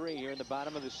 7-3 here in the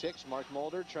bottom of the 6th. Mark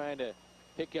Mulder trying to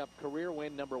pick up career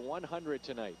win number 100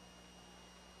 tonight.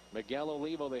 Miguel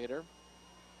Olivo, the hitter.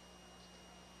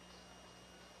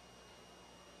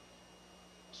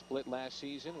 Split last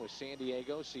season with San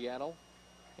Diego, Seattle,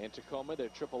 and Tacoma, their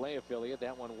AAA affiliate.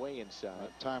 That one way inside.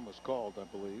 Time was called, I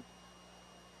believe.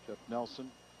 Jeff Nelson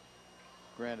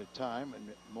granted time, and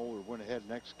Mulder went ahead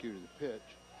and executed the pitch.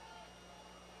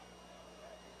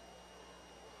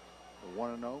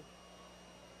 1-0.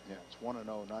 Yeah, it's 1-0,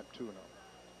 not 2-0.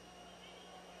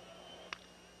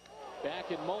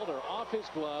 Back at Mulder, off his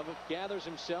glove, gathers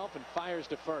himself and fires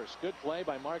to first. Good play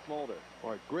by Mark Mulder. All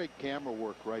right, great camera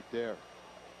work right there.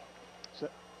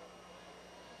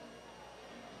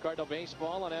 Cardinal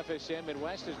Baseball on FSN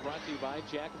Midwest is brought to you by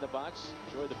Jack in the Box.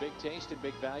 Enjoy the big taste and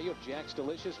big value of Jack's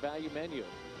delicious value menu.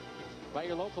 By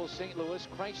your local St. Louis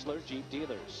Chrysler Jeep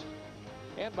dealers.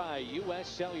 And by U.S.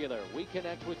 Cellular, we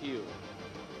connect with you.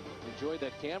 Enjoyed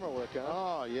that camera work, huh?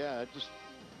 Oh, yeah, it just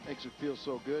makes it feel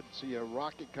so good. See a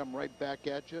rocket come right back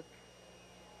at you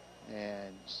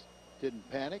and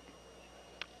didn't panic.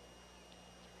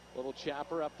 Little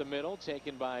chopper up the middle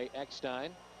taken by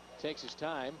Eckstein. Takes his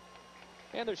time,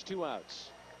 and there's 2 outs.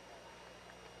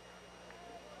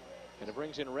 And it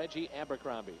brings in Reggie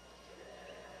Abercrombie.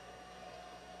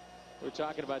 We're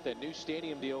talking about that new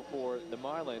stadium deal for the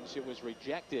Marlins. It was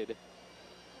rejected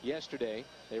yesterday.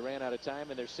 They ran out of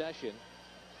time in their session.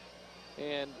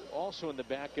 And also in the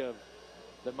back of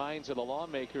the minds of the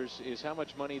lawmakers is how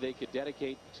much money they could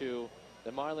dedicate to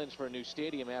the Marlins for a new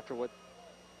stadium after what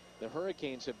the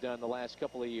Hurricanes have done the last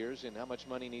couple of years, and how much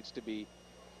money needs to be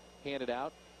handed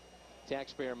out,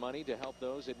 taxpayer money, to help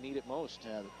those that need it most.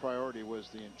 Yeah, the priority was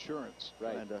the insurance.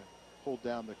 Right. Trying to hold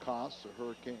down the costs of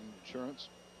hurricane insurance.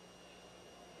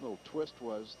 Little twist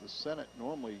was the Senate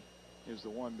normally is the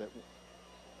one that,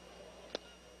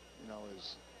 you know,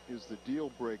 is the deal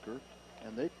breaker,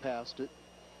 and they passed it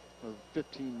with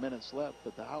 15 minutes left,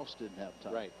 but the House didn't have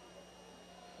time. Right.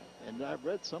 And I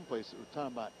read someplace that was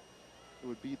talking about it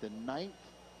would be the 9th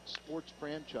sports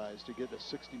franchise to get a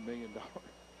 $60 million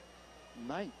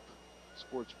 9th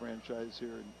sports franchise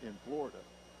here in Florida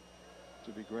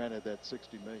to be granted that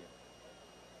 $60 million.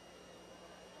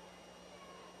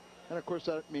 And of course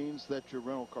that means that your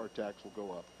rental car tax will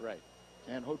go up. Right.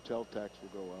 And hotel tax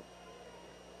will go up.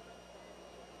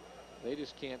 They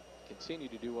just can't continue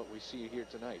to do what we see here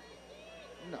tonight.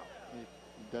 No,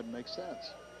 it doesn't make sense.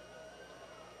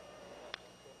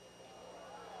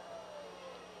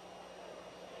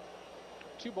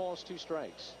 Two balls, 2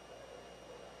 strikes.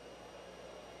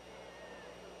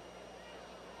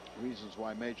 Reasons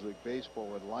why Major League Baseball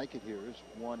would like it here is,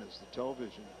 one is the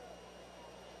television,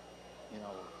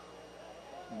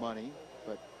 money,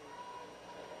 but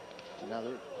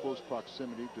another, close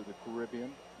proximity to the Caribbean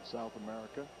and South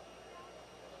America.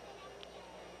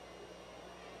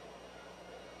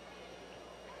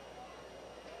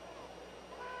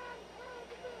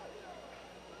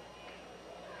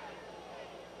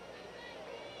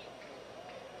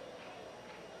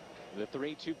 The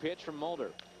 3-2 pitch from Mulder.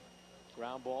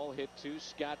 Ground ball hit to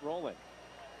Scott Rowland.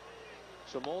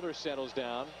 So Mulder settles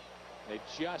down. They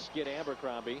just get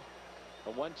Abercrombie.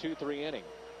 A 1-2-3 inning.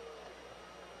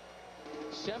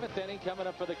 7th inning coming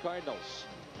up for the Cardinals.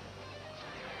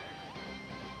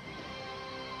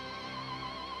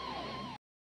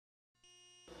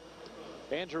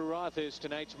 Andrew Roth is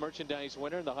tonight's merchandise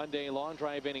winner in the Hyundai Long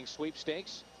Drive Inning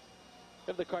Sweepstakes.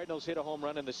 If the Cardinals hit a home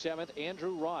run in the 7th,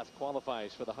 Andrew Roth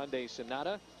qualifies for the Hyundai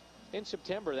Sonata in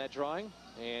September, that drawing.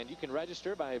 And you can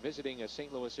register by visiting a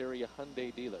St. Louis area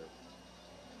Hyundai dealer.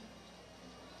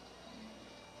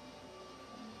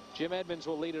 Jim Edmonds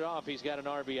will lead it off. He's got an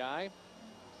RBI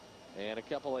and a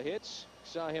couple of hits.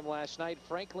 Saw him last night.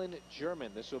 Franklin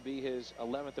German. This will be his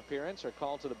 11th appearance. Our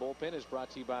call to the bullpen is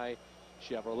brought to you by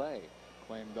Chevrolet.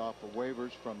 Claimed off of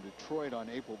waivers from Detroit on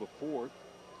April the 4th.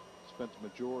 Spent the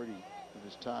majority of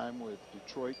his time with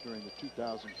Detroit during the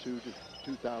 2002 to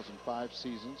 2005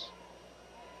 seasons.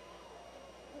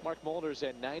 Mark Mulder's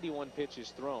at 91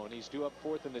 pitches thrown. He's due up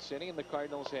 4th in this inning, and the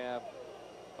Cardinals have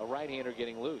a right-hander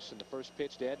getting loose. And the first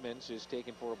pitch to Edmonds is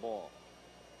taken for a ball.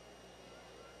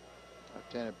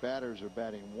 Left-handed batters are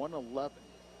batting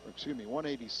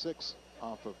 186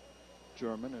 off of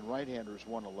German, and right-handers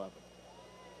 111.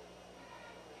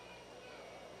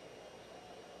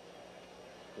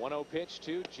 1-0 pitch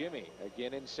to Jimmy,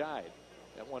 again inside.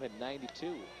 That one at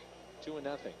 92.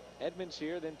 2-0. Edmonds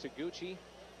here, then Taguchi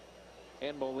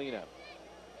and Molina.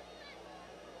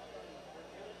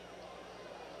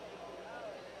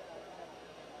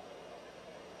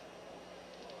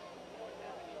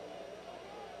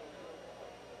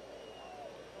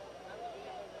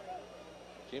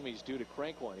 Jimmy's due to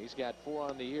crank one. He's got 4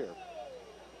 on the year.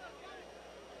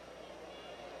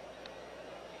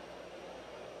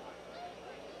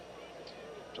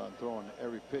 On throwing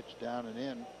every pitch down and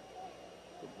in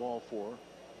the ball 4.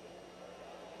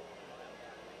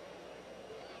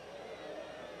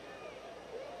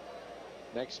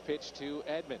 Next pitch to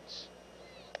Edmonds.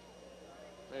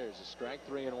 There's a strike,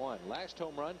 3-1. Last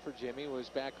home run for Jimmy was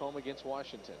back home against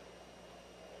Washington.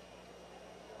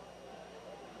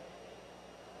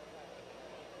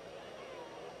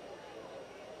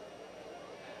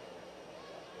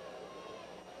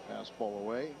 Fastball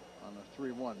away on a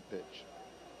 3-1 pitch.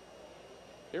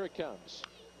 Here it comes.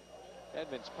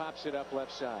 Edmonds pops it up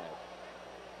left side.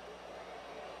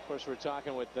 Of course, we're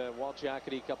talking with Walt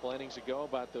Jocketty a couple innings ago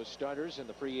about those starters and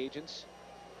the free agents.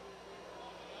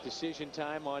 Decision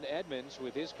time on Edmonds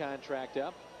with his contract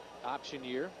up, option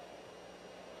year.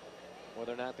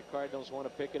 Whether or not the Cardinals want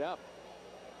to pick it up.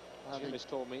 Jim has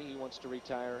told me he wants to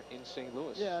retire in St.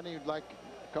 Louis. Yeah, and he'd like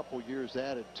a couple years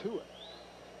added to it.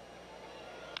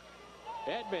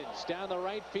 Edmonds down the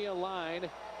right field line.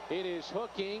 It is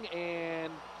hooking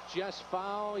and just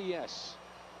foul. Yes.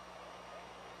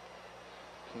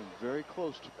 Came very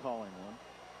close to calling one.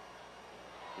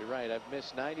 You're right. I've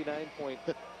missed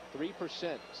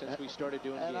 99.3% since we started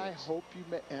doing and games. I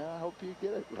hope you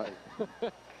get it right.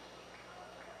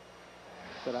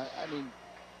 But I mean,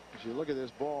 as you look at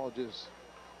this ball, just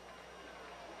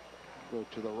go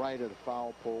to the right of the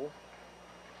foul pole.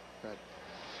 But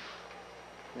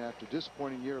after a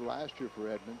disappointing year last year for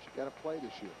Edmonds, you got to play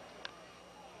this year.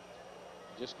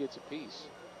 Just gets a piece.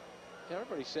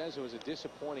 Everybody says it was a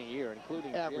disappointing year,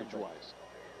 including average-wise.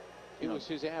 It was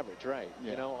his average, right?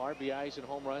 Yeah. You know, RBIs and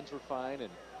home runs were fine, and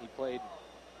he played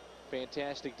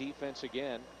fantastic defense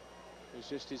again. It was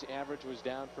just his average was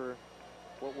down for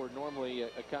what we're normally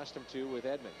accustomed to with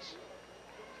Edmonds.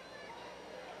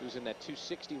 He was in that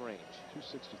 260 range.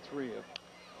 263, if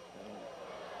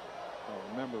I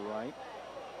remember right.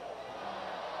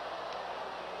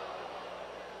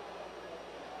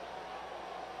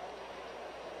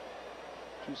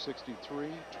 263,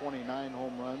 29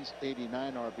 home runs,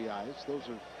 89 RBIs. Those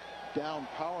are down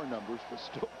power numbers, but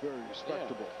still very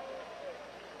respectable.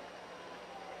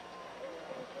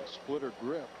 Yeah. A splitter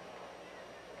grip.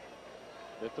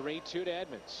 The 3-2 to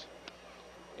Edmonds.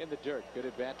 In the dirt. Good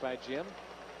at bat by Jim.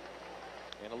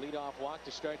 And a leadoff walk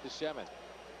to start the 7th.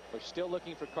 We're still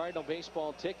looking for Cardinal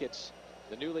baseball tickets.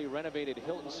 The newly renovated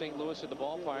Hilton St. Louis at the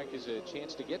ballpark is a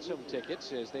chance to get some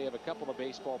tickets, as they have a couple of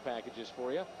baseball packages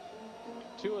for you.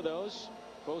 2 of those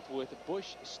both with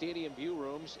Busch Stadium view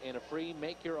rooms and a free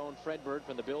make-your-own Fredbird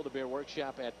from the Build-A-Bear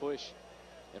Workshop at Busch.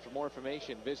 And for more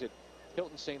information, visit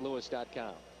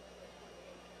HiltonSt.Louis.com.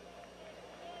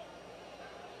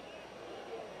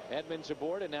 Edmonds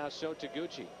aboard, and now so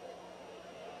Taguchi.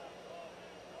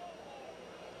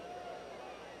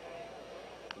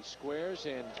 He squares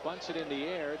and bunts it in the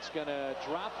air. It's going to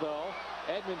drop, though.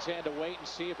 Edmonds had to wait and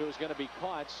see if it was going to be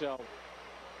caught, so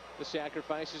the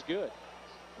sacrifice is good.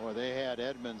 Well, they had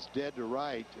Edmonds dead to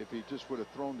right if he just would have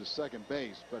thrown to second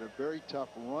base, but a very tough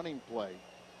running play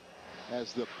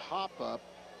as the pop-up,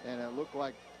 and it looked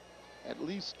like at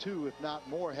least two, if not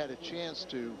more, had a chance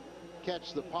to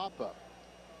catch the pop-up,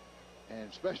 and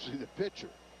especially the pitcher.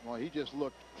 Well, he just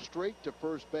looked straight to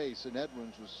first base, and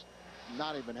Edmonds was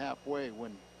not even halfway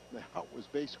when the out was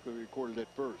basically recorded at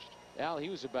first. Al, he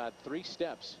was about 3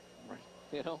 steps. Right.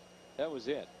 You know, that was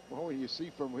it. Well, when you see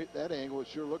from that angle, it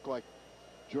sure looked like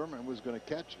German was going to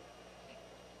catch it.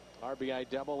 RBI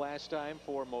double last time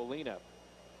for Molina.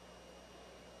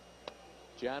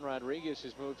 John Rodriguez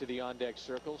has moved to the on-deck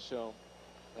circle, so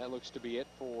that looks to be it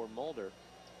for Mulder.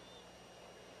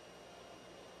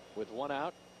 With 1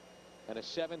 out and a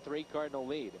 7-3 Cardinal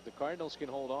lead. If the Cardinals can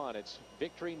hold on, it's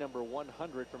victory number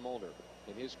 100 for Mulder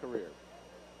in his career.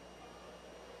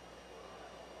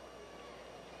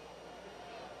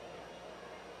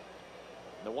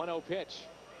 The 1-0 pitch.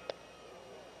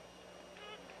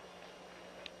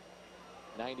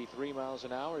 93 miles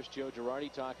an hour as Joe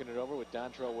Girardi talking it over with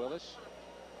Dontrelle Willis.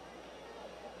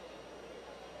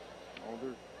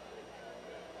 Mulder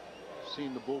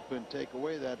seen the bullpen take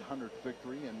away that 100th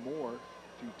victory and more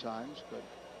a few times, but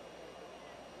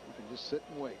you can just sit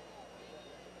and wait.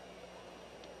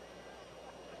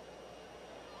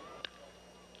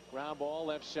 Ground ball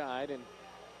left side, and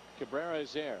Cabrera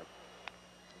is there.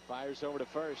 Fires over to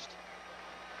first,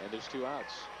 and there's 2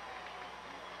 outs.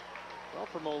 Well,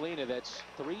 for Molina, that's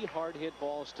 3 hard hit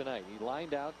balls tonight. He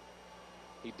lined out,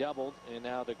 he doubled, and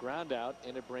now the ground out,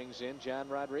 and it brings in John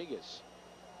Rodriguez.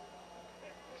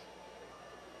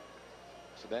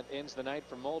 So that ends the night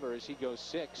for Mulder as he goes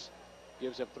 6,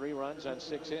 gives up 3 runs on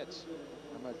 6 hits.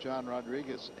 How about John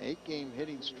Rodriguez? An 8-game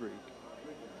hitting streak.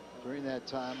 During that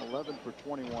time, 11 for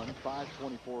 21,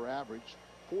 524 average,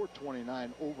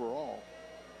 429 overall.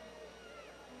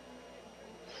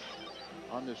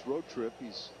 On this road trip,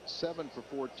 he's 7 for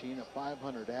 14, a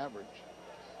 500 average.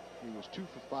 He was 2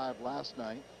 for 5 last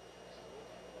night.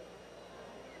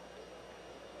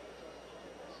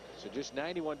 So just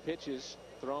 91 pitches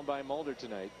thrown by Mulder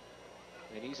tonight,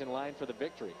 and he's in line for the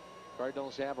victory.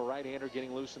 Cardinals have a right-hander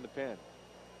getting loose in the pen.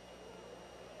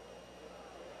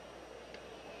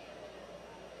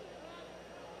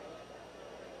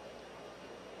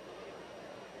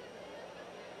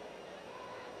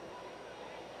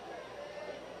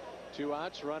 Two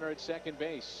outs, runner at second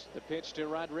base. The pitch to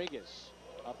Rodriguez,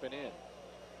 up and in.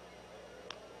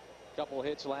 Couple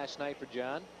hits last night for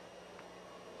John.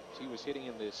 He was hitting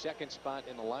in the second spot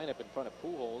in the lineup in front of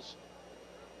Pujols.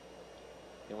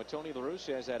 And when Tony La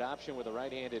Russa has that option with a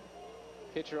right-handed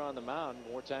pitcher on the mound,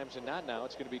 more times than not now,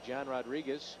 it's going to be John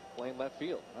Rodriguez playing left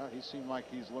field. Well, he seemed like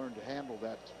he's learned to handle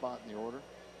that spot in the order.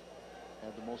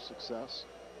 Had the most success.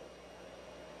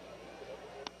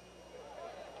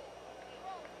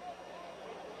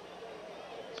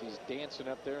 He's dancing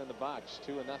up there in the box,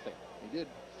 2-0. He did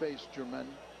face German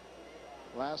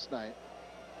last night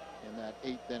in that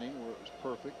 8th inning where it was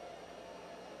perfect.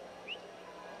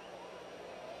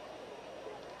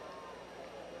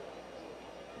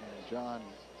 And John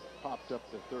popped up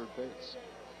to third base.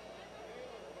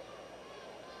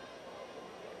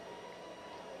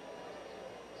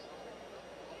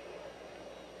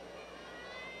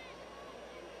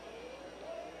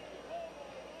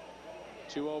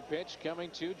 Two-0 pitch coming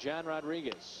to John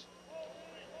Rodriguez.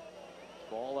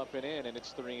 Ball up and in, and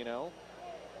it's 3-0.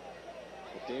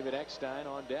 With David Eckstein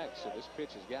on deck, so this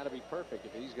pitch has got to be perfect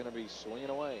if he's going to be swinging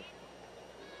away.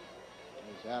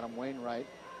 There's Adam Wainwright.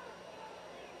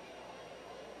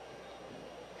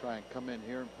 Try and come in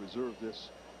here and preserve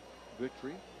this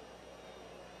victory.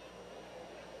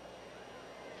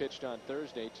 Pitched on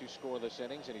Thursday, 2 scoreless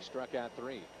innings, and he struck out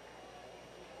 3.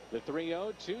 The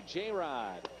 3-0 to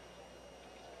J-Rod.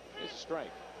 It's a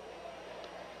strike.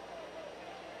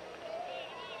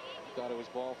 Thought it was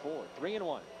ball 4.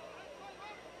 3-1.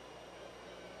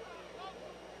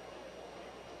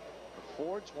 A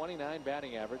 .429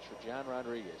 batting average for John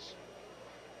Rodriguez.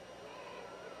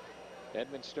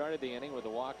 Edmonds started the inning with a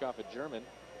walk-off at German.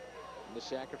 And the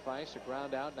sacrifice, a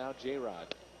ground out, now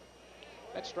J-Rod.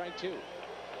 That's strike 2.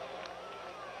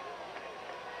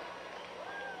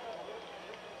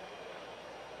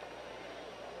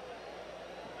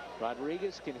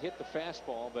 Rodriguez can hit the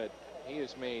fastball, but he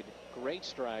has made great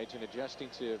strides in adjusting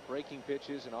to breaking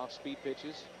pitches and off-speed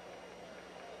pitches.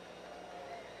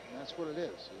 And that's what it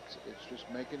is. It's just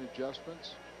making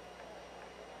adjustments.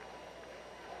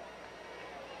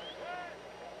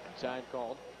 Time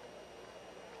called.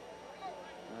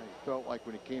 He felt like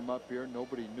when he came up here,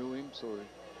 nobody knew him, so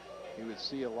he would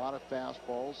see a lot of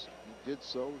fastballs. He did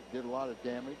so. He did a lot of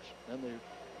damage. Then they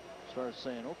started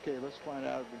saying, okay, let's find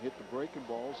out if we hit the breaking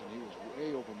balls, and he was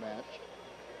way overmatched.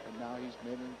 And now he's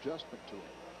made an adjustment to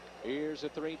it. Here's a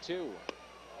 3-2.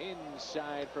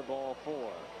 Inside for ball 4.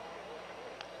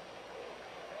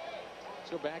 Let's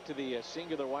go back to the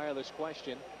singular wireless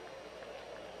question.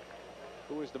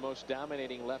 Who is the most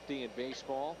dominating lefty in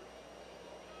baseball?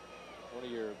 One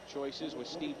of your choices was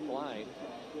Steve Klein.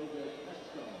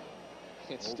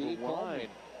 And Steve Klein,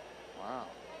 wow,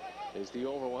 is the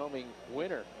overwhelming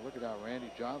winner. Look at how Randy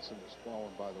Johnson has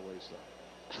fallen by the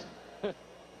wayside.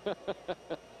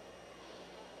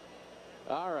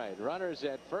 All right, runners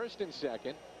at first and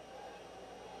second.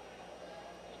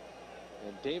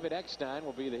 And David Eckstein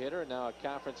will be the hitter. Now a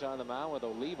conference on the mound with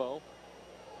Olivo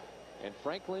and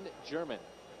Franklin German.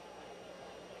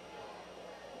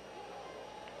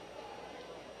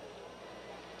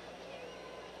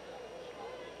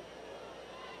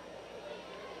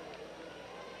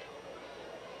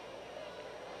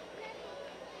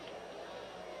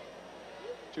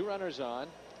 Two runners on.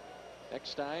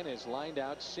 Eckstein is lined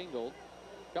out, singled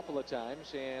a couple of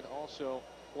times, and also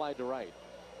flied to right.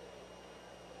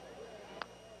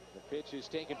 The pitch is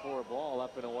taken for a ball,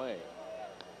 up and away.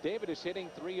 David is hitting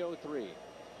 .303.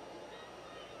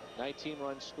 19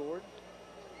 runs scored,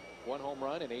 1 home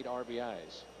run, and 8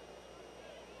 RBIs.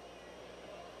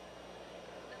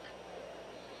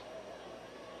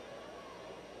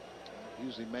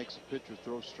 Usually makes a pitcher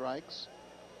throw strikes.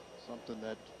 Something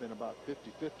that's been about 50-50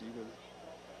 with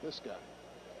this guy.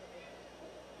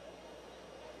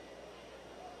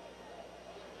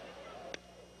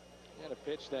 And a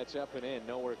pitch that's up and in,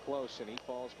 nowhere close, and he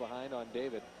falls behind on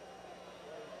David.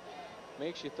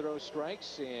 Makes you throw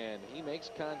strikes, and he makes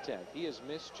contact. He has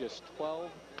missed just 12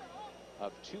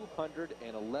 of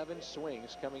 211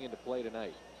 swings coming into play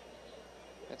tonight.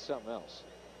 That's something else.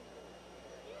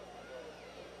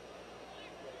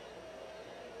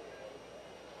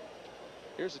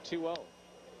 Here's a 2-0.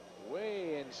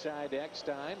 Way inside to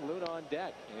Eckstein. Luna on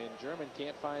deck, and German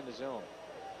can't find the zone.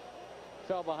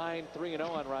 Fell behind 3-0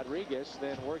 on Rodriguez,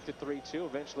 then worked at 3-2,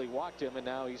 eventually walked him, and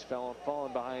now he's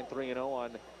fallen behind 3-0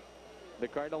 on the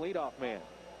Cardinal leadoff man.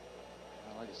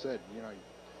 Like I said, you know,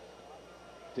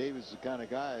 David's the kind of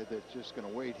guy that's just going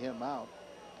to wait him out,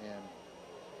 and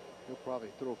he'll probably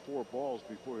throw 4 balls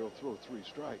before he'll throw 3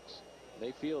 strikes.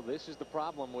 They feel this is the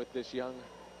problem with this young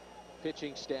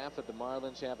pitching staff that the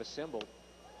Marlins have assembled.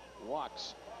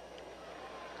 Walks.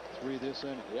 3 this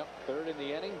inning. Yep, 3rd in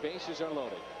the inning. Bases are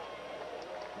loaded.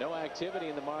 No activity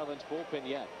in the Marlins bullpen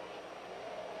yet.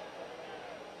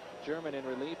 German in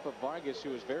relief of Vargas,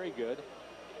 who is very good.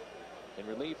 In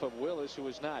relief of Willis, who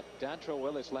is not. Dontrell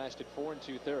Willis lasted 4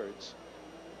 2/3.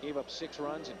 Gave up 6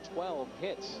 runs and 12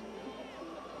 hits.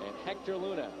 And Hector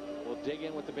Luna will dig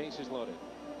in with the bases loaded.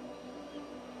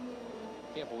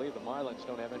 Can't believe the Marlins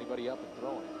don't have anybody up and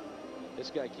throwing.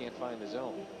 This guy can't find the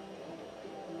zone.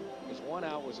 His 1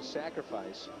 out was a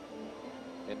sacrifice,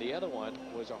 and the other one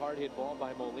was a hard hit ball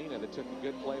by Molina that took a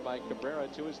good play by Cabrera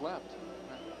to his left.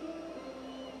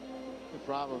 The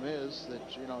problem is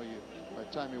that, you know, by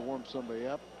the time you warm somebody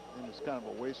up, and it's kind of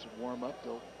a wasted warm up,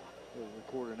 they'll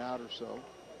record an out or so.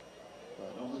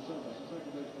 But,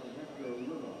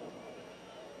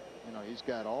 you know, you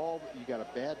got a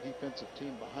bad defensive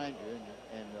team behind you,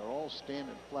 and they're all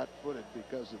standing flat-footed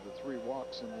because of the 3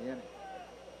 walks in the inning.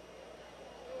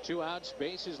 2 outs,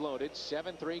 bases loaded.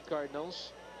 7-3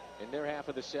 Cardinals in their half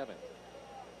of the 7th.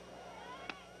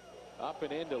 Up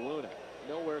and into Luna,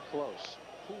 nowhere close.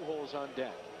 Pujols on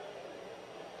deck.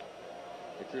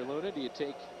 If you're Luna, do you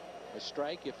take a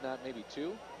strike? If not, maybe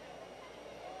 2.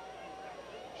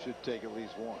 Should take at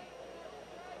least 1.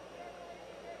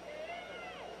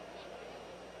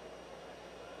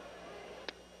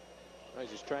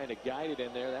 He's just trying to guide it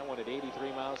in there. That one at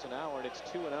 83 miles an hour, and it's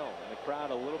 2-0. And the crowd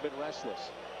a little bit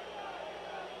restless.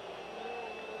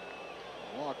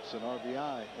 Walks an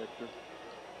RBI, Hector.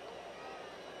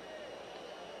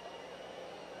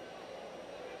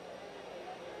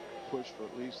 Push for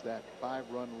at least that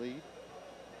 5-run lead.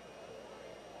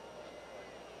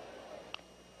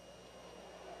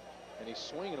 And he's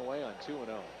swinging away on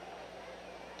 2-0.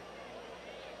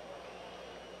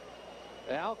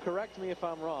 Al, correct me if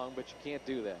I'm wrong, but you can't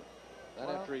do that. Not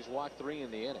after he's walked 3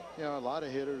 in the inning. You know, a lot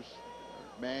of hitters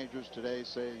managers today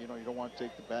say, you know, you don't want to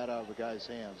take the bat out of the guy's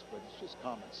hands, but it's just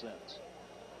common sense.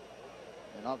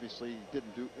 And obviously, he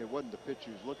didn't do it. Wasn't the pitch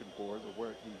he was looking for,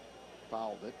 where he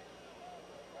fouled it.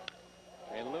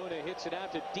 And Luna hits it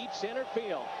out to deep center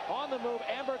field. On the move,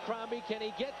 Abercrombie. Can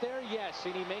he get there? Yes,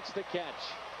 and he makes the catch.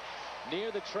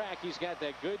 Near the track, he's got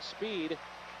that good speed.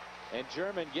 And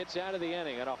German gets out of the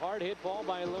inning on a hard hit ball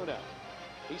by Luna.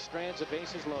 He strands the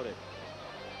bases loaded.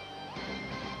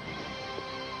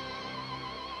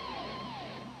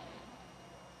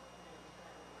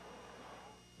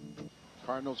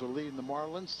 Cardinals are leading the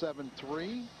Marlins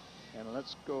 7-3. And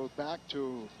let's go back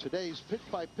to today's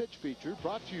pitch-by-pitch feature,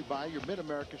 brought to you by your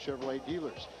Mid-America Chevrolet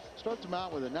dealers. Starts him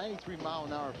out with a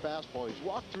 93-mile-an-hour fastball. He's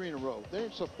walked 3 in a row. Then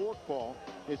it's a forkball.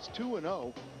 It's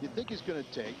 2-0. You think he's going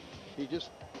to take. He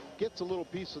just gets a little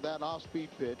piece of that off-speed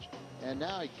pitch. And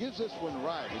now he gives this one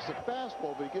right. It's a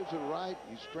fastball, but he gives it right.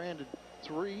 He's stranded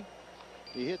 3.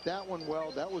 He hit that one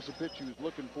well. That was the pitch he was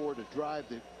looking for to drive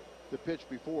the pitch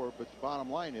before. But the bottom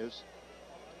line is,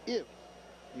 if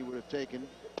he would have taken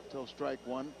till strike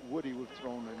 1, would he have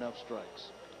thrown enough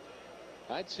strikes?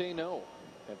 I'd say no.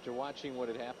 After watching what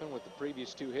had happened with the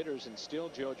previous 2 hitters, and still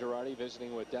Joe Girardi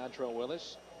visiting with Dontrell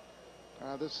Willis.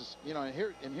 This is, you know, and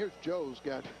here's Joe's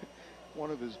got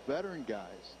one of his veteran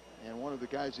guys and one of the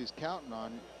guys he's counting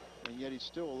on, and yet he's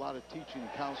still a lot of teaching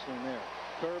and counseling there.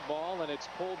 Curveball, and it's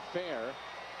pulled fair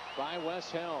by Wes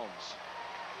Helms.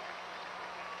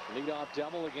 Leadoff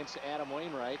double against Adam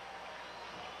Wainwright.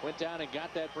 Went down and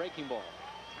got that breaking ball.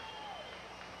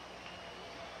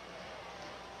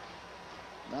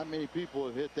 Not many people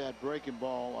have hit that breaking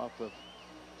ball off of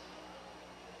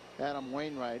Adam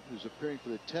Wainwright, who's appearing for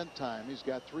the 10th time. He's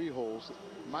got 3 holes,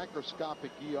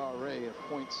 microscopic ERA of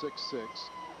 .66,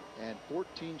 and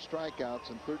 14 strikeouts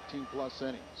and 13+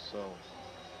 innings. So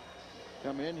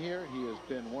come in here, he has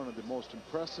been one of the most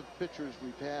impressive pitchers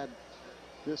we've had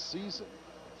this season.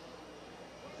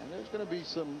 And there's going to be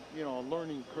some, you know, a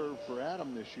learning curve for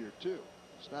Adam this year too.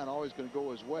 It's not always going to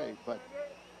go his way, but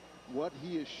what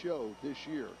he has showed this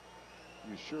year,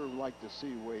 you sure like to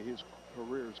see the way his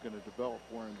career is going to develop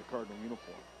wearing the Cardinal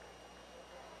uniform.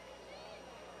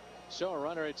 So a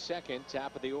runner at second,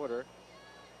 top of the order,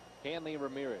 Hanley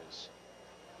Ramirez.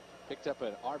 Picked up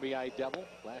an RBI double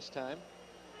last time.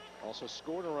 Also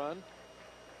scored a run.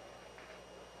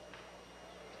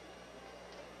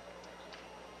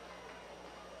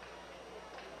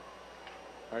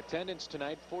 Our attendance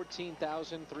tonight,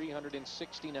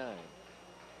 14,369.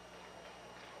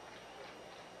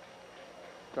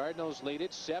 Cardinals lead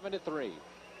it 7-3.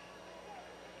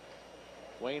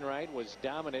 Wainwright was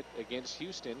dominant against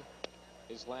Houston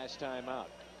his last time out.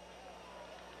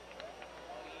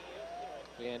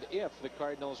 And if the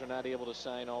Cardinals are not able to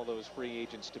sign all those free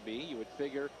agents to be, you would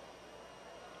figure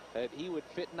that he would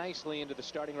fit nicely into the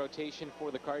starting rotation for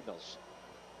the Cardinals.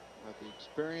 But the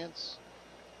experience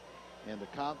and the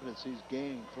confidence he's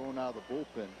gaining throwing out of the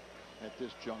bullpen at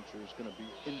this juncture is going to be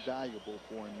invaluable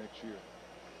for him next year,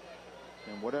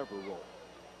 in whatever role.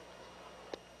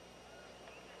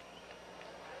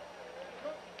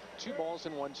 2 balls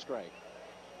and 1 strike.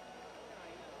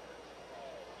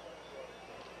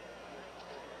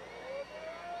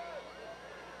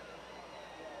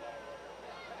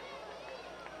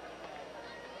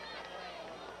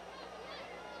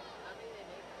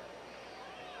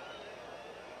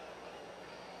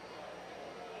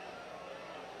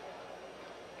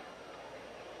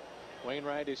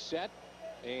 Wainwright is set,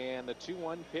 and the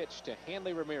 2-1 pitch to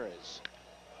Hanley Ramirez.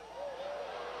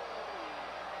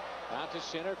 Out to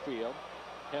center field.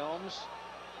 Helms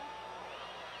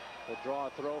will draw a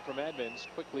throw from Edmonds,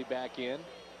 quickly back in.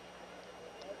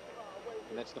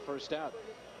 And that's the first out.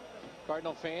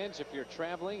 Cardinal fans, if you're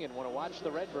traveling and want to watch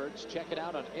the Redbirds, check it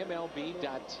out on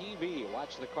MLB.tv.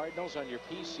 Watch the Cardinals on your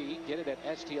PC. Get it at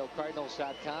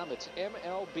STLCardinals.com. It's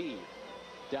MLB.tv.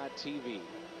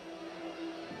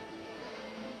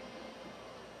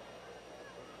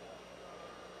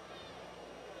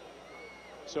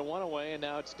 So 1 away, and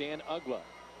now it's Dan Uggla.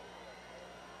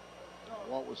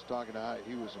 Walt was talking about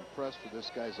he was impressed with this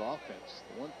guy's offense.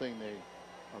 The one thing they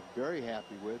are very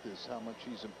happy with is how much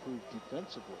he's improved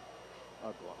defensively.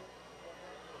 Uggla.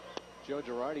 Joe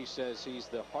Girardi says he's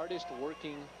the hardest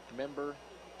working member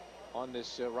on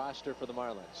this roster for the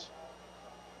Marlins.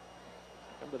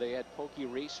 Remember, they had Pokey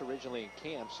Reese originally in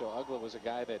camp, so Uggla was a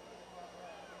guy that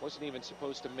wasn't even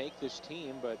supposed to make this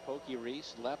team, but Pokey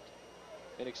Reese left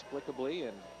inexplicably,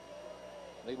 and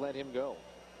they let him go.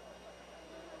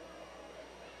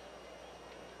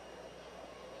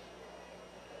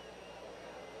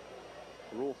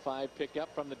 Rule 5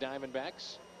 pickup from the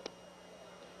Diamondbacks.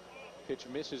 Pitch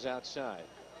misses outside.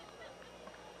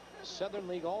 Southern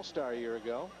League All-Star a year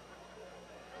ago.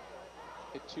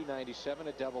 Hit .297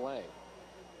 at Double-A.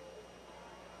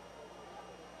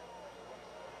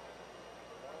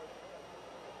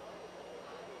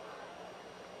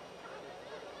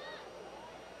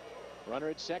 Runner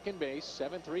at second base,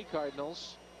 7-3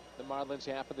 Cardinals. The Marlins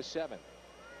half of the 7th.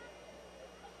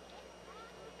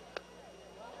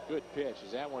 Good pitch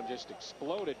as that one just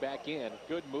exploded back in.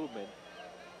 Good movement.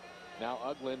 Now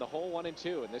Uglin the hole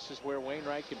 1-2, and this is where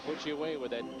Wainwright can put you away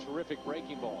with that terrific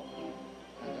breaking ball.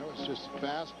 And that was just a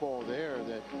fastball there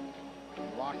that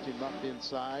locked him up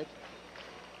inside.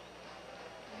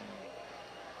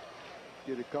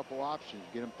 Get a couple options.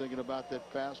 Get him thinking about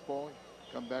that fastball.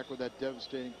 Come back with that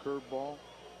devastating curveball.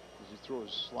 Does he throw a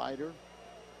slider?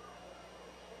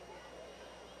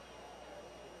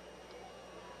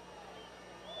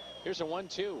 Here's a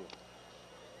 1-2.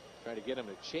 Try to get him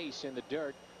to chase in the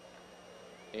dirt.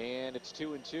 And it's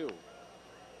 2-2.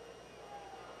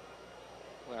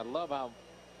 Well, I love how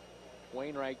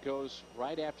Wainwright goes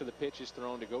right after the pitch is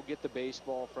thrown to go get the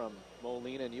baseball from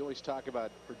Molina. And you always talk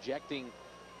about projecting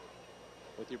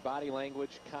with your body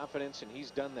language, confidence, and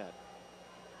he's done that.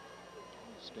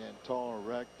 Stand tall,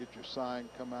 erect, get your sign,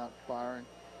 come out firing.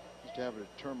 Just have a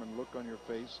determined look on your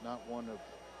face, not one of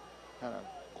kind of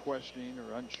questioning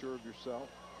or unsure of yourself.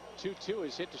 2-2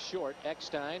 is hit to short.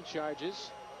 Eckstein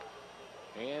charges.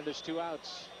 And there's 2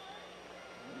 outs.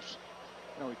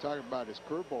 You know, we talk about his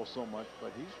curveball so much,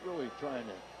 but he's really trying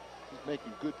to, he's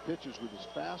making good pitches with his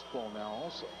fastball now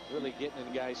also. Really getting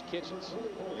in guys' kitchens.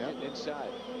 Yep. Getting inside.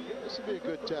 This would be a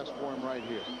good test for him right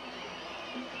here.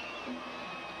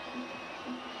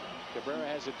 Cabrera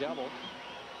has a double.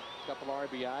 Couple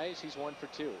RBIs. He's 1 for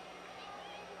 2.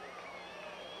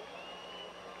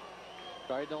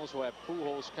 Cardinals will have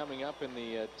Pujols coming up in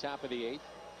the top of the 8th.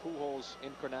 Pujols,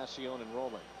 Encarnacion, and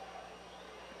Roland.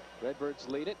 Redbirds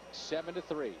lead it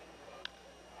 7-3.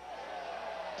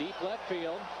 Deep left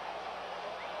field.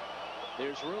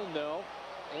 There's room though,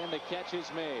 and the catch is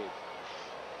made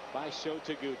by Sho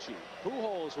Taguchi.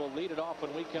 Pujols will lead it off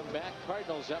when we come back.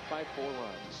 Cardinals up by 4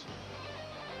 runs.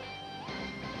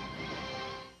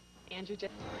 Andrew J.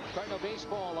 Cardinal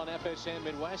baseball on FSN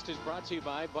Midwest is brought to you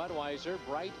by Budweiser.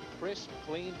 Bright, crisp,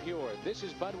 clean, pure. This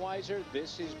is Budweiser.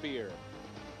 This is beer.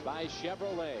 By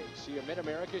Chevrolet. See your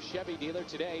Mid-America Chevy dealer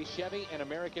today. Chevy and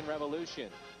American Revolution.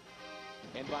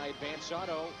 And by Advance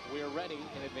Auto, we're ready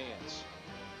in advance.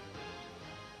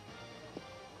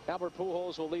 Albert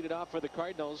Pujols will lead it off for the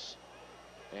Cardinals.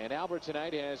 And Albert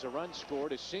tonight has a run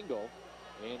scored, a single,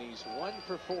 and he's 1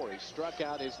 for 4. He struck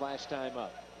out his last time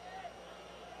up.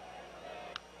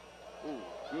 Ooh,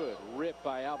 good rip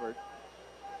by Albert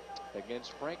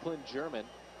against Franklin German.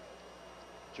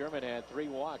 German had 3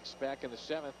 walks back in the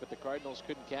 7th, but the Cardinals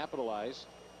couldn't capitalize.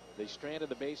 They stranded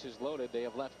the bases loaded. They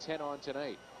have left 10 on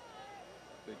tonight.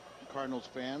 The Cardinals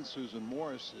fan, Susan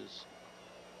Morris, is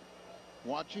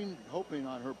watching, hoping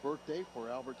on her birthday for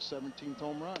Albert's 17th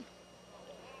home run.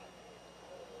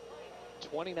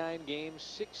 29 games,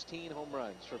 16 home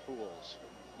runs for Pujols.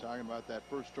 Talking about that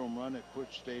first home run at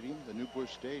Busch Stadium, the new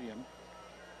Busch Stadium.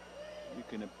 You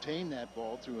can obtain that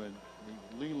ball through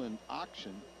the Leland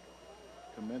auction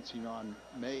commencing on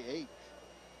May 8th.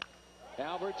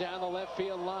 Albert down the left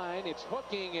field line. It's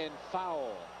hooking and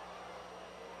foul.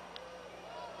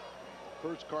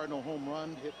 First Cardinal home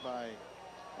run hit by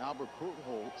Albert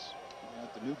Pujols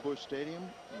at the new Busch Stadium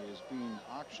is being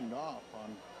auctioned off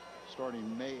on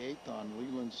starting May 8th on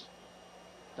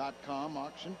Leland's.com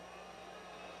auction.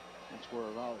 That's where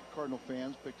a lot of Cardinal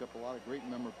fans picked up a lot of great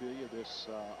memorabilia this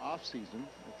offseason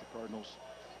that the Cardinals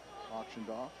auctioned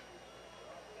off.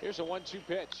 Here's a 1-2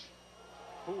 pitch.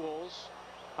 Pujols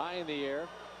high in the air,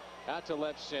 out to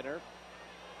left center,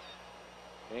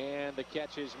 and the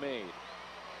catch is made.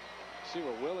 See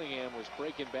where Willingham was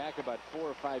breaking back about 4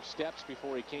 or 5 steps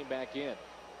before he came back in.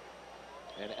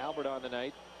 And Albert on the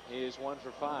night is 1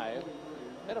 for 5.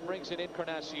 Then it brings in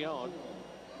Encarnacion.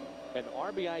 An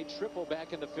RBI triple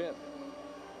back in the 5th.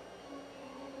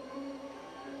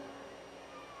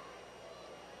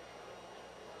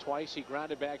 Twice he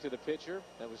grounded back to the pitcher.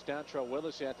 That was Dontrell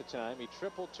Willis at the time. He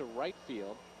tripled to right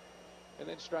field and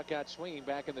then struck out swinging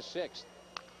back in the 6th.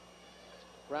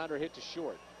 Grounder hit to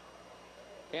short.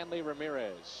 Hanley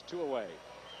Ramirez 2 away.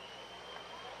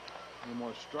 Any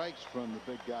more strikes from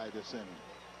the big guy this inning.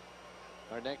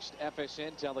 Our next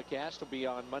FSN telecast will be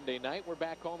on Monday night. We're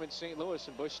back home in St. Louis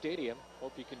in Busch Stadium.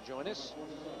 Hope you can join us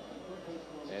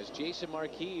as Jason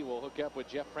Marquis will hook up with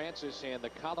Jeff Francis, and the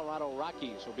Colorado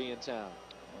Rockies will be in town.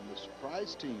 And the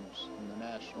surprise teams in the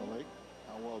National League,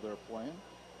 how well they're playing.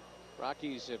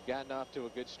 Rockies have gotten off to a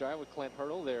good start with Clint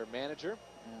Hurdle, their manager.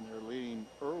 And they're leading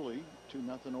early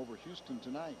 3-0 over Houston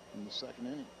tonight in the second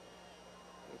inning.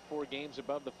 4 games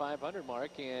above the 500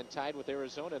 mark and tied with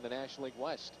Arizona in the National League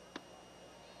West.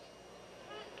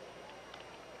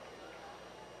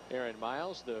 Aaron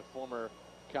Miles, the former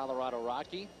Colorado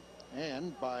Rocky.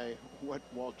 And by what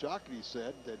Walt Jocketty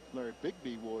said, that Larry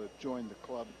Bigby will have joined the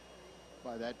club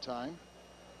by that time.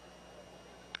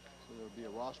 So there'll be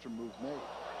a roster move made.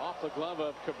 Off the glove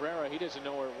of Cabrera. He doesn't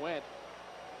know where it went.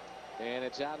 And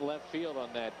it's out in left field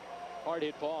on that hard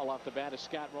hit ball off the bat of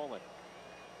Scott Rowland.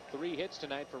 3 hits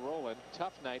tonight for Rowland.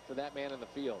 Tough night for that man in the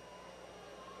field.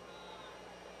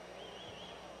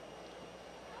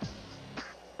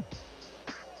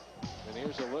 And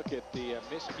here's a look at the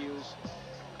miscues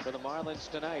for the Marlins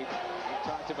tonight.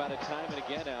 We've talked about it time and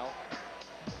again, Al,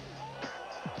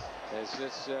 as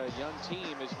this young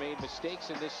team has made mistakes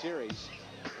in this series,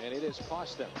 and it has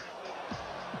cost them.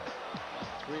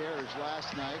 3 errors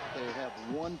last night. They have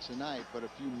 1 tonight, but a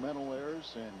few mental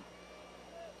errors, and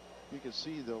you can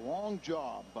see the long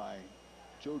job by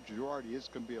Joe Girardi. It's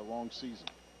going to be a long season.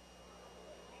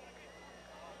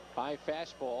 High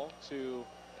fastball to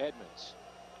Edmonds.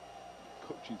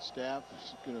 Coaching staff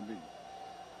is going to be,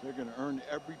 they're going to earn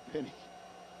every penny.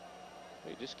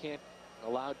 They just can't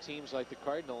allow teams like the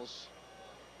Cardinals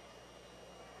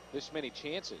this many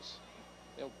chances.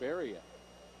 They'll bury you.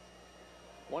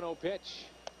 1-0 pitch.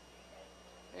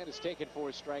 And it's taken for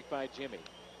a strike by Jimmy.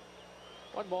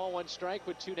 1 ball, 1 strike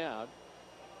with 2 down.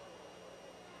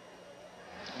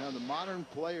 Now the modern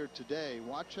player today,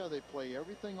 watch how they play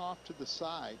everything off to the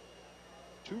side.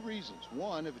 2 reasons.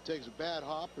 1, if it takes a bad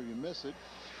hop or you miss it,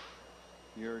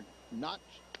 you're not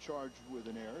charged with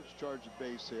an error. It's charged a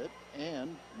base hit,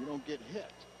 and you don't get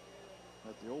hit.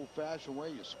 But the old-fashioned way,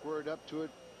 you squared up to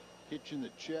it, hit you in the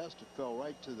chest, it fell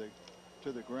right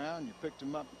to the ground. You picked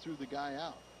him up and threw the guy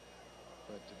out.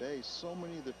 But today, so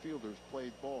many of the fielders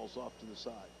played balls off to the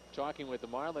side. Talking with the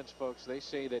Marlins folks, they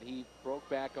say that he broke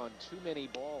back on too many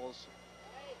balls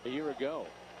a year ago.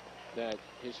 That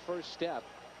his first step,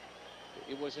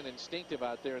 it wasn't instinctive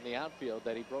out there in the outfield,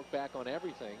 that he broke back on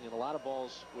everything, and a lot of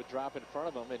balls would drop in front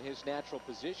of him, and his natural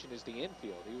position is the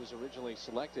infield. He was originally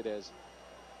selected as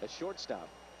a shortstop.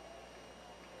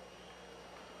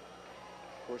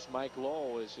 Of course, Mike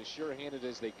Lowell is as sure-handed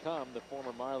as they come, the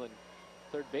former Marlin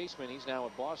third baseman. He's now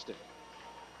at Boston.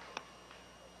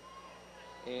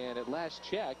 And at last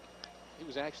check, he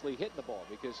was actually hitting the ball,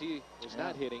 because he was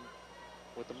not hitting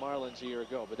with the Marlins a year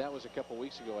ago. But that was a couple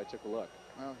weeks ago. I took a look.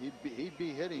 Well, he'd be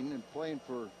hitting and playing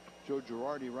for Joe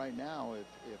Girardi right now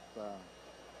if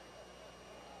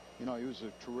you know, he was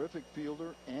a terrific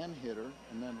fielder and hitter,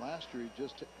 and then last year he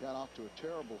just got off to a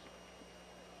terrible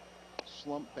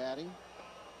slump batting.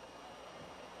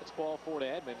 It's ball 4 to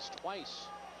Edmonds. Twice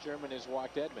German has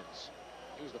walked Edmonds.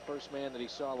 He was the first man that he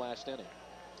saw last inning.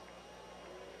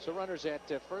 So runners at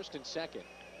first and second,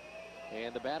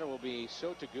 and the batter will be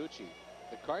Sotaguchi.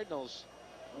 The Cardinals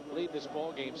lead this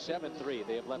ball game 7-3.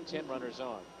 They have left 10 runners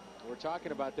on. We're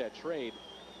talking about that trade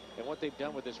and what they've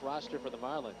done with this roster for the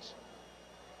Marlins.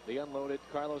 They unloaded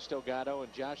Carlos Delgado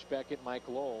and Josh Beckett, Mike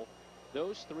Lowell.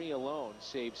 Those 3 alone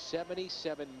saved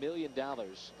 $77 million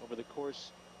over the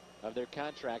course of their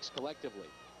contracts collectively,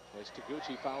 as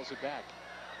Taguchi fouls it back.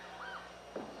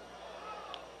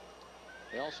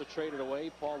 They also traded away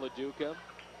Paul LaDuca,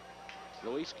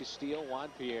 Luis Castillo, Juan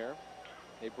Pierre.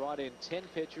 They brought in 10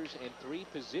 pitchers and 3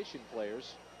 position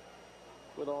players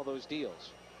with all those deals.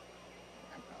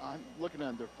 I'm looking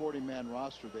at their 40-man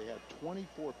roster. They had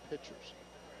 24 pitchers.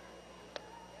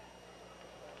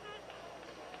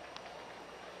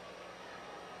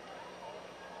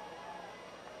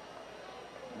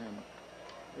 And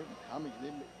I mean,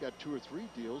 they've got 2 or 3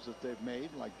 deals that they've made,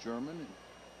 like German and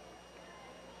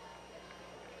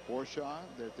Borshaw,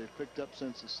 that they've picked up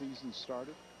since the season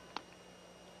started.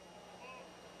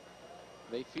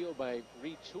 They feel by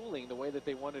retooling the way that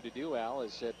they wanted to do, Al,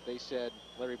 is that they said,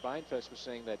 Larry Beinfest was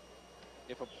saying that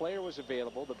if a player was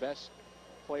available, the best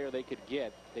player they could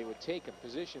get, they would take a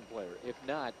position player. If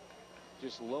not,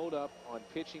 just load up on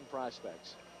pitching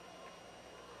prospects.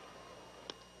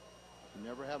 You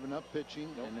never have enough pitching,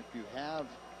 Nope. and if you have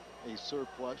a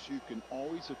surplus, you can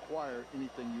always acquire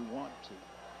anything you want to,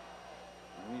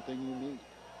 anything you need.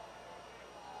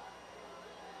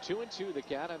 2-2 the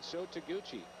count on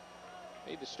Sotaguchi.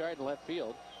 Made the start in left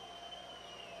field.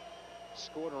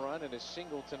 Scored a run and a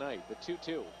single tonight. The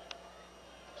 2-2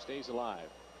 stays alive.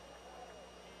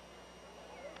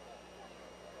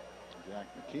 Jack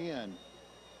McKeon,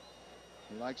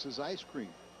 he likes his ice cream.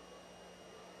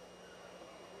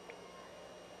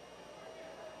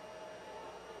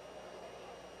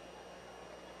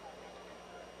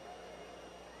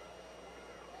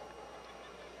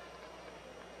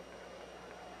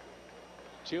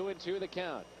 2-2 the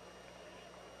count.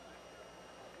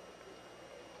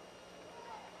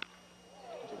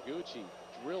 Taguchi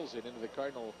drills it into the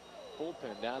Cardinal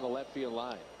bullpen down the left field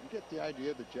line. You get the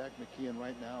idea that Jack McKeon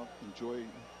right now enjoy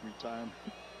retirement.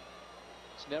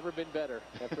 It's never been better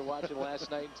after watching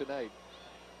last night and tonight.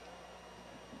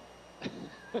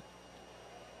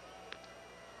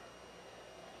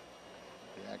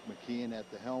 Jack McKeon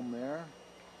at the helm there.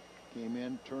 Came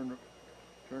in, turned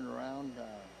around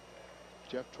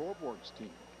Jeff Torborg's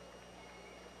team.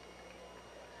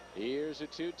 Here's a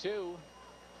 2-2.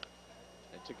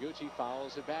 And Taguchi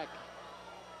fouls it back.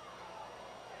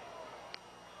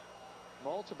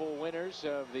 Multiple winners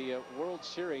of the World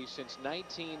Series since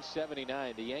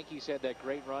 1979. The Yankees had that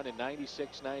great run in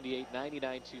 96, 98,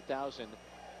 99, 2000.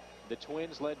 The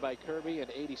Twins led by Kirby in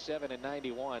 87 and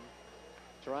 91.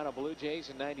 Toronto Blue Jays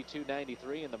in 92,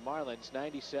 93, and the Marlins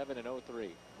 97 and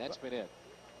 03. That's been it.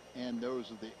 And those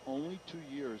are the only 2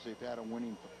 years they've had a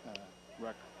winning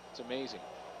record. It's amazing.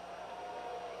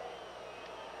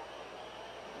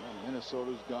 Well,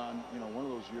 Minnesota's gone, you know, one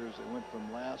of those years they went from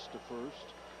last to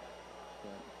first.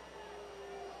 But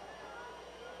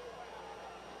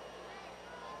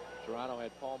Toronto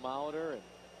had Paul Mulder and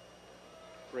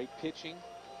great pitching.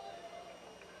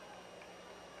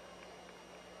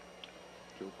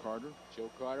 Joe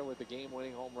Carter with the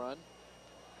game-winning home run.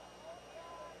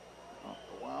 Off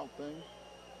the wild thing.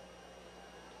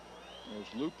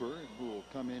 There's Looper, who will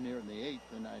come in here in the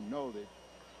 8th, and I know they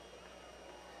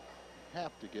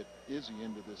have to get Izzy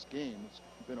into this game. It's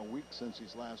been a week since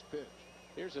his last pitch.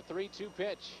 Here's a 3-2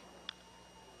 pitch.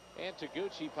 And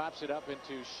Taguchi pops it up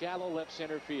into shallow left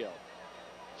center field.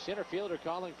 Center fielder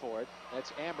calling for it.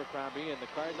 That's Abercrombie, and the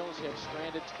Cardinals have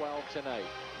stranded 12 tonight.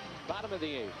 Bottom of the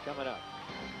 8th coming up.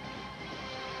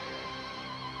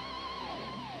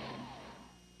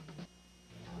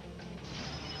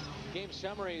 Game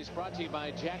summary is brought to you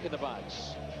by Jack in the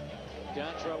Box.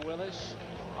 Dontrell Willis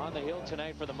on the hill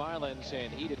tonight for the Marlins,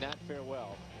 and he did not fare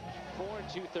well. 4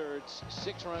 2/3,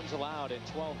 6 runs allowed, and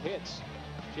 12 hits.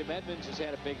 Jim Edmonds has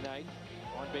had a big night.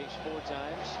 On base 4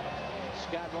 times.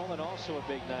 Scott Rowland also a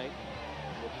big night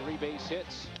with 3 base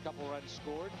hits, a couple runs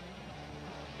scored.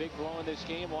 Big blow in this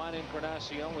game, Juan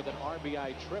Encarnacion with an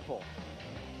RBI triple.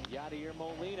 Yadier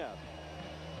Molina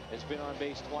has been on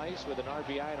base twice with an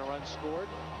RBI and a run scored.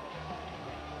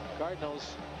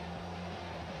 Cardinals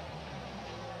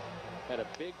had a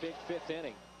big 5th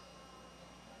inning.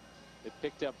 It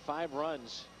picked up 5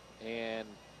 runs, and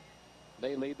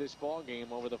they lead this ball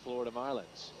game over the Florida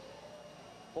Marlins.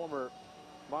 Former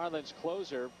Marlins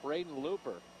closer Braden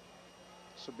Looper.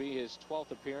 This will be his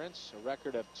 12th appearance, a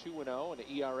record of 2-0 and an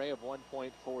ERA of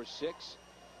 1.46.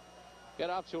 Got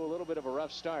off to a little bit of a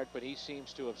rough start, but he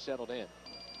seems to have settled in.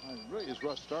 Really, his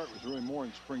rough start was really more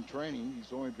in spring training.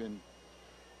 He's only been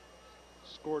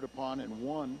scored upon in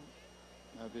 1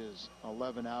 of his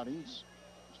 11 outings.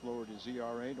 He's lowered his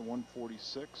ERA to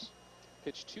 1.46.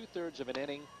 Pitched 2/3 of an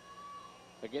inning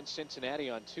against Cincinnati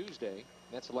on Tuesday.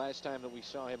 That's the last time that we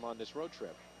saw him on this road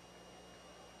trip.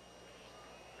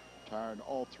 Retired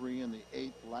all 3 in the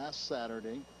 8th last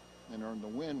Saturday and earned the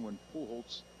win when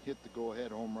Pujols hit the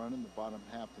go-ahead home run in the bottom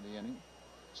half of the inning.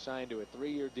 Signed to a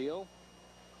 3-year deal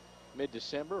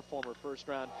mid-December. Former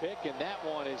first-round pick, and that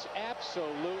one is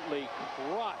absolutely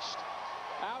crushed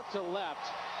out to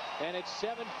left, and it's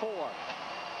 7-4.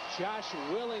 Josh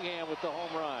Willingham with the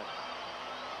home run.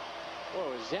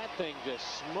 Whoa, is that thing just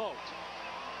smoked?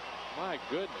 My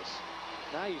goodness.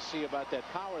 Now you see about that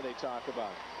power they talk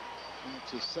about. And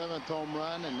it's his 7th home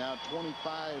run, and now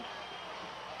 25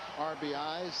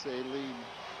 RBIs. They lead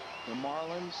the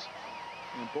Marlins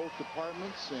in both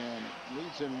departments and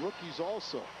leads in rookies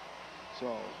also.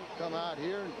 So come out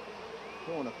here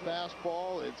throwing a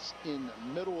fastball. It's in the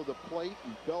middle of the plate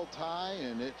and belt high,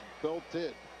 and it's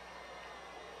belted.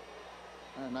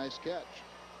 And a nice catch.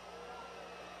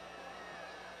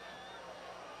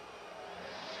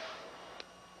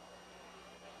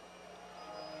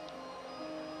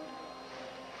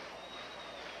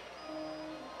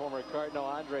 Former Cardinal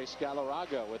Andre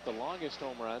Scalaraga with the longest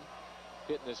home run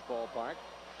hit in this ballpark.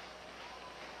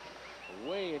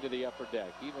 Way into the upper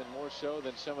deck, even more so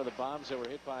than some of the bombs that were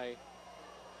hit by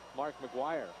Mark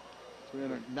McGwire.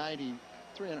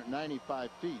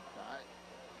 395 feet.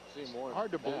 See more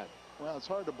hard to than that. Well, it's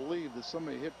hard to believe that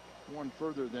somebody hit one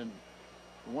further than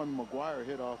the one McGwire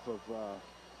hit off of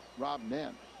Rob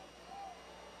Nen.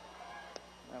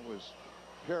 That was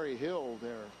Perry Hill,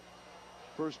 their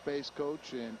first base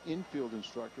coach and infield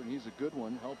instructor, and he's a good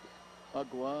one. Helped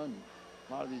Ugla and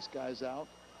a lot of these guys out.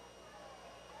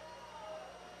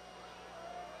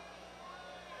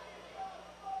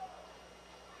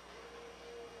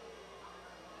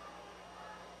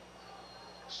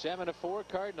 7-4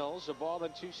 Cardinals. A ball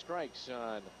and 2 strikes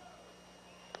on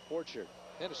Orchard.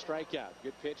 And a strikeout.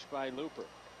 Good pitch by Looper.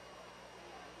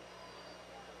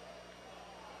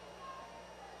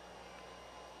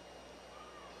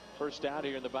 First out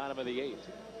here in the bottom of the 8th.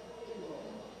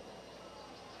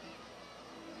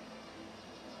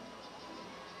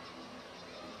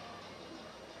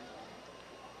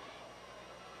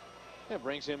 That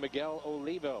brings in Miguel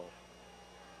Olivo.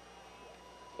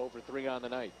 0 for 3 on the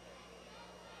night.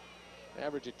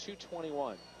 Average of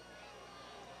 221.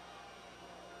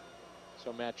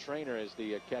 So Matt Trainer is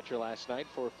the catcher last night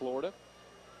for Florida.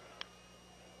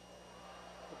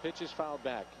 The pitch is fouled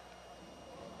back.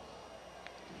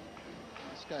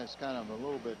 This guy's kind of a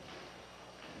little bit,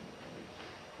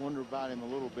 wonder about him a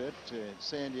little bit. In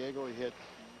San Diego, he hit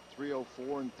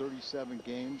 .304 in 37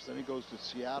 games. Then he goes to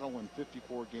Seattle in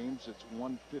 54 games. It's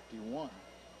 .151.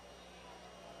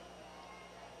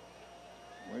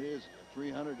 What is it, a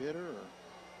 300 hitter or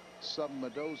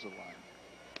sub-Mendoza line?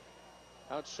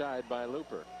 Outside by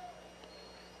Looper.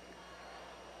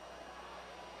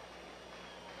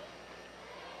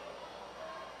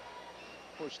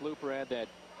 Of course, Looper had that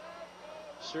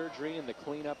surgery and the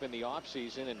cleanup in the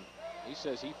offseason, and he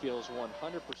says he feels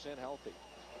 100% healthy.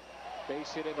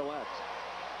 Base hit into left.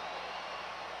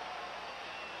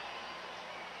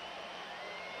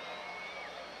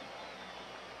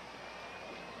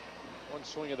 One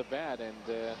swing of the bat, and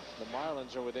the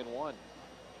Marlins are within 1.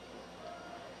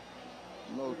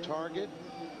 Low target.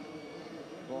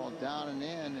 Ball down and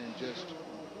in, and just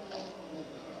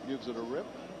gives it a rip.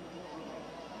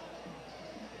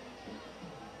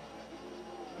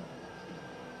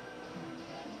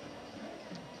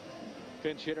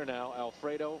 Pinch hitter now,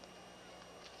 Alfredo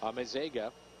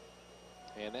Amezega,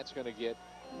 and that's going to get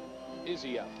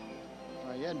Izzy up.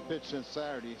 He hadn't pitched since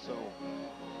Saturday, so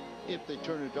if they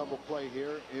turn a double play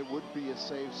here, it would be a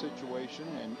save situation,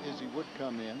 and Izzy would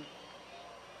come in.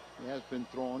 He has been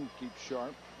throwing, keeps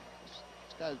sharp. This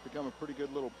guy's become a pretty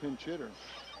good little pinch hitter.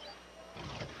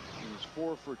 He's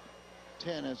 4 for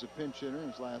 10 as a pinch hitter in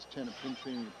his last 10 of pinch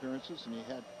hitting appearances, and he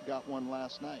got one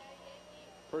last night.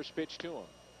 First pitch to him.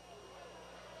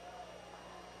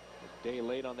 A day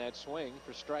late on that swing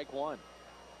for strike 1.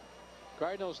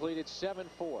 Cardinals lead it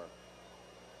 7-4.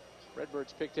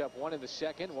 Redbirds picked up 1 in the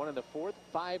 2nd, 1 in the 4th,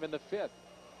 5 in the 5th.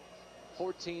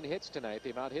 14 hits tonight.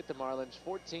 They've out hit the Marlins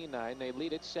 14-9. They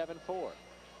lead it 7-4.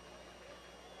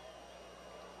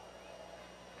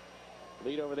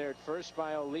 Lead over there at first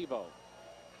by Olivo.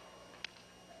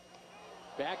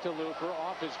 Back to Looper,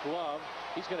 off his glove.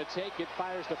 He's going to take it,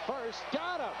 fires to first.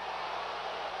 Got him!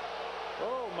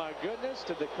 Oh my goodness,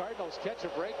 did the Cardinals catch a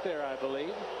break there, I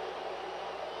believe?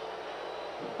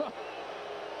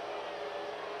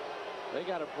 They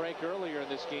got a break earlier in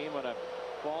this game on a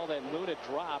ball that Luna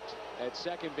dropped at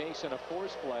second base in a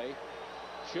force play.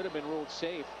 Should have been ruled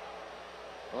safe.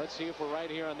 Well, let's see if we're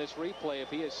right here on this replay, if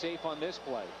he is safe on this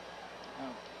play.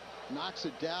 Knocks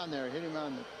it down there, hit him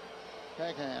on the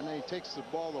backhand, and he takes the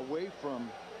ball away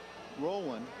from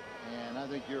Rowan. And I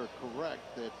think you're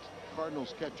correct that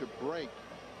Cardinals catch a break.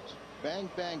 Bang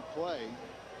bang play,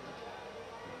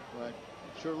 but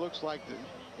it sure looks like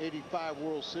the '85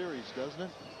 World Series, doesn't it?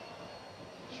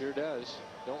 Sure does.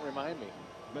 Don't remind me.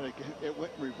 But it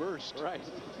went reversed. Right.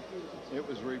 It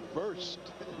was reversed,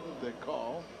 the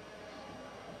call.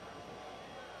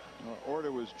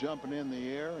 Orta was jumping in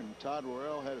the air, and Todd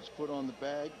Worrell had his foot on the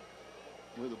bag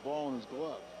with a ball in his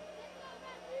glove.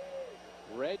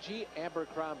 Reggie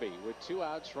Abercrombie with 2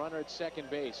 outs, runner at second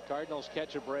base. Cardinals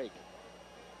catch a break.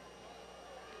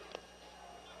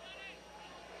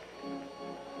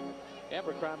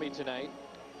 Abercrombie tonight,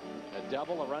 a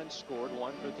double, a run scored,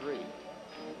 1 for 3.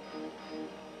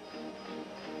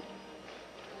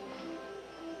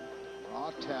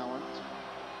 Raw talent.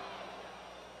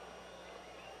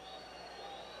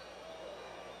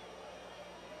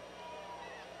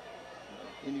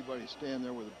 Anybody stand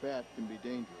there with a bat can be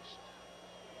dangerous.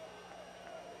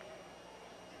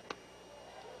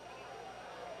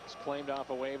 It's claimed off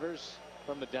of waivers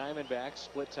from the Diamondbacks.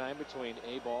 Split time between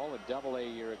A-ball and Double-A a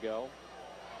year ago.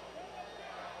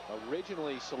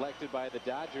 Originally selected by the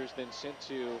Dodgers, then sent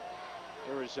to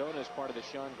Arizona as part of the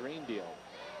Sean Green deal.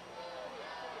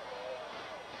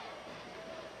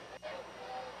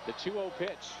 The 2-0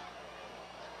 pitch.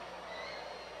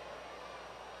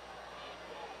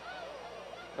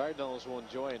 Cardinals will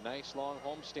enjoy a nice long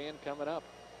homestand coming up.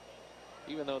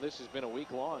 Even though this has been a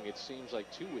week long, it seems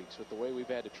like 2 weeks with the way we've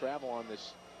had to travel on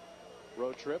this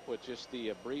road trip with just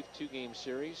the brief 2-game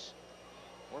series.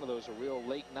 One of those a real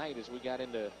late night as we got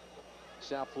into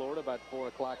South Florida about 4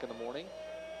 o'clock in the morning.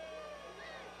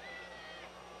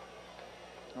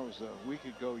 That was a week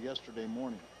ago yesterday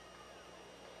morning.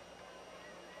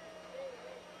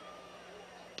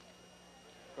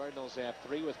 Cardinals have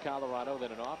 3 with Colorado,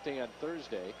 then an off day on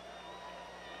Thursday.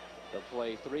 They'll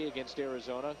play 3 against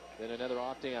Arizona, then another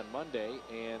off day on Monday,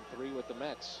 and 3 with the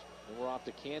Mets. Then we're off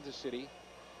to Kansas City,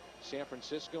 San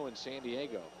Francisco, and San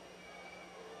Diego.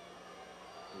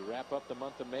 We wrap up the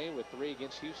month of May with 3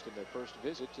 against Houston, their first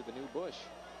visit to the new Busch.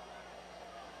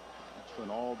 That's when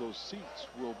all those seats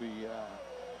will be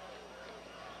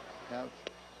have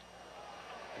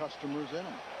customers in them.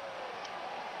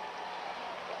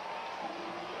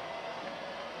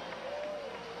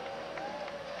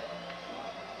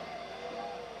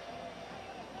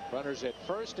 Runners at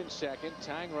first and second.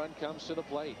 Tying run comes to the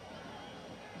plate.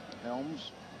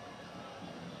 Helms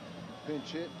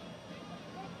pinch hit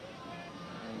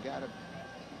and got to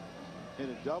hit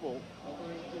a double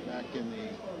back in the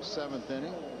 7th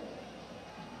inning.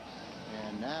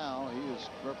 And now he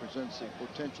represents a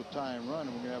potential tying run,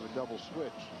 and we're going to have a double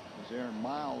switch as Aaron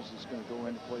Miles is going to go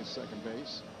in to play second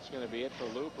base. It's going to be it for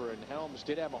Looper, and Helms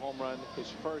did have a home run, his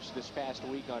first this past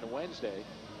week on Wednesday.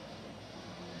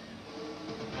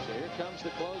 So here comes the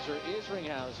closer,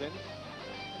 Isringhausen,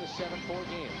 in a 7-4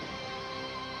 game.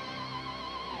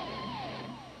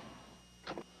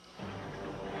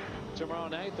 Tomorrow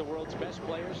night, the world's best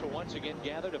players will once again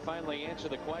gather to finally answer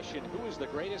the question, who is the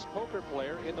greatest poker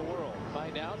player in the world?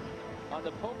 Find out on the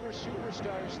Poker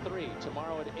Superstars 3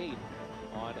 tomorrow at 8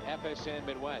 on FSN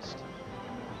Midwest.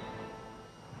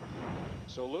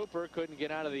 So Looper couldn't get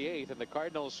out of the 8th, and the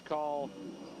Cardinals call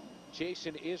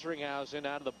Jason Isringhausen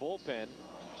out of the bullpen.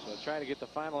 So trying to get the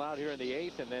final out here in the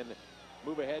 8th and then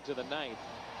move ahead to the 9th.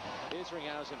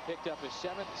 Isringhausen picked up his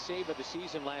 7th save of the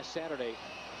season last Saturday.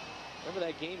 Remember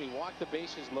that game? He walked the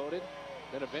bases loaded,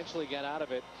 then eventually got out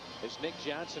of it as Nick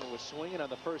Johnson was swinging on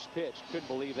the first pitch. Couldn't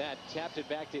believe that. Tapped it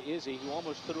back to Izzy, who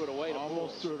almost threw it away.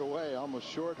 Almost threw it away. Almost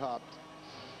short hopped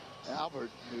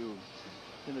Albert, who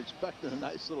been expecting a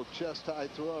nice little chest high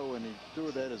throw, and he threw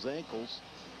it at his ankles.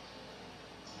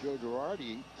 Joe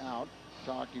Girardi out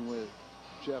talking with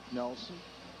Jeff Nelson.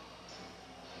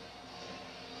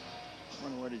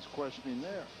 Wonder what he's questioning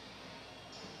there.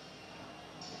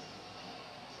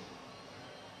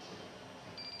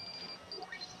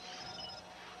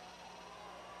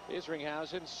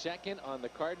 Isringhausen second on the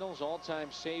Cardinals all-time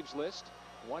saves list,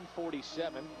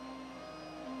 147.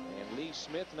 And Lee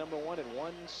Smith number 1 at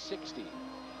 160. 0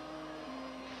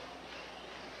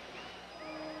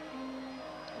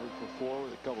 for 4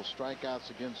 with a couple strikeouts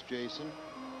against Jason.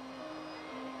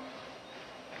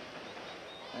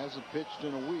 Hasn't pitched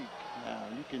in a week. Now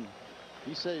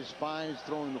he says he's fine, he's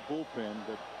throwing in the bullpen,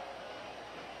 but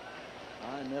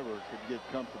I never could get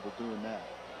comfortable doing that.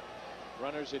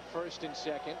 Runners at first and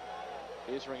second.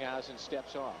 Isringhausen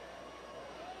steps off.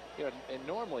 You know, and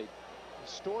normally,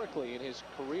 historically in his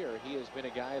career, he has been a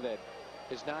guy that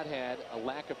has not had a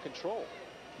lack of control.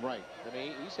 Right. I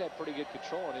mean, he's had pretty good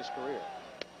control in his career.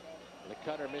 The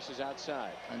cutter misses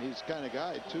outside. And he's the kind of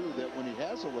guy, too, that when he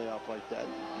has a layoff like that,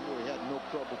 he really had no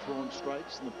trouble throwing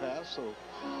strikes in the past. So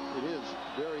it is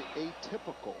very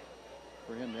atypical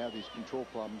for him to have these control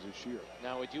problems this year.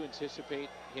 Now, would you anticipate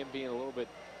him being a little bit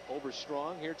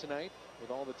overstrong here tonight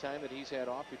with all the time that he's had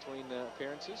off between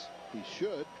appearances? He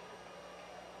should.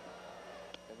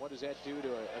 And what does that do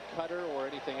to a cutter or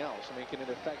anything else? I mean, can it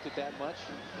affect it that much?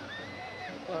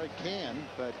 Well, it can,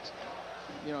 but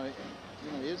you know,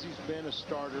 Izzy's been a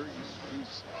starter.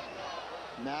 He's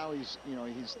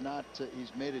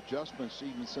made adjustments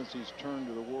even since he's turned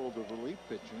to the world of relief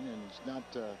pitching, and he's not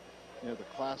the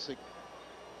classic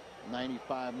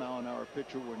 95-mile-an-hour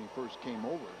pitcher when he first came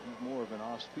over. He's more of an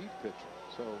off-speed pitcher,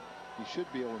 so he should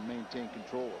be able to maintain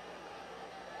control of it.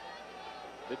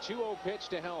 The 2-0 pitch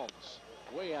to Helms,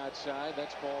 way outside.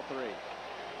 That's ball 3.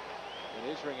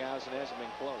 And Isringhausen hasn't been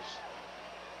close.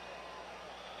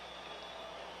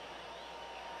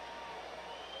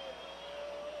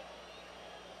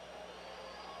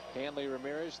 Hanley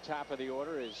Ramirez, top of the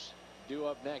order, is due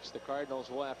up next. The Cardinals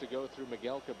will have to go through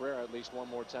Miguel Cabrera at least one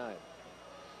more time.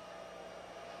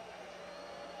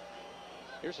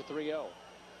 Here's a 3-0.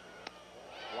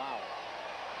 Wow.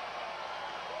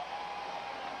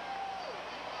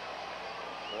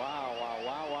 Wow, wow,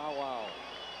 wow, wow, wow.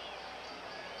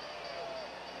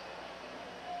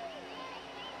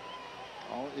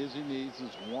 All Izzy needs is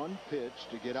one pitch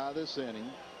to get out of this inning.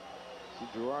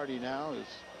 Girardi now has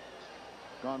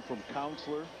gone from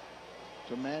counselor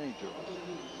to manager.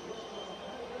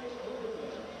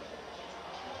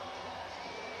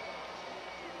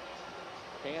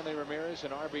 Hanley Ramirez, an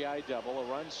RBI double, a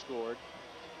run scored.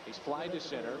 He's flied to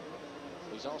center.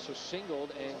 He's also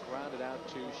singled and grounded out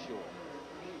to short.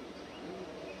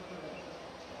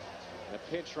 And a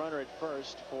pinch runner at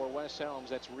first for Wes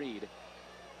Helms. That's Reed.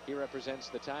 He represents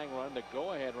the tying run. The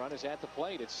go-ahead run is at the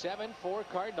plate. It's 7-4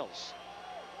 Cardinals.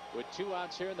 With 2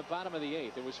 outs here in the bottom of the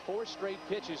 8th. It was 4 straight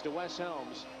pitches to Wes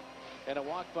Helms and a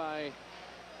walk by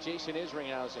Jason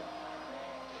Isringhausen.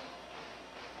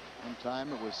 One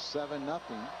time it was 7-0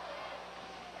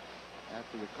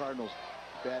 after the Cardinals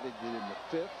batted it in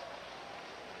the 5th.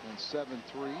 And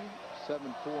 7-3,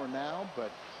 7-4 now.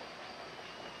 But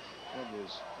what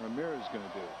is Ramirez going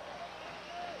to do?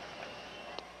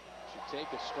 Should take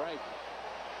a strike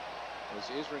as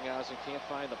Isringhausen can't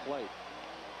find the plate.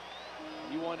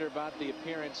 You wonder about the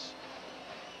appearance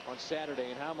on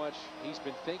Saturday and how much he's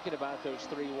been thinking about those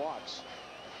 3 walks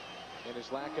and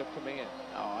his lack of command.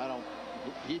 Oh, I don't.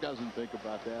 He doesn't think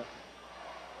about that.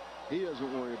 He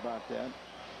doesn't worry about that.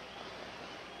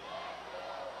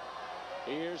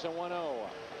 Here's a 1-0.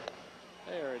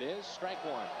 There it is. Strike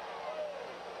 1.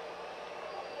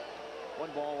 1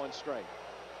 ball, 1 strike.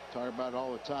 Talk about it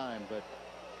all the time, but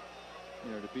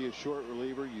you know, to be a short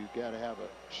reliever, you got to have a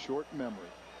short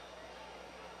memory.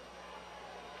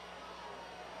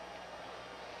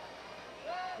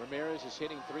 Ramirez is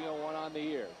hitting .301 on the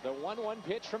year. The 1-1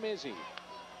 pitch from Izzy.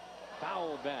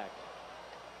 Fouled back.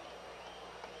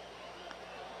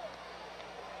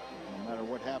 No matter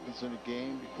what happens in a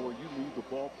game, before you leave the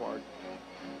ballpark,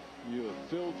 you have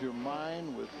filled your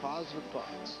mind with positive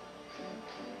thoughts.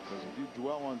 Because if you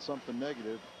dwell on something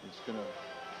negative, it's gonna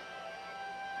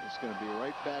be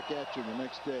right back at you the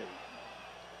next day.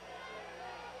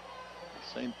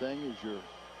 Same thing as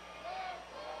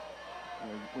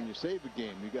when you save a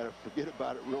game, you got to forget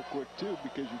about it real quick too,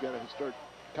 because you got to start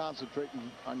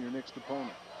concentrating on your next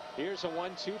opponent. Here's a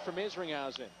 1-2 from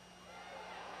Isringhausen.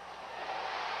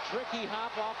 Tricky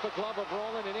hop off the glove of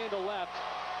Roland and into left.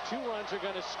 2 runs are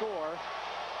going to score,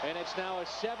 and it's now a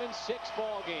 7-6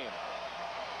 ball game.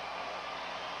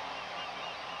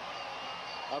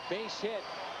 A base hit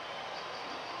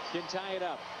can tie it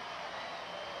up.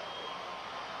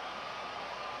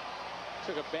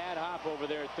 Took a bad hop over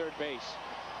there at third base.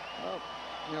 Well,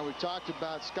 you know, we talked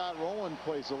about Scott Rowland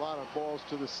plays a lot of balls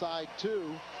to the side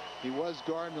too. He was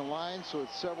guarding the line, so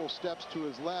it's several steps to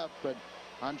his left, but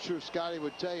I'm sure Scotty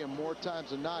would tell you more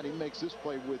times than not he makes this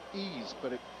play with ease,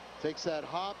 but it takes that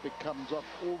hop, it comes up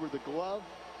over the glove,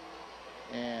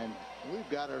 and we've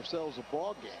got ourselves a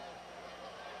ball game.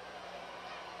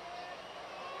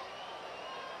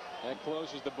 That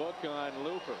closes the book on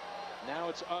Looper. Now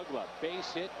it's Ugla.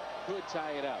 Base hit could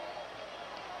tie it up.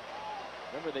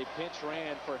 Remember, they pinch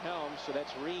ran for Helms, so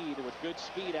that's Reed with good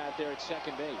speed out there at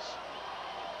second base.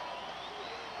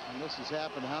 And this has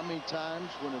happened how many times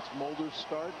when it's Mulder's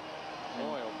start?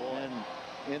 Boy, oh boy. And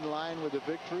in line with a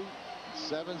victory.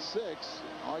 7-6.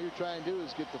 All you're trying to do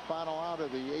is get the final out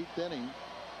of the 8th inning.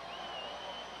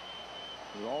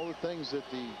 With all the things that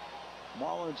the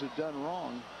Marlins have done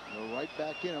wrong, they're right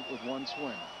back in it with 1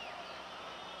 swing.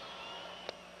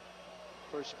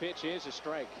 First pitch is a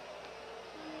strike.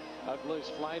 Ugla's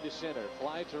fly to center,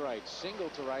 fly to right, single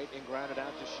to right, and grounded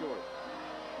out to short.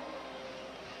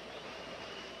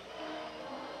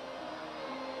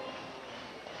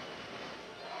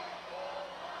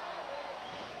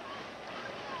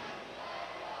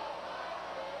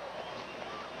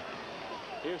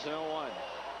 Here's an 0-1.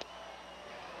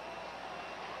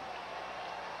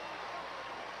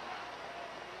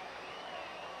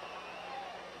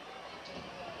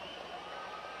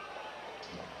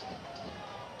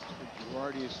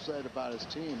 Already said about his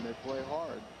team, they play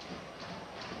hard.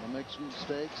 They'll make some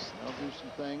mistakes, they'll do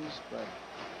some things, but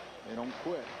they don't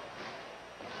quit.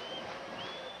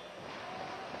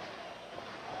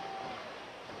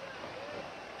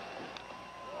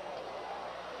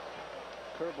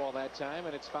 Curveball that time,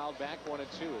 and it's fouled back 1-2.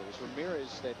 It was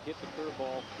Ramirez that hit the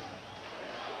curveball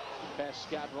past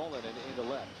Scott Rowland and into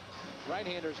left.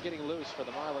 Right-handers getting loose for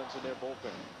the Marlins in their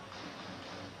bullpen.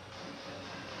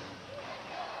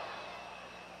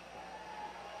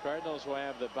 Cardinals will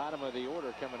have the bottom of the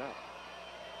order coming up.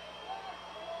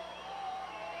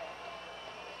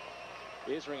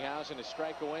 Isringhausen a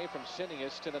strike away from sending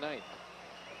us to the 9th.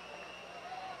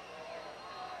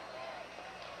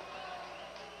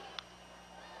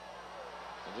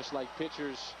 And just like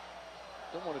pitchers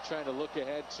don't want to try to look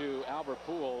ahead to Albert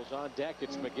Pujols, on deck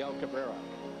it's Miguel Cabrera.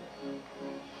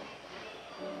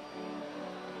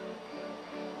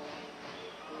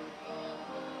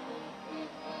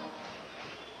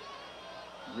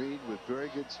 Reed with very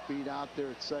good speed out there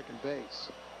at second base.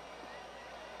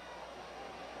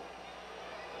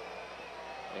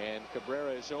 And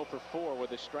Cabrera is 0 for 4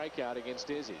 with a strikeout against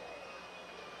Izzy.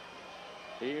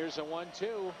 Here's a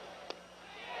 1-2.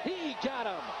 He got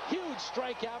him. Huge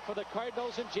strikeout for the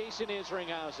Cardinals and Jason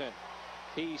Isringhausen.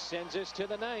 He sends us to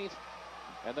the ninth,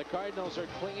 and the Cardinals are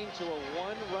clinging to a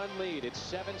 1-run lead. It's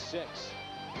 7-6.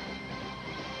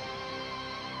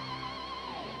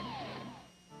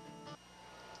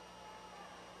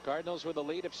 Cardinals with a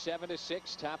lead of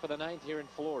 7-6, top of the ninth here in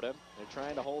Florida. They're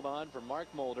trying to hold on for Mark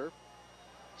Mulder.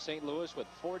 St. Louis with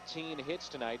 14 hits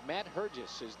tonight. Matt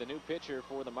Hergis is the new pitcher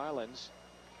for the Marlins.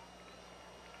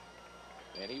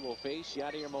 And he will face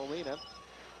Yadier Molina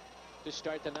to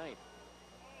start the ninth.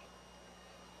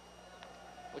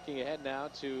 Looking ahead now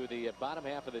to the bottom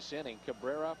half of this inning.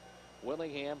 Cabrera,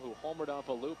 Willingham, who homered off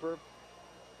a looper,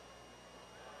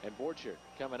 and Borchert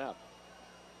coming up.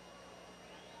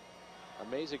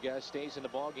 Armezaga stays in the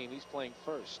ballgame. He's playing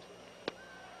first.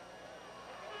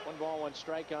 1 ball, 1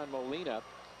 strike on Molina.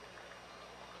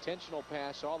 Intentional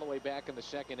pass all the way back in the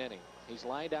second inning. He's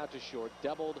lined out to short,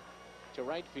 doubled to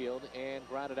right field, and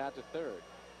grounded out to third.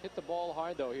 Hit the ball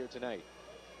hard, though, here tonight.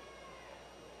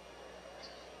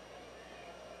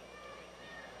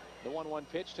 The 1-1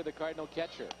 pitch to the Cardinal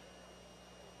catcher.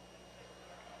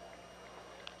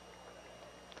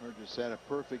 Burgess had a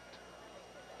perfect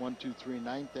 1-2-3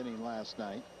 ninth inning last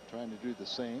night, trying to do the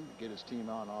same, get his team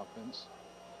on offense.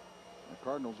 The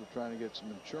Cardinals are trying to get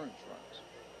some insurance runs.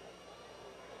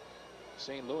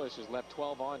 St. Louis has left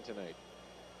 12 on tonight.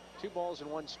 2 balls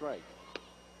and 1 strike.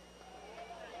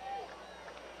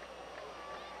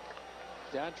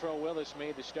 Dontrell Willis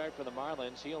made the start for the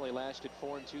Marlins. He only lasted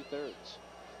 4 2/3.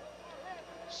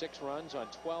 6 runs on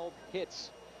 12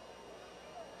 hits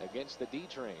against the D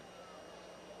train.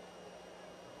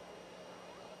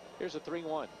 Here's a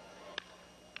 3-1.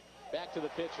 Back to the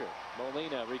pitcher.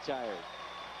 Molina retired.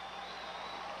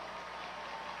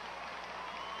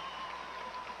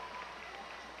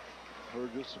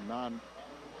 Burgess, a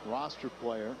non-roster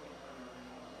player,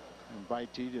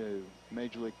 invitee to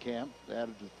Major League camp,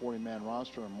 added to the 40-man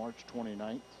roster on March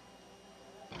 29th.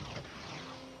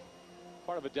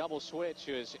 Part of a double switch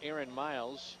is Aaron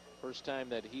Miles. First time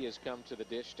that he has come to the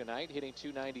dish tonight, hitting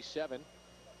 .297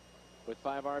 with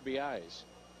 5 RBIs.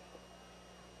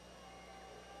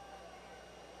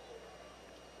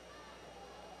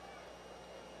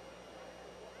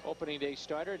 Opening day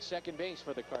starter at second base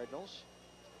for the Cardinals.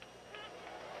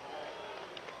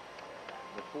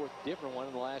 The 4th different one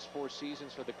in the last 4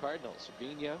 seasons for the Cardinals.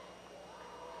 Sabina,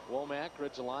 Womack,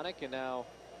 Grudzielanek, and now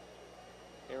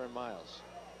Aaron Miles.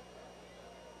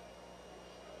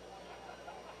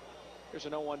 Here's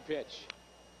an 0-1 pitch.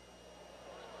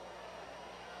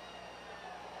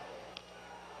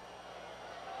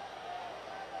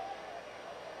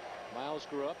 Miles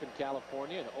grew up in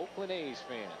California, an Oakland A's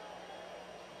fan.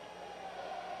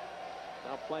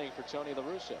 Now playing for Tony La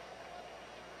Russa.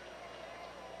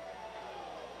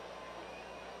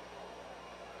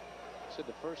 Said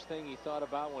the first thing he thought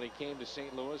about when he came to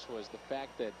St. Louis was the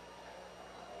fact that,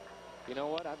 you know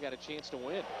what, I've got a chance to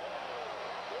win.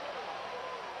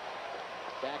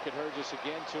 Back at Hergis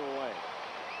again, 2 away.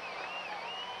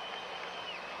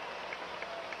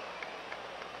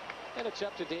 And it's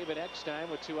up to David Eckstein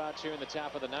with 2 outs here in the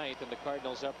top of the ninth, and the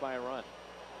Cardinals up by a run.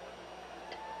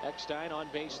 Eckstein on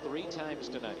base 3 times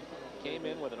tonight. Came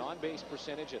in with an on-base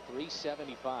percentage of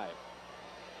 .375.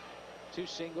 2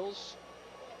 singles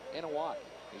and a walk.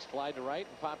 He's flied to right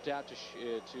and popped out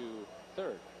to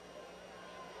third.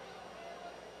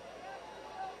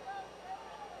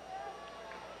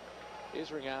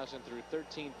 Isringhausen threw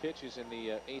 13 pitches in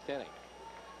the 8th inning.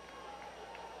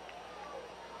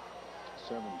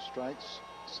 7 strikes,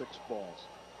 6 balls.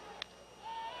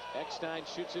 Eckstein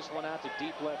shoots this one out to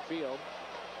deep left field,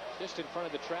 just in front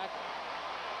of the track.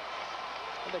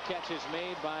 And the catch is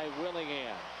made by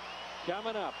Willingham.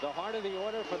 Coming up, the heart of the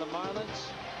order for the Marlins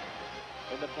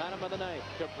in the bottom of the ninth.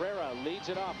 Cabrera leads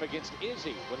it off against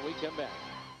Izzy when we come back.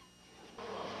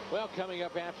 Well, coming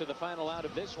up after the final out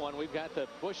of this one, we've got the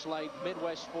Busch Light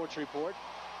Midwest Sports Report,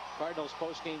 Cardinals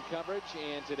postgame coverage,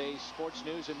 and today's sports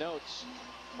news and notes,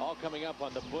 all coming up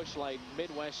on the Busch Light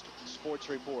Midwest Sports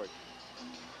Report.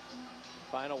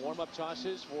 Final warm-up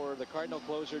tosses for the Cardinal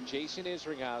closer Jason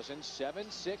Isringhausen.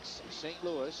 7-6 St.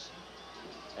 Louis.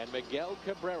 And Miguel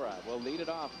Cabrera will lead it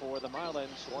off for the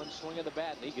Marlins. 1 swing of the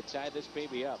bat, and he could tie this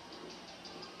baby up.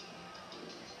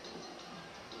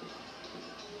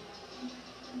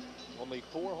 Only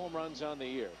 4 home runs on the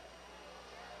year.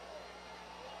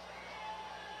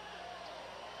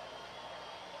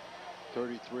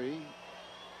 .33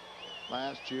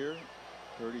 last year,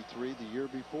 33 the year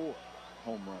before,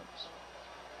 home runs.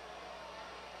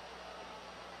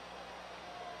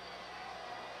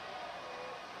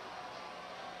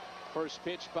 First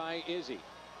pitch by Izzy.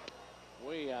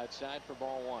 Way outside for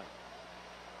ball one.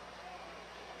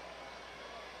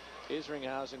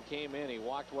 Isringhausen came in. He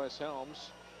walked Wes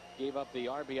Helms, gave up the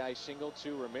RBI single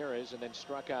to Ramirez, and then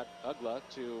struck out Ugla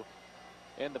to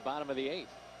end the bottom of the 8th.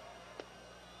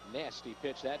 Nasty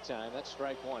pitch that time. That's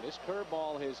strike one. His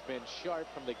curveball has been sharp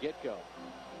from the get-go.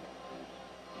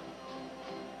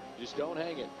 Just don't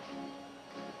hang it.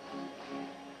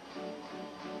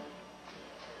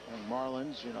 And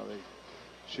Marlins, you know, they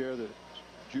share the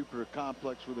Jupiter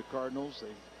complex with the Cardinals.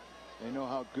 They know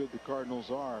how good the Cardinals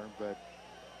are, but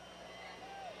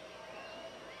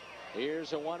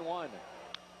here's a 1-1.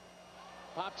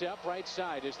 Popped up right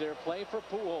side. Is there play for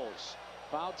Pujols?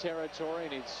 Foul territory,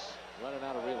 and he's running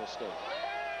out of real estate.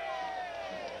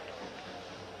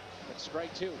 That's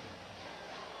strike two.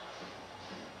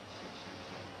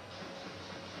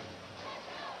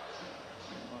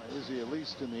 Izzy, at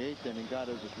least in the 8th inning, got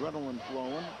his adrenaline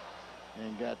flowing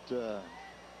and got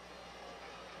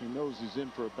he knows he's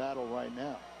in for a battle right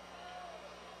now.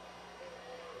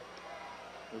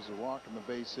 There's a walk and the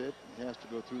base hit. He has to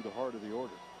go through the heart of the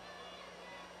order.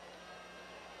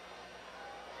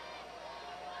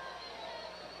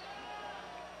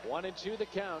 One and two the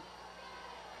count.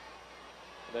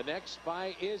 The next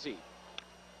by Izzy.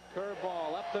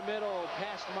 Curveball up the middle,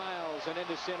 past Miles and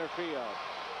into center field.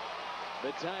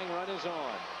 The tying run is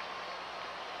on.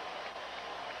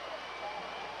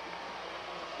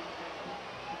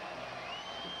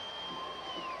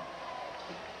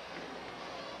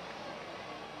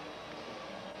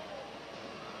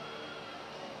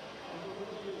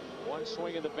 One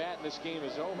swing of the bat and this game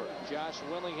is over. Josh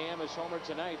Willingham is homered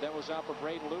tonight. That was off of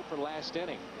Braden Looper last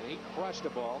inning. And he crushed a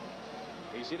ball.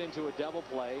 He's hit into a double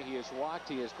play. He has walked,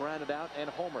 he has grounded out, and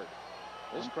homered.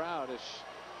 This crowd is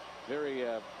very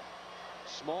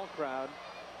small crowd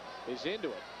is into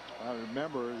it. I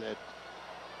remember that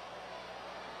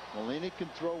Molina can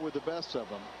throw with the best of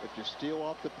them, but you steal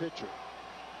off the pitcher.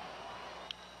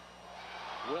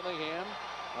 Willingham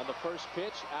on the first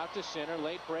pitch, out to center.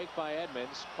 Late break by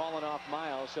Edmonds, calling off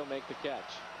Miles. He'll make the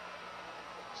catch.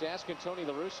 I was asking Tony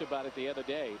La Russa about it the other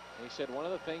day. He said one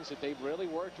of the things that they've really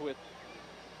worked with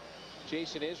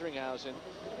Jason Isringhausen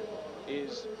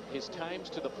is his times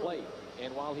to the plate.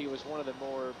 And while he was one of the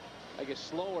more, I guess,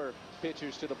 slower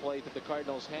pitchers to the plate that the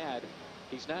Cardinals had,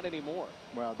 he's not anymore.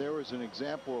 Well, there was an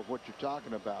example of what you're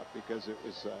talking about, because it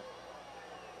was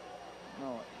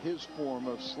his form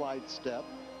of slide step.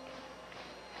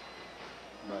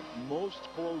 But most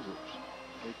closers,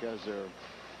 because they're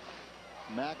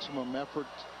maximum effort,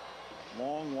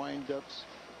 long windups,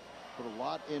 put a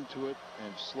lot into it,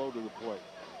 and slow to the plate.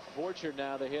 Borchard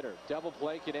now the hitter. Double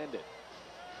play can end it.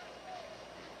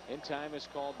 In time is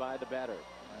called by the batter.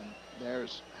 And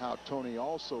there's how Tony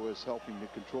also is helping to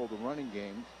control the running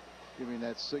game, giving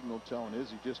that signal telling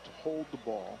Izzy just to hold the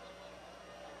ball,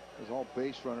 because all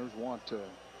base runners want to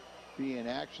be in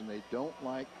action. They don't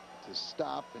like to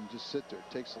stop and just sit there.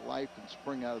 It takes the life and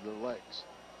spring out of their legs.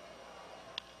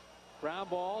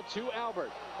 Ground ball to Albert.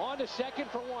 On to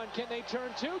second for one. Can they turn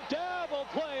two? Double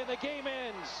play and the game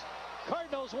ends.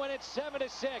 Cardinals win it 7-6.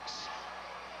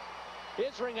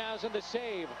 Isringhausen the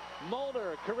save.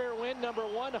 Mulder career win number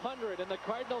 100, and the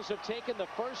Cardinals have taken the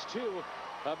first two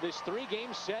of this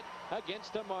 3-game set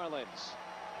against the Marlins.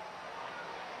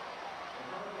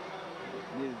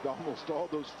 Needed almost all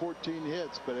those 14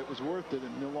 hits, but it was worth it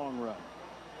in the long run.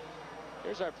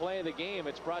 Here's our play of the game.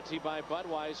 It's brought to you by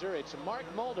Budweiser. It's Mark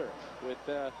Mulder with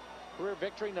career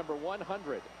victory number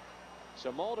 100.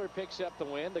 So Mulder picks up the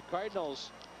win. The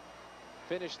Cardinals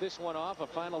finish this one off, a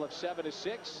final of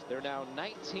 7-6. They're now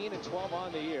 19-12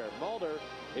 on the year. Mulder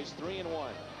is 3-1.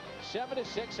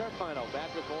 7-6 our final.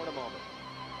 Back with more in a moment.